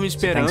 Você tava me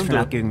esperando. So thanks for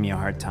not giving me a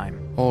hard time.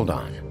 Hold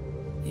on.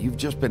 You've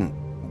just been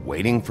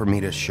waiting for me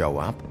to show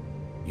up?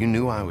 You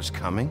knew I was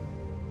coming?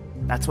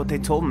 That's what they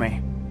told me.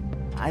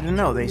 I don't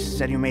know, they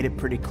said you made it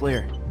pretty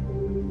clear.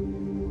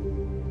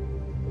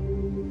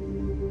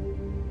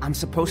 I'm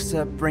supposed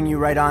to bring you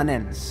right on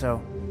in,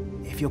 so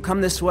if you'll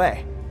come this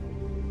way.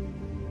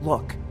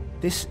 Look,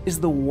 this is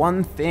the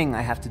one thing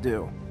I have to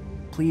do.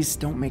 Please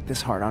don't make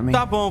this hard on me.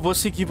 Tá bom, vou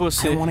seguir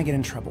você. I don't want to get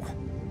in trouble.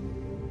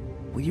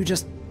 Will you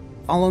just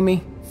follow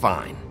me?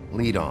 Fine.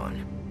 Lead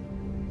on.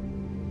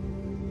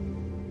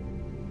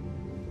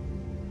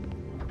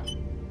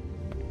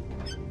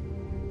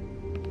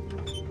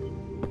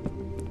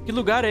 Que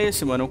lugar é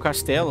esse, mano? Um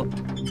castelo?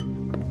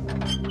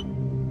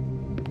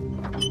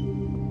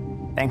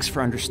 Thanks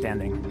for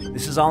understanding.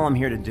 This is all I'm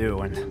here to do,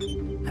 and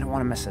I don't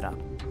want to mess it up.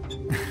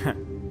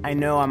 I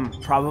know I'm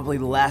probably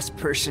the last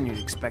person you'd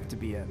expect to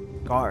be a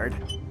guard,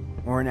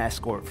 or an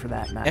escort for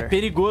that matter. É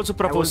perigoso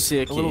pra você I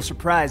was aqui. a little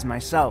surprised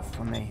myself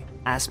when they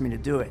asked me to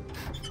do it.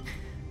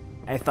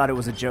 I thought it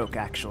was a joke,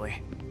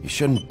 actually. You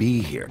shouldn't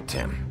be here,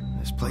 Tim.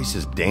 This place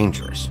is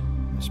dangerous,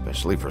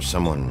 especially for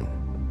someone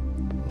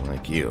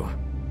like you.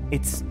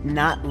 It's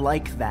not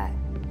like that.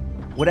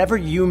 Whatever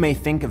you may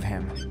think of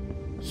him,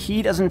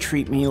 he doesn't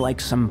treat me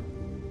like some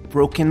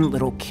broken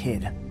little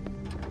kid.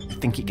 I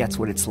think he gets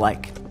what it's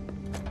like.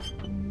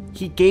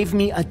 He gave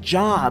me a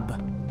job,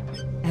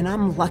 and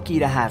I'm lucky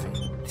to have it.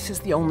 This is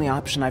the only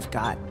option I've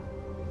got.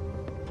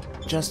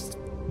 Just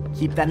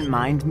keep that in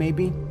mind,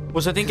 maybe.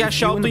 Você tem que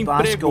achar outro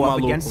emprego, go up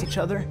maluco. against each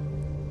other,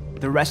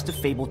 the rest of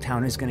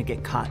Fabletown is gonna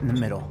get caught in the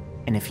middle.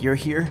 And if you're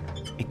here,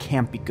 it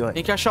can't be good.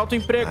 Tem que achar outro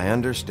emprego. I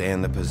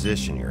understand the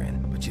position you're in,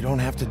 but you don't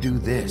have to do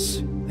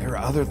this. There are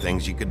other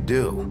things you could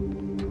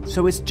do.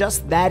 So it's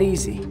just that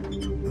easy?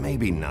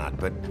 Maybe not,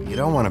 but you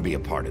don't want to be a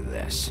part of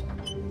this.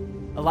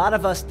 A lot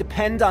of us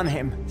depend on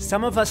him.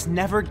 Some of us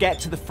never get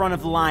to the front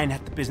of the line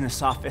at the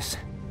business office.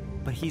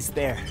 But he's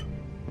there.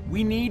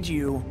 We need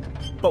you,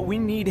 but we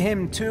need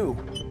him too.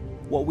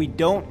 What we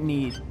don't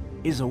need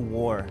is a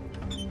war.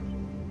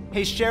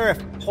 Hey,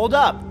 Sheriff, hold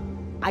up.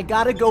 I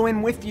gotta go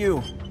in with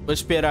you. Vou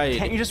esperar ele.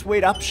 Can't you just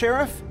wait up,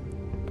 Sheriff?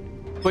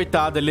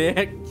 Coitado, ele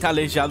é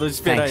calejado, vou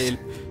esperar ele.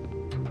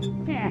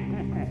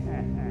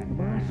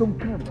 Some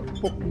kind of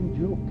fucking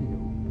joke to you.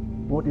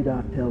 What did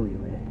I tell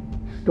you,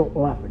 eh? Stop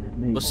laughing at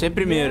me. Você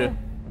primeiro.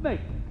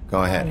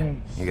 Go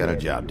ahead. You got a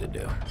job to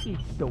do.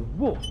 It's the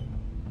wolf.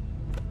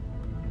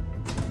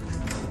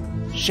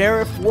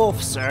 Sheriff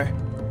Wolf, sir.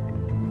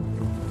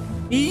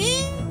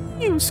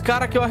 Ih, os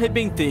caras que eu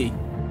arrebentei.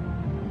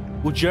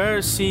 O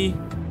Jersey.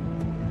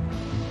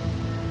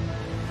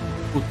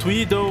 O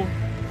Tweedle.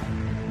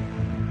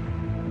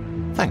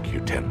 Thank you,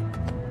 Tim.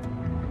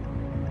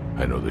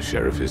 I know the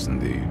sheriff isn't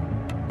the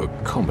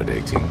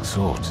accommodating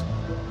sort,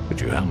 but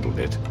you handled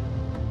it.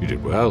 You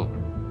did well.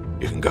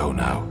 You can go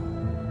now.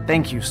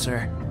 Thank you,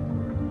 sir.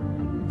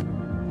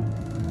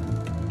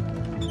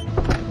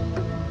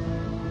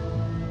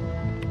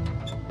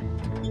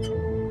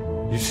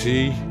 You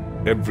see,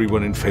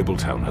 everyone in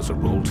Fabletown has a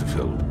role to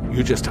fill.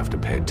 You just have to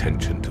pay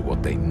attention to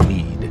what they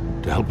need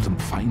to help them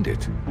find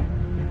it.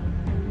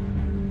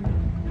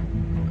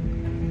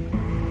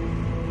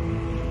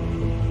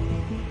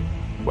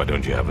 Why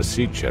don't you have a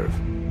seat, Sheriff?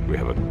 We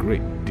have a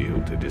great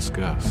deal to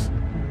discuss.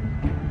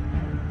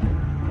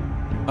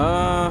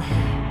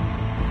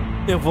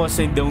 Eu vou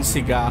acender um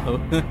cigarro.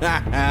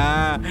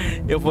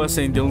 Eu vou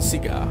acender um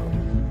cigarro.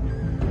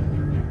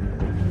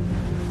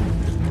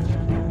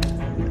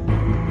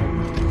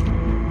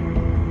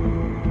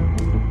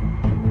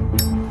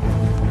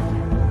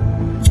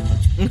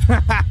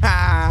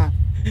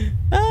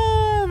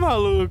 Ah,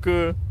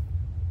 maluco.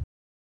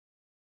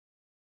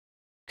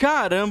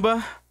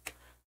 Caramba.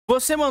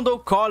 Você mandou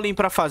Colin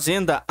pra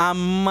fazenda? A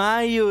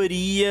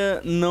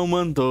maioria não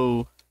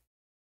mandou.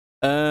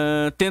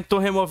 Tentou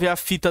remover a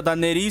fita da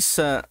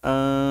Nerissa.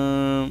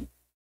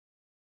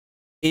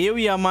 Eu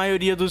e a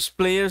maioria dos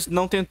players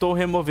não tentou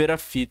remover a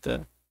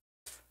fita.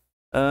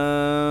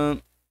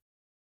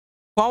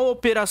 Qual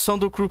operação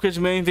do Crooked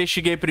Man eu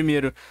investiguei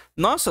primeiro?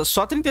 Nossa,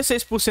 só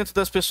 36%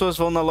 das pessoas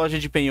vão na loja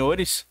de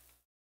penhores.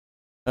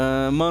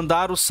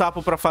 Mandar o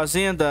sapo pra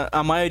fazenda,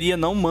 a maioria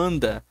não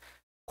manda.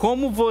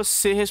 Como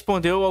você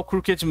respondeu ao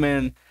Crooked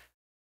Man?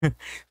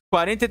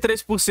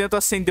 43%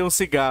 acendeu um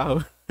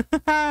cigarro.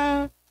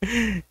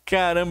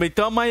 Caramba,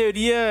 então a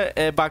maioria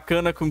é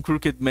bacana com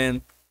Crooked Man.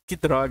 Que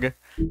droga.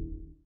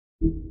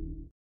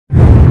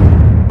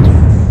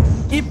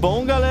 E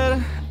bom, galera,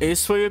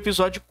 esse foi o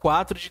episódio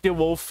 4 de The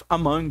Wolf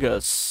Among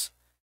Us.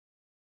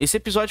 Esse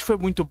episódio foi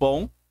muito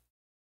bom.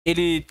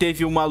 Ele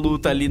teve uma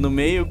luta ali no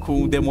meio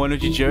com o demônio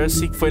de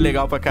Jersey, que foi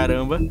legal pra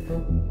caramba.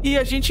 E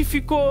a gente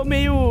ficou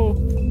meio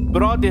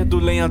brother do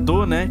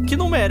lenhador, né? Que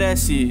não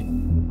merece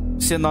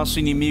ser nosso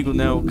inimigo,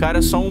 né? O cara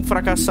é só um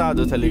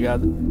fracassado, tá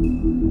ligado?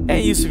 É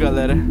isso,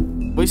 galera.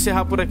 Vou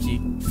encerrar por aqui.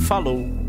 Falou!